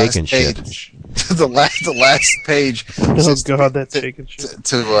want the that last shaken page, the last page. Oh says God, that's shaking shit.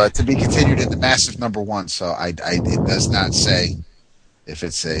 to be continued in the Massive #1. So it does not say if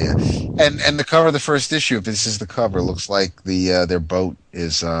it's a and the cover of the first issue. If this is the cover, looks like their boat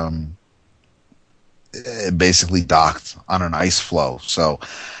is basically docked on an ice floe. So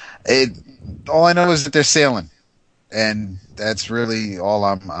all I know is that they're sailing, and that's really all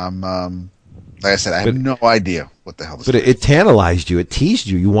I'm Like I said, I have no idea what the hell this But is. it tantalized you. It teased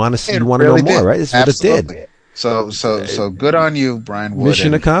you. You want to see. You want to really know more, did. right? That's what Absolutely. it did. So good on you, Brian Wood. Mission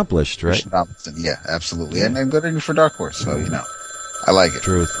and accomplished, right? Christian Robinson. Yeah, absolutely. And good on you for Dark Horse. So, I like it.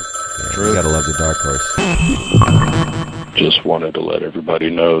 Truth. Yeah, Truth. You gotta love the Dark Horse. Just wanted to let everybody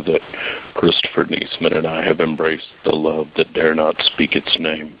know that Christopher Niesman and I have embraced the love that dare not speak its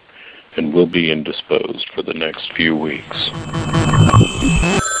name, and will be indisposed for the next few weeks.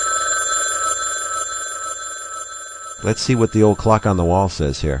 Let's see what the old clock on the wall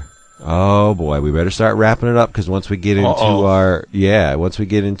says here. Oh boy, we better start wrapping it up because once we get into our in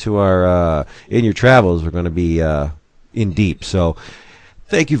your travels, we're going to be in deep. So,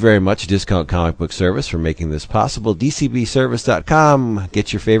 thank you very much, Discount Comic Book Service, for making this possible. DCBService.com.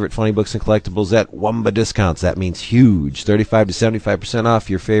 Get your favorite funny books and collectibles at Wumba discounts. That means huge, 35 to 75% off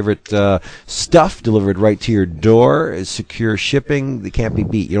your favorite stuff delivered right to your door. Secure shipping. They can't be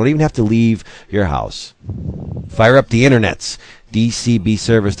beat. You don't even have to leave your house. Fire up the internets.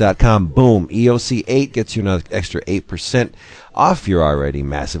 DCBService.com. Boom. EOC 8 gets you an extra 8% off your already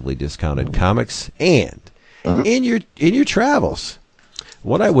massively discounted comics. And in your travels,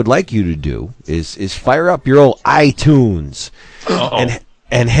 what I would like you to do is fire up your old iTunes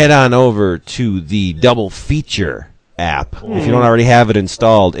and head on over to the Double Feature app. If you don't already have it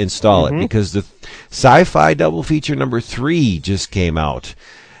installed, install it, because the Sci-Fi Double Feature number 3 just came out.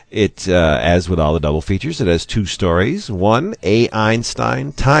 It, as with all the double features, it has 2 stories. One, A.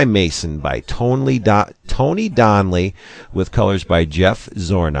 Einstein, Time Mason by Tony Donnelly, with colors by Jeff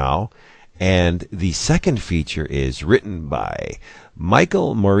Zornow. And the second feature is written by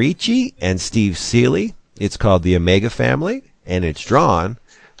Michael Morici and Steve Seeley. It's called The Omega Family, and it's drawn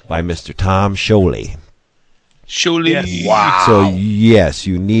by Mr. Tom Scioli. Scioli. Wow. So, yes,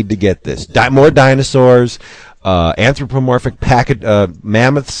 you need to get this. More dinosaurs. Anthropomorphic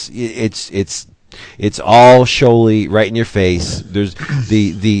mammoths. It's all Scioli right in your face. There's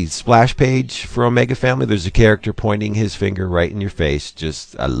the splash page for Omega Family. There's a character pointing his finger right in your face.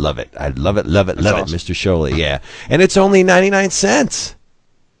 Just I love it. I love it. Love it. Love it, Mr. Scioli. Yeah, and it's only 99 cents.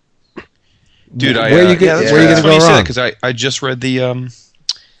 Dude, where you gonna go wrong? Because I just read the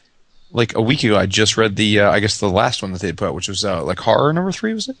like a week ago. I just read the I guess the last one that they put out, which was like horror number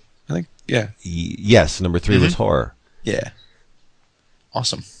 3, was it? I think, yeah. Yes, number 3 was horror. Yeah.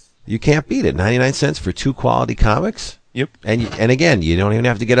 Awesome. You can't beat it. 99 cents for 2 quality comics. Yep. And again, you don't even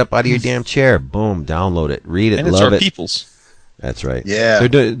have to get up out of your damn chair. Boom, download it, read it, and it's love our it. people's. That's right. Yeah.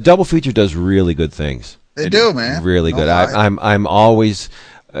 Double Feature does really good things. They do, man. Really good. I'm always.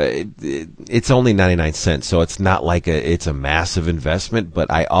 It's only 99 cents, so it's not like it's a massive investment,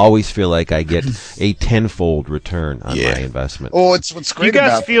 but I always feel like I get a tenfold return on my investment. Oh, what's great You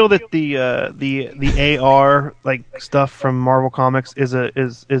guys about feel that the AR like stuff from Marvel Comics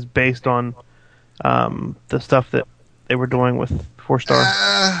is based on the stuff that they were doing with 4-Star?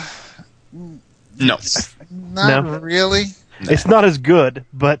 No. Not really. It's not as good,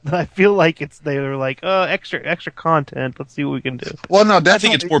 but I feel like they were like, extra content. Let's see what we can do. Well, no, I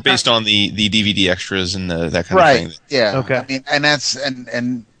think it's more based on the DVD extras and that kind right. of thing. Yeah. Okay. I mean, and that's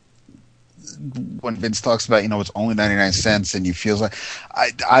and when Vince talks about it's only 99 cents, and you feel like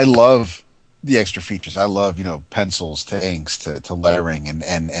I love the extra features. I love pencils to inks to lettering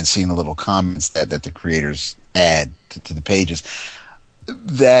and seeing the little comments that the creators add to the pages.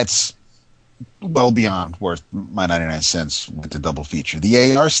 That's well beyond worth my 99 cents with the double feature.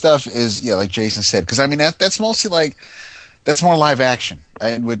 The AR stuff is, like Jason said, because I mean that's mostly that's more live action,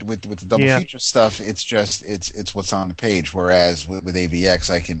 and with the double feature stuff, it's just it's what's on the page. Whereas with AVX,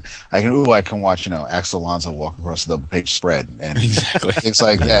 I can watch Axel Alonso walk across the double page spread and things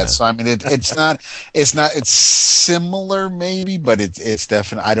like that. So I mean it's similar maybe, but it's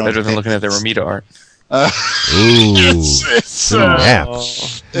definitely I don't better than looking at the Romita art. Ooh,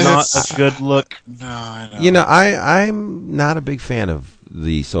 snaps. Not a good look. No, I know. I'm not a big fan of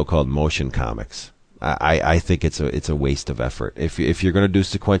the so-called motion comics. I think it's a waste of effort. If you're going to do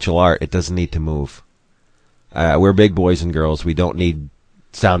sequential art, it doesn't need to move. We're big boys and girls. We don't need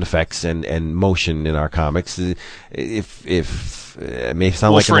sound effects and motion in our comics. If it may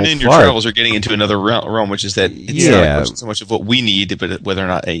sound like for an in old your fart. travels, are getting into another realm, which is that it's not so much of what we need, but whether or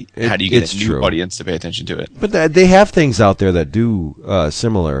not how do you get a new audience to pay attention to it. But they have things out there that do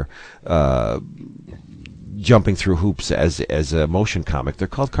similar jumping through hoops as a motion comic. They're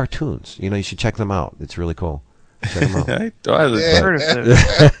called cartoons. You should check them out. It's really cool. Check them out. I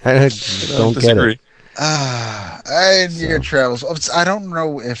Don't get it. In your travels, I don't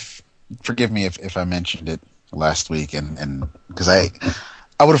know if. Forgive me if I mentioned it last week, and because I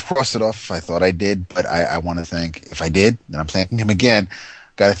would have crossed it off if I thought I did, but I want to thank. If I did, then I'm thanking him again.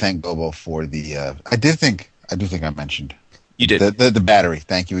 got to thank Gobo for the. I do think I mentioned You did. the battery.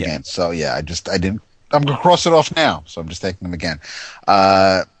 Thank you again. So yeah, I didn't. I'm gonna cross it off now. So I'm just taking them again.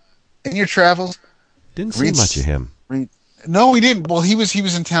 In your travels, Didn't see much of him. no, he didn't. Well, he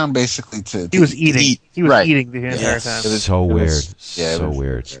was in town basically to. He was eating. eat. He was Right. eating the entire time. It was- So it weird. was- yeah, it So was-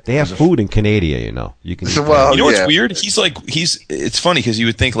 weird. They have food in Canada, you know. You can. So, eat well, that. You know what's yeah. weird? It's funny because you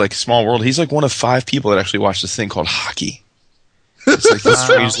would think like small world. He's like one of 5 people that actually watch this thing called hockey. It's like this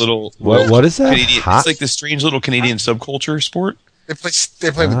strange little. What is that? Canadian, Hot- it's like this strange little Canadian subculture sport. They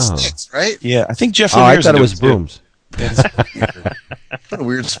play with Oh. sticks, right? Yeah, I think Jeff. Oh, I Lemire's thought it into was too. brooms. What a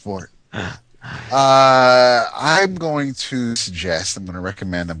weird sport. I'm going to suggest, I'm going to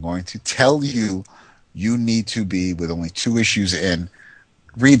recommend, I'm going to tell you, you need to be, with only 2 issues in,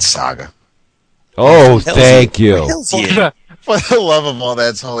 read Saga. Oh, thank you. Yeah. For the love of all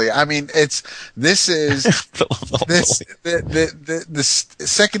that's holy. I mean, this is the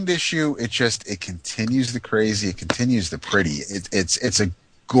second issue. It continues the crazy. It continues the pretty. It's a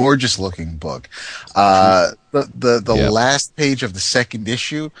gorgeous looking book. The last page of the second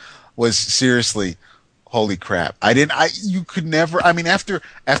issue was seriously, holy crap. You could never, I mean, after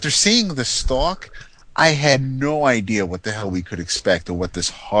seeing the stalk, I had no idea what the hell we could expect or what this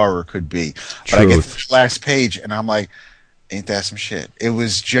horror could be. But I get to the last page and I'm like, ain't that some shit? It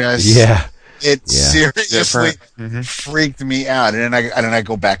was just, seriously freaked me out. And then I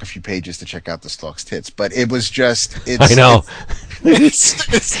go back a few pages to check out the stalk's tits. But it was just, I know.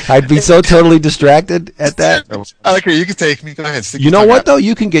 I'd be so totally distracted at that. Okay, you can take me. Go ahead. Stick You your know tongue what out. though?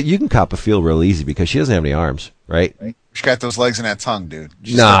 You can cop a feel real easy because she doesn't have any arms, right? She's got those legs and that tongue, dude.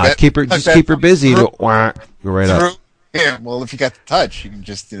 Just Nah, like that- keep her like that keep her busy. through- Go right up. through- Yeah, well, if you got the touch, you can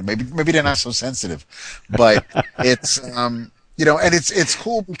just maybe they're not so sensitive, but it's and it's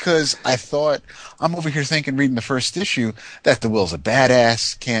cool because I thought I'm over here thinking reading the first issue that the Will's a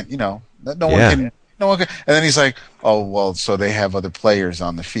badass, no one can, and then he's like, oh well, so they have other players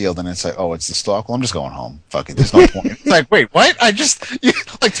on the field, and it's like, oh, it's the stalk. Well, I'm just going home. Fuck it, there's no point. It's like, wait, what?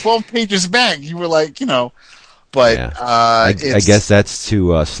 Like 12 pages back, you were like, But Yeah. I it's guess that's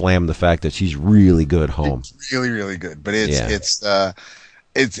to slam the fact that she's really good home. really, really good. But it's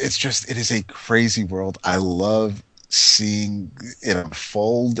just, it is a crazy world. I love seeing it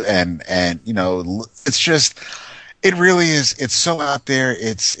unfold, and it's just, it really is. It's so out there.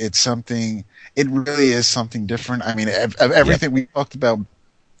 It's something. It really is something different. I mean, everything we talked about.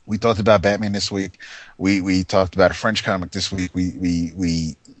 We talked about Batman this week. We talked about a French comic this week.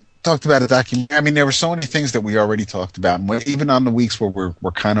 We talked about a documentary. I mean, there were so many things that we already talked about. And even on the weeks where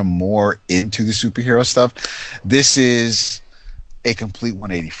we're kind of more into the superhero stuff, this is a complete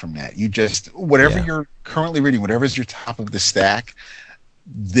 180 from that. You just, whatever you're currently reading, whatever is your top of the stack,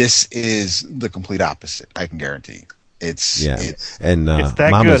 this is the complete opposite. I can guarantee you. It's and it's that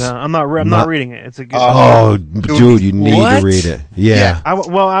Mama's, good, huh? I'm not reading it. It's a good. Oh, dude, you need to read it. Yeah. I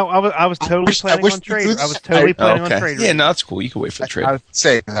was totally planning on trading. I was totally planning on trading. Yeah, no, that's cool. You can wait for the trade. I would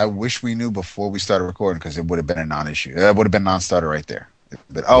say, I wish we knew before we started recording because it would have been a non-issue. That would have been a non-starter right there.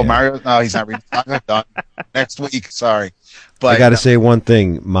 But Mario, no, he's not reading. Done. Next week, sorry. But I got to say one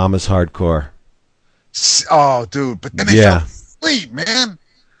thing: Mama's hardcore. Oh, dude, but then they fell asleep, man.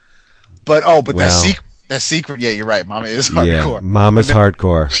 But that secret, yeah, you're right. Mama is hardcore. Yeah, Mama's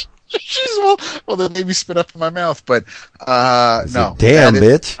hardcore. She's well, then maybe spit up in my mouth, but no. Damn,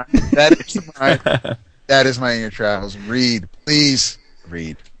 bitch. That is my inner travels. Please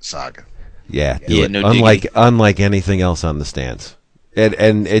read Saga. Yeah, do Yeah, it. no Unlike anything else on the stands,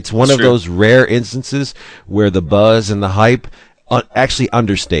 and it's one of those rare instances where the buzz and the hype actually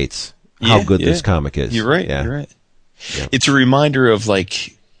understates how good this comic is. You're right. Yeah. You're right. Yeah. It's a reminder of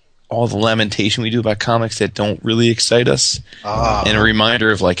like all the lamentation we do about comics that don't really excite us, and a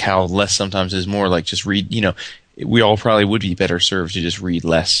reminder of like how less sometimes is more. Like just read. We all probably would be better served to just read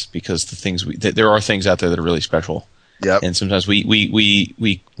less because there are things out there that are really special. Yep. And sometimes we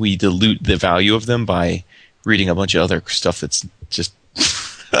dilute the value of them by reading a bunch of other stuff that's just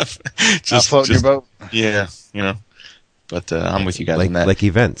floating your boat. Yeah, But I'm with you guys on that. Like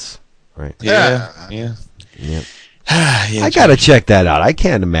events, right? Yeah. I gotta check that out. I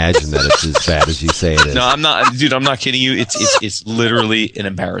can't imagine that it's as bad as you say it is. No, I'm not, dude. I'm not kidding you. It's literally an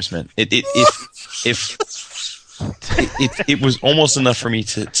embarrassment. It was almost enough for me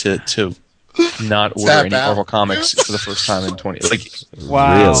to not order any Marvel comics for the first time in 20. Like,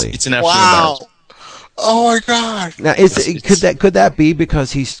 wow, really? It's an absolute embarrassment. Oh my god! Now, could that be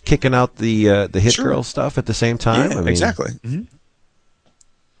because he's kicking out the Hit Girl stuff at the same time? Yeah, exactly. Mm-hmm.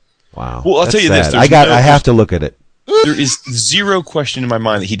 Wow. Well, I'll That's tell you this. sad. I have to look at it. There is zero question in my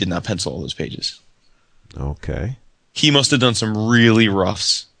mind that he did not pencil all those pages. Okay. he must have done some really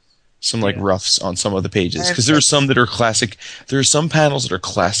roughs. Some roughs on some of the pages, because there are some that are classic. There are some panels that are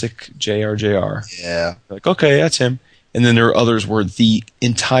classic JR. Yeah. Like, okay, that's him. And then there are others where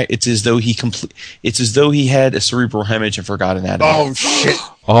it's as though he had a cerebral hemorrhage and forgot anatomy. Oh shit.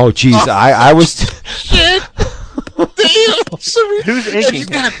 Oh, jeez. I was. Shit. Who's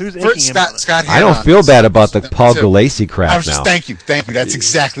inking him? Who's inking him? Scott I don't feel bad about the Paul Galassi crap now. Thank you. That's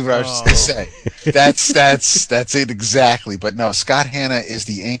exactly what I was just going to say. That's it exactly. But no, Scott Hanna is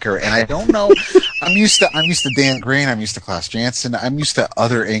the inker, and I don't know. I'm used to Dan Green. I'm used to Klaus Janson. I'm used to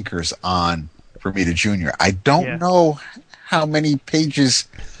other inkers on Romita Jr. I don't know how many pages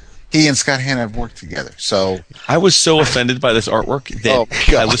he and Scott Hanna have worked together. So I was so offended by this artwork that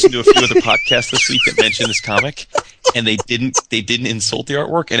I listened to a few of the podcasts this week that mentioned this comic, and they didn't insult the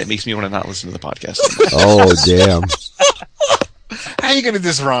artwork, and it makes me want to not listen to the podcast anymore. Oh, damn. How are you going to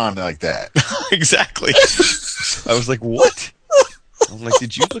diss Ron like that? Exactly. I was like, what? I'm like,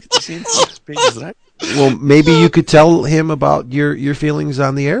 did you look at the same pages that I... Well, maybe you could tell him about your feelings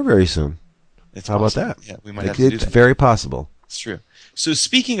on the air very soon. How about that? Yeah, we might have to do that. It's very possible. It's true. So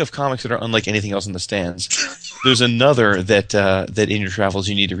speaking of comics that are unlike anything else in the stands, there's another that in your travels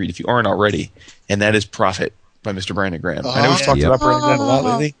you need to read if you aren't already, and that is Prophet by Mr. Brandon Graham. I know we've talked about Brandon Graham a lot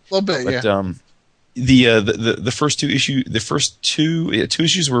lately. A little bit, but the first two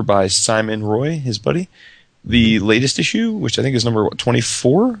issues were by Simon Roy, his buddy. The latest issue, which I think is number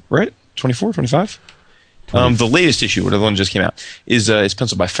 24, right? 24, 25? The latest issue, whatever one just came out, is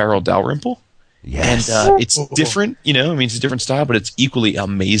penciled by Farrell Dalrymple. Yes. And it's different, it's a different style, but it's equally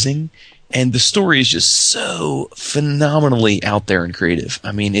amazing. And the story is just so phenomenally out there and creative.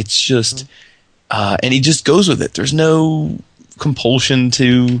 I mean, it's just, and he just goes with it. There's no compulsion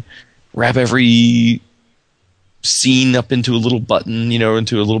to wrap every scene up into a little button,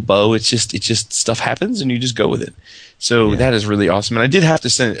 into a little bow. It's just stuff happens and you just go with it. So that is really awesome. And I did have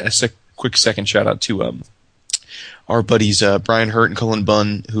to send a quick second shout out to our buddies Brian Hurt and Cullen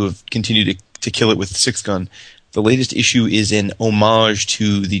Bunn, who have continued to kill it with Six Gun. The latest issue is an homage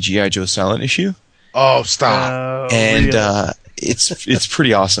to the G.I. Joe silent issue. Oh, stop! And it's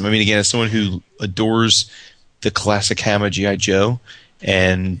pretty awesome. I mean, again, as someone who adores the classic Hama G.I. Joe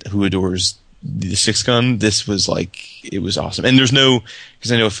and who adores the Six Gun, this was it was awesome. And there's no,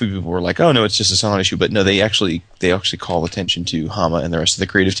 because I know a few people were like, oh no, it's just a silent issue, but no, they actually call attention to Hama and the rest of the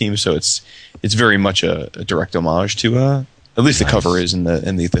creative team. So it's very much a direct homage to at least the cover is and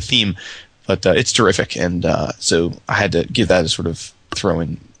the theme. But it's terrific, and so I had to give that a sort of throw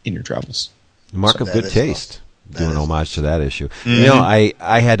in your travels. Mark of good taste, doing homage to that issue. Mm-hmm.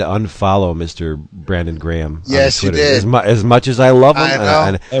 I had to unfollow Mr. Brandon Graham. Yes, on Twitter. you did. As much as I love him,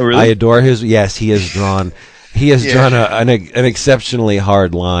 and I adore his. Yes, he has drawn. He has drawn an exceptionally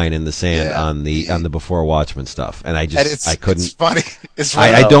hard line in the sand on the Before Watchmen stuff, and I couldn't. It's funny. It's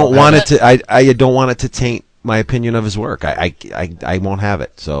funny. I don't want it to. I don't want it to taint my opinion of his work. I won't have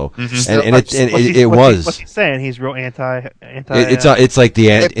it. So what's he saying? He's real anti. It's like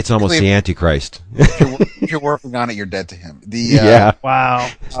it's almost the Antichrist. If you're working on it, you're dead to him. Wow.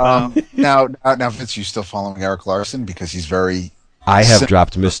 Now, Vince, you still following Eric Larson because he's very. I have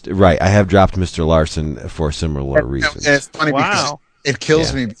dropped Mr. Larson for similar reasons. And it's funny because it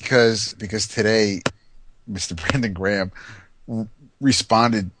kills me because today, Mr. Brandon Graham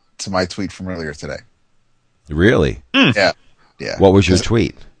responded to my tweet from earlier today. Really? Yeah. What was your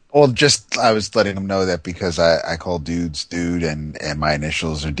tweet? Well, I was letting him know that because I call dudes dude and my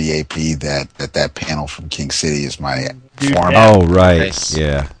initials are DAP that panel from King City is my form. Oh, right. Nice.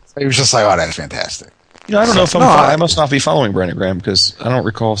 Yeah. He was just like, oh, that's fantastic. I don't know if I must not be following Brandon Graham because I don't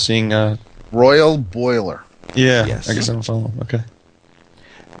recall seeing Royal Boiler. Yeah. Yes. I guess I don't follow him. Okay.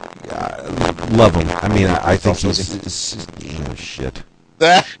 Love him. I mean, I think he's shit.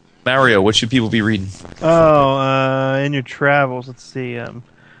 Mario, what should people be reading? In your travels, let's see.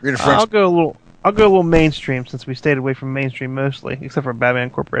 I'll go a little mainstream since we stayed away from mainstream mostly, except for Batman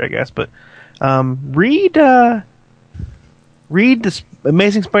Incorporated, I guess. But read this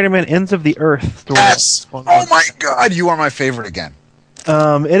Amazing Spider-Man Ends of the Earth story. Yes. Oh my God, you are my favorite again. The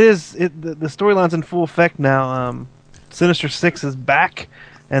storyline's in full effect now. Sinister Six is back,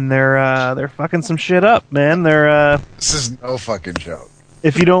 and they're fucking some shit up, man. This is no fucking joke.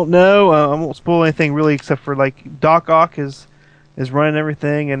 If you don't know, I won't spoil anything really, except for Doc Ock is running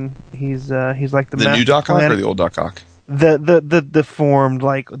everything, and he's like the new Doc Ock or the old Doc Ock. The deformed,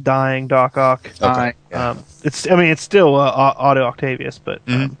 dying Doc Ock. Okay. It's still Otto Octavius, but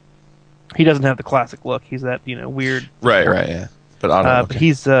he doesn't have the classic look. He's that weird. Right, yeah. But Otto. Okay.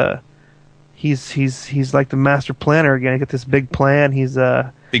 But he's like the master planner again. He got this big plan. He's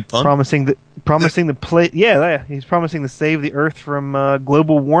Big pun. promising the play. Yeah, he's promising to save the Earth from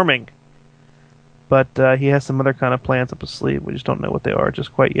global warming. But he has some other kind of plans up his sleeve. We just don't know what they are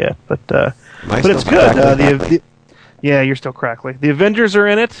just quite yet. But it's good. Yeah, you're still crackly. The Avengers are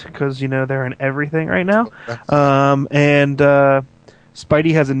in it because they're in everything right now. And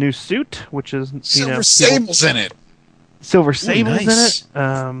Spidey has a new suit, which is Silver Sable's in it. Silver Sable's nice. in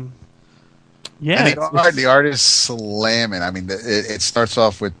it. Yeah, and the art is slamming. I mean, it starts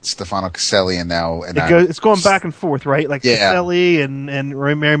off with Stefano Caselli, and now it's going back and forth, right? Like Caselli and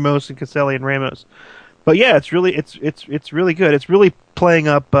Ramos and Caselli and Ramos. But yeah, it's really good. It's really playing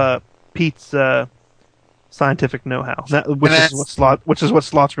up Pete's scientific know-how, which is what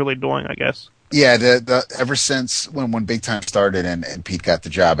Slott's really doing, I guess. Yeah, the ever since when Big Time started and Pete got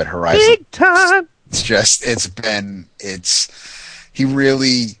the job at Horizon, Big Time.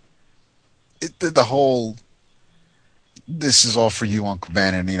 The whole this is all for you, Uncle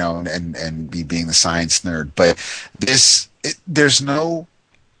Ben, and and me being the science nerd, but it's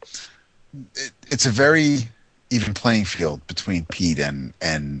a very even playing field between Pete and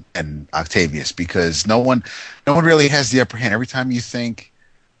Octavius, because no one really has the upper hand. Every time you think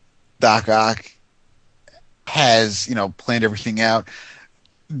Doc Ock has planned everything out,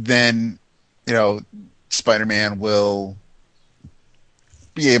 then Spider-Man will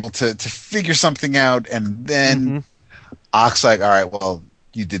be able to figure something out, and then Ock's like, all right, well,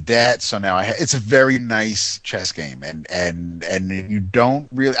 you did that, so now it's a very nice chess game, and you don't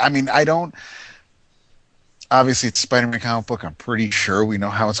really, I don't, obviously it's a Spider-Man comic book, I'm pretty sure we know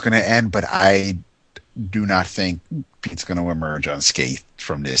how it's going to end, but I do not think Pete's going to emerge unscathed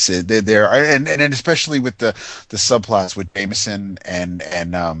from this. There are, and especially with the subplots with Jameson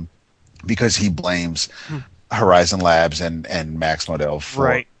and because he blames Horizon Labs and Max Modell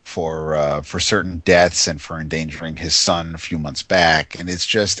for certain deaths and for endangering his son a few months back, and there's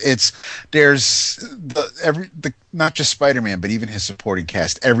not just Spider-Man, but even his supporting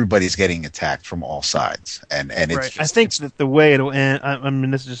cast, everybody's getting attacked from all sides, and it's I think that the way it'll end, I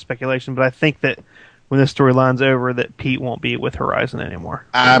mean, this is just speculation, but I think that when this storyline's over, that Pete won't be with Horizon anymore.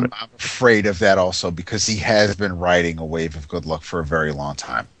 I'm afraid of that also, because he has been riding a wave of good luck for a very long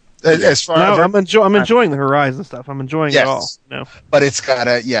time. I'm enjoying the Horizon stuff. I'm enjoying it all. But it's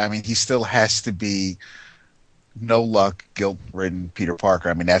gotta, he still has to be no luck, guilt-ridden Peter Parker.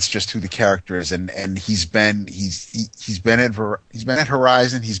 I mean, that's just who the character is, and he's been at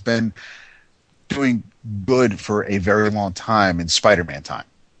Horizon. He's been doing good for a very long time in Spider-Man time.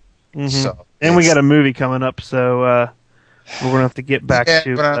 Mm-hmm. So, and we got a movie coming up, so we're gonna have to get back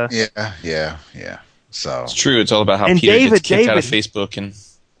to. Yeah. So it's true. It's all about how Peter gets kicked out of Facebook and.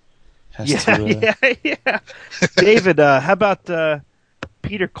 Yeah. David, how about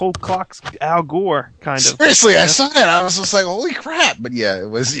Peter Cold Clock's Al Gore kind of? Seriously, I saw that. I was just like, holy crap! But it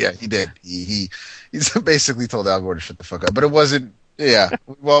was. Yeah, he did. He basically told Al Gore to shut the fuck up. But it wasn't. Yeah.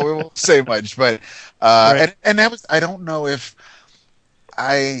 Well, we won't say much. But right. and that was. I don't know if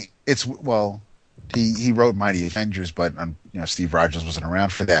he wrote Mighty Avengers, but Steve Rogers wasn't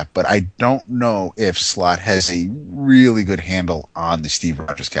around for that. But I don't know if Slott has a really good handle on the Steve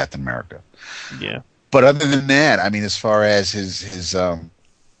Rogers Captain America. Yeah. But other than that, I mean, as far as his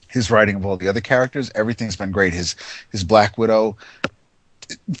writing of all the other characters, everything's been great. His Black Widow,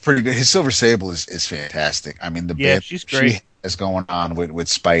 pretty good. His Silver Sable is fantastic. I mean, she's great. She has going on with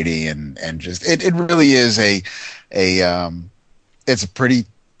Spidey and just it really is it's a pretty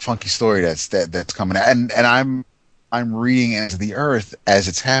funky story that's coming out, and I'm reading Into the Earth as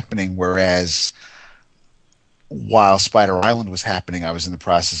it's happening, whereas while Spider Island was happening, I was in the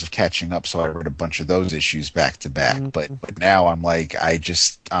process of catching up, so I read a bunch of those issues back to back. Mm-hmm. But now I'm like, I'm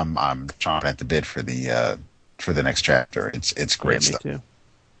chomping at the bit for the next chapter. It's great stuff. Me too.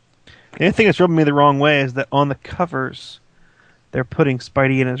 The only thing that's rubbing me the wrong way is that on the covers, they're putting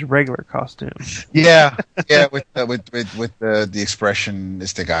Spidey in his regular costume. Yeah, with the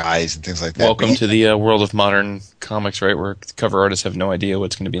expressionistic eyes and things like that. Welcome to the world of modern comics, right? Where cover artists have no idea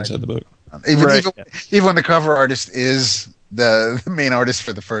what's going to be inside the book. Even when the cover artist is the main artist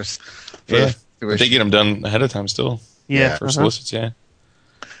for the first. But they get them done ahead of time still. Yeah, for solicits. Yeah.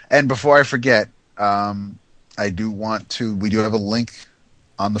 And before I forget, I do want to. We do have a link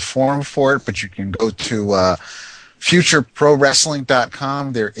on the forum for it, but you can go to.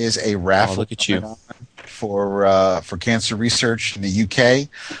 FutureProWrestling.com. There is a raffle look at you. for cancer research in the UK.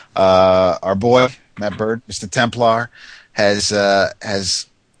 Our boy Matt Bird, Mr. Templar, has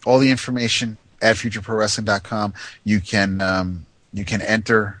all the information at FutureProWrestling.com. You can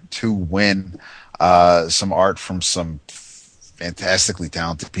enter to win some art from some fantastically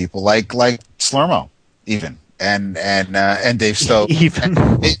talented people like Slurmo even. and Dave Stowe. Even.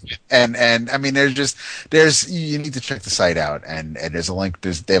 and I mean, there's you need to check the site out, and there's a link.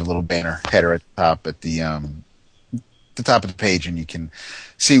 They have a little banner header at the top at the top of the page, and you can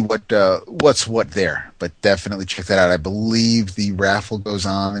see what's what there. But definitely check that out. I believe the raffle goes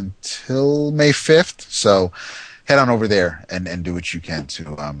on until May 5th, so head on over there and do what you can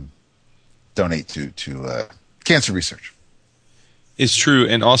to donate to cancer research. It's true.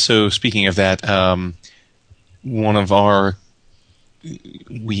 And also, speaking of that, one of our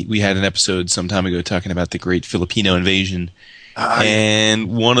we had an episode some time ago talking about the great Filipino invasion,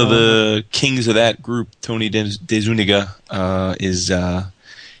 and one of the kings of that group, Tony De Zuniga, is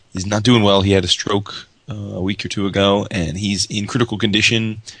not doing well. He had a stroke a week or two ago, and he's in critical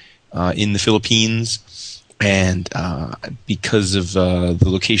condition in the Philippines. And because of the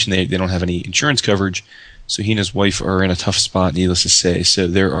location, they don't have any insurance coverage. So he and his wife are in a tough spot, needless to say. So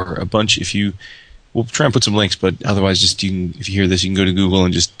there are a bunch. We'll try and put some links, but otherwise, if you hear this, you can go to Google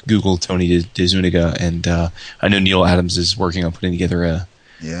and just Google Tony De Zuniga. And I know Neil Adams is working on putting together a.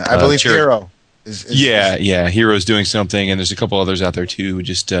 Yeah, I believe Hero is. Yeah, Hero's doing something, and there's a couple others out there too.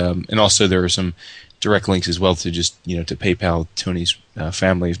 Just and also there are some direct links as well to just to PayPal Tony's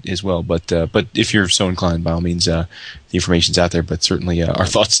family as well. But if you're so inclined, by all means, the information's out there. But certainly, our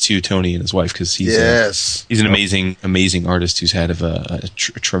thoughts to Tony and his wife, because he's an amazing artist who's had a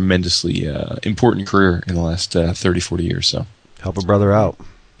tremendously important career in the last 30, 40 years. So Help a brother out.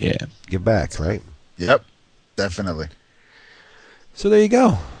 yeah, Give back, right? Yep, definitely. So there you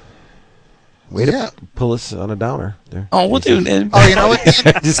go. Way Yeah. to pull us on a downer there. Oh, we'll do. And Oh, you know what? Just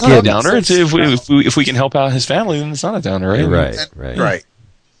it's not a kidding. downer. It's if we can help out his family, then it's not a downer, right? Right. Right.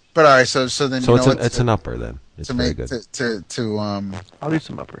 But all right, so then So you know it's an upper then. It's to very make good. to I'll do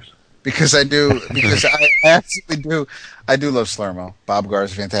some uppers. because I absolutely do. I do love Slurmo. Bob Garr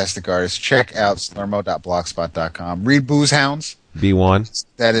is a fantastic artist. Check out slurmo.blogspot.com. Read Booze Hounds. B1.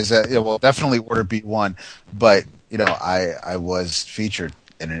 That is definitely order B1. But I was featured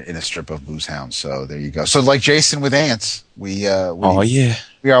in a strip of Booze Hounds. So there you go. So like Jason with Ants, we are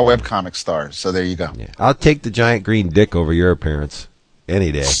webcomic stars. So there you go. Yeah. I'll take the giant green dick over your appearance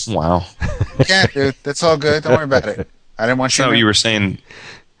any day. Wow. Yeah, dude, that's all good. Don't worry about it. I didn't want That's you. not what you were saying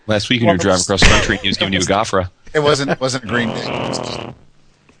last week when you were driving across the country and he was giving you a Gafra. It wasn't a green dick. It was just-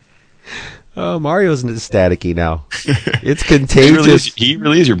 Oh, Mario's staticky now. It's contagious. He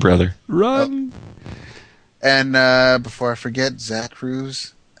really is your brother. Run. And before I forget, Zach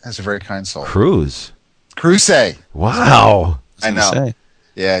Cruz has a very kind soul. Cruz. Crusay. Wow. I know. Say.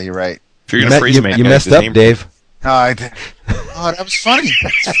 Yeah, you're right. If you're going to phrase him, You messed up, Dave. No, I did. Oh, that was funny.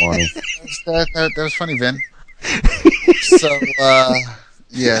 That's funny. That was funny, Vin. So,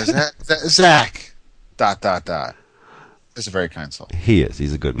 yeah, Zach. ... Is a very kind soul. He is.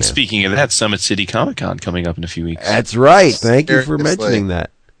 He's a good man. Speaking of that, Summit City Comic Con coming up in a few weeks. That's right. Thank you for Seriously. mentioning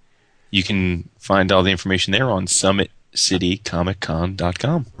that. You can find all the information there on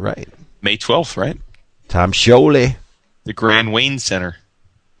summitcitycomiccon.com. Right. May 12th, right? Tom Sholey. The Grand Wayne Center.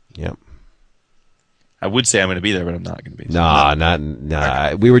 Yep. I would say I'm going to be there, but I'm not going to be.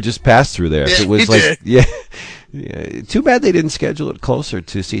 Nah. We were just passed through there. Yeah, It was we like, yeah. Too bad they didn't schedule it closer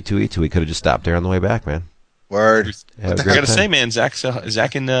to C2E2. We could have just stopped there on the way back, man. Word. Have a I great got to time. say, man, Zach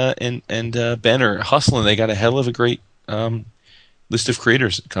and Ben are hustling. They got a hell of a great list of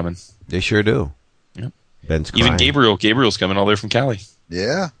creators coming. They sure do. Yep. Ben's Even crying. Gabriel's coming all the way from Cali.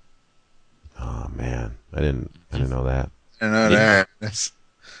 Yeah. Oh man, I didn't know that. I know that. Is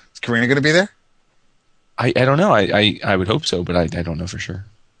Karina going to be there? I don't know. I would hope so, but I don't know for sure.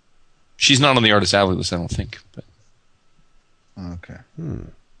 She's not on the Artist Alley list, I don't think. But Okay.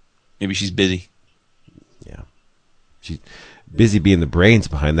 maybe she's busy. Yeah, she's busy being the brains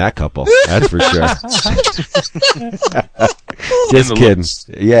behind that couple. That's for sure. Just kidding.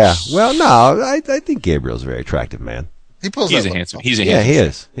 Yeah. Well, no, I think Gabriel's a very attractive man. He pulls He's that a look. handsome. He's a Yeah,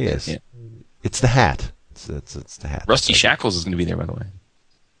 handsome. he is. He is. Yeah. It's the hat. It's the hat. Rusty Shackles is going to be there, by the way.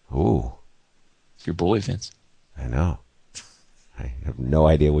 Ooh, Your boy, Vince. I know. I have no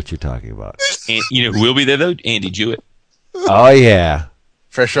idea what you're talking about. And you know who will be there though? Andy Jewett. Oh yeah.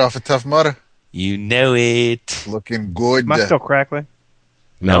 Fresh off a Tough Mudder. You know it. Looking good. Am I still crackling?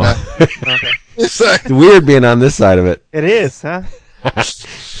 No. Okay. It's weird being on this side of it. It is, huh?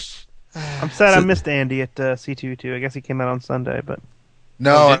 I'm sad I missed Andy at C2E2. I guess he came out on Sunday, but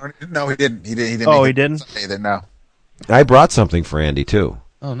No, he didn't. He didn't. Oh, make he it didn't? Either. No. I brought something for Andy too.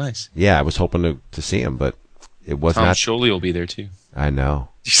 Oh, nice. Yeah, I was hoping to see him, but it was Tom not. Sholey will be there too. I know.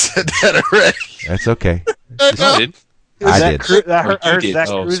 You said that already. That's okay. No, I did. I Zach did. Cru- I heard You did. Zach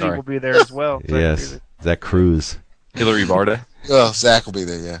Oh, Cruzy sorry. will be there as well. Zach Yes, Cruzy. that cruise. Hillary Barda. Oh, Zach will be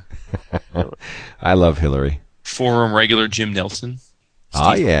there. Yeah. I love Hillary. Forum regular Jim Nelson.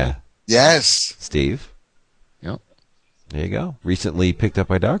 Oh, yeah. Yes. Steve. Yep. There you go. Recently picked up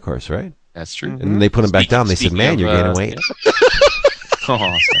by Dark Horse, right? That's true. And then they put him back down. They said, man, you're gaining weight. Yeah.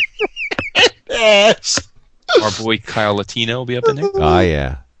 Oh, yes. Our boy Kyle Latino will be up in there. Oh,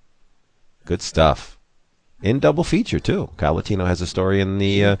 yeah. Good stuff. In double feature, too. Kyle Latino has a story in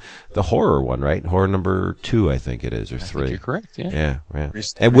the horror one, right? Horror number 2, I think it is, or 3. You're correct, yeah. Yeah.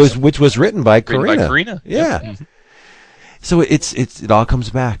 Which was written by Karina. Written by Karina. Yeah. Yep. So it all comes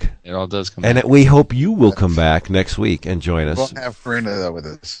back. It all does come and back. We hope you will come back next week and join us. We'll have Karina with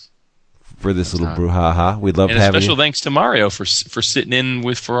us. For this little brouhaha. We'd love and having you. And a special thanks to Mario for sitting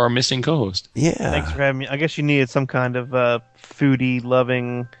in for our missing co-host. Yeah. Thanks for having me. I guess you needed some kind of foodie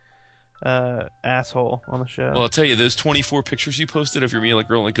loving asshole on the show. Well, I'll tell you, those 24 pictures you posted of your meal at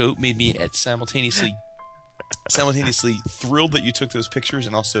Girl and Goat made me simultaneously thrilled that you took those pictures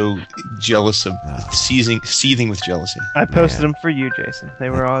and also jealous of seething with jealousy. I posted them for you, Jason.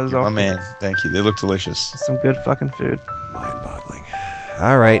 They were always Oh awesome. man, thank you. They look delicious. Some good fucking food. Mind-boggling.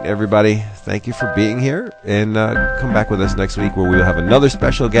 All right, everybody. Thank you for being here. And come back with us next week where we will have another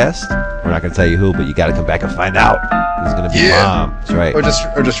special guest. We're not going to tell you who, but you got to come back and find out. It's going to be Mom. That's right. Or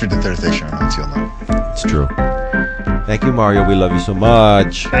just read the Thursday show notes. You'll know. It's true. Thank you, Mario. We love you so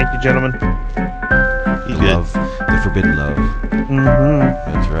much. Thank you, gentlemen. The love. The forbidden love.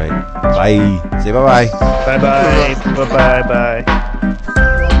 Mm-hmm. That's right. Bye. Say bye-bye. Bye-bye. Bye-bye.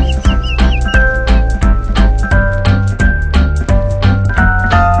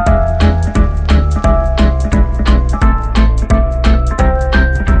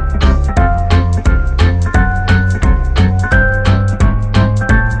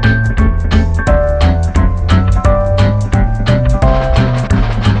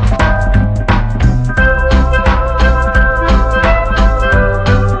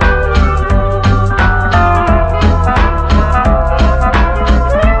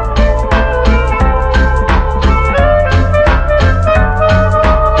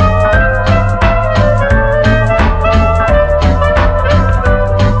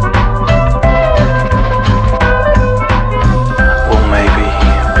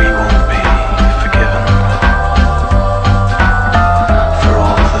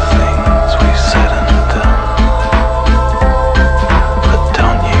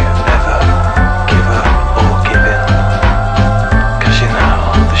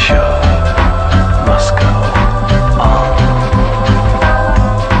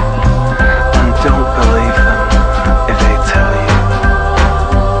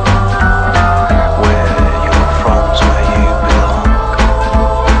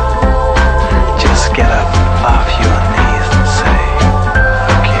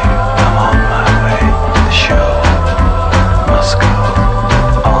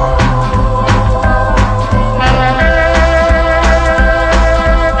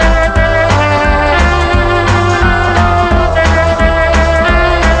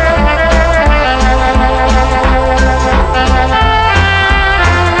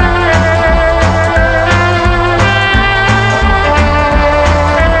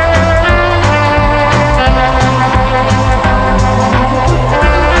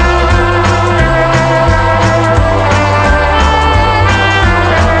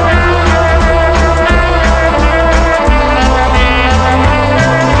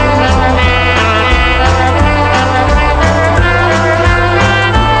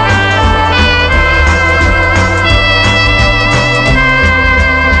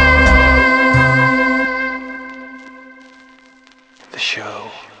 The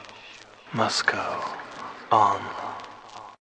show must go on.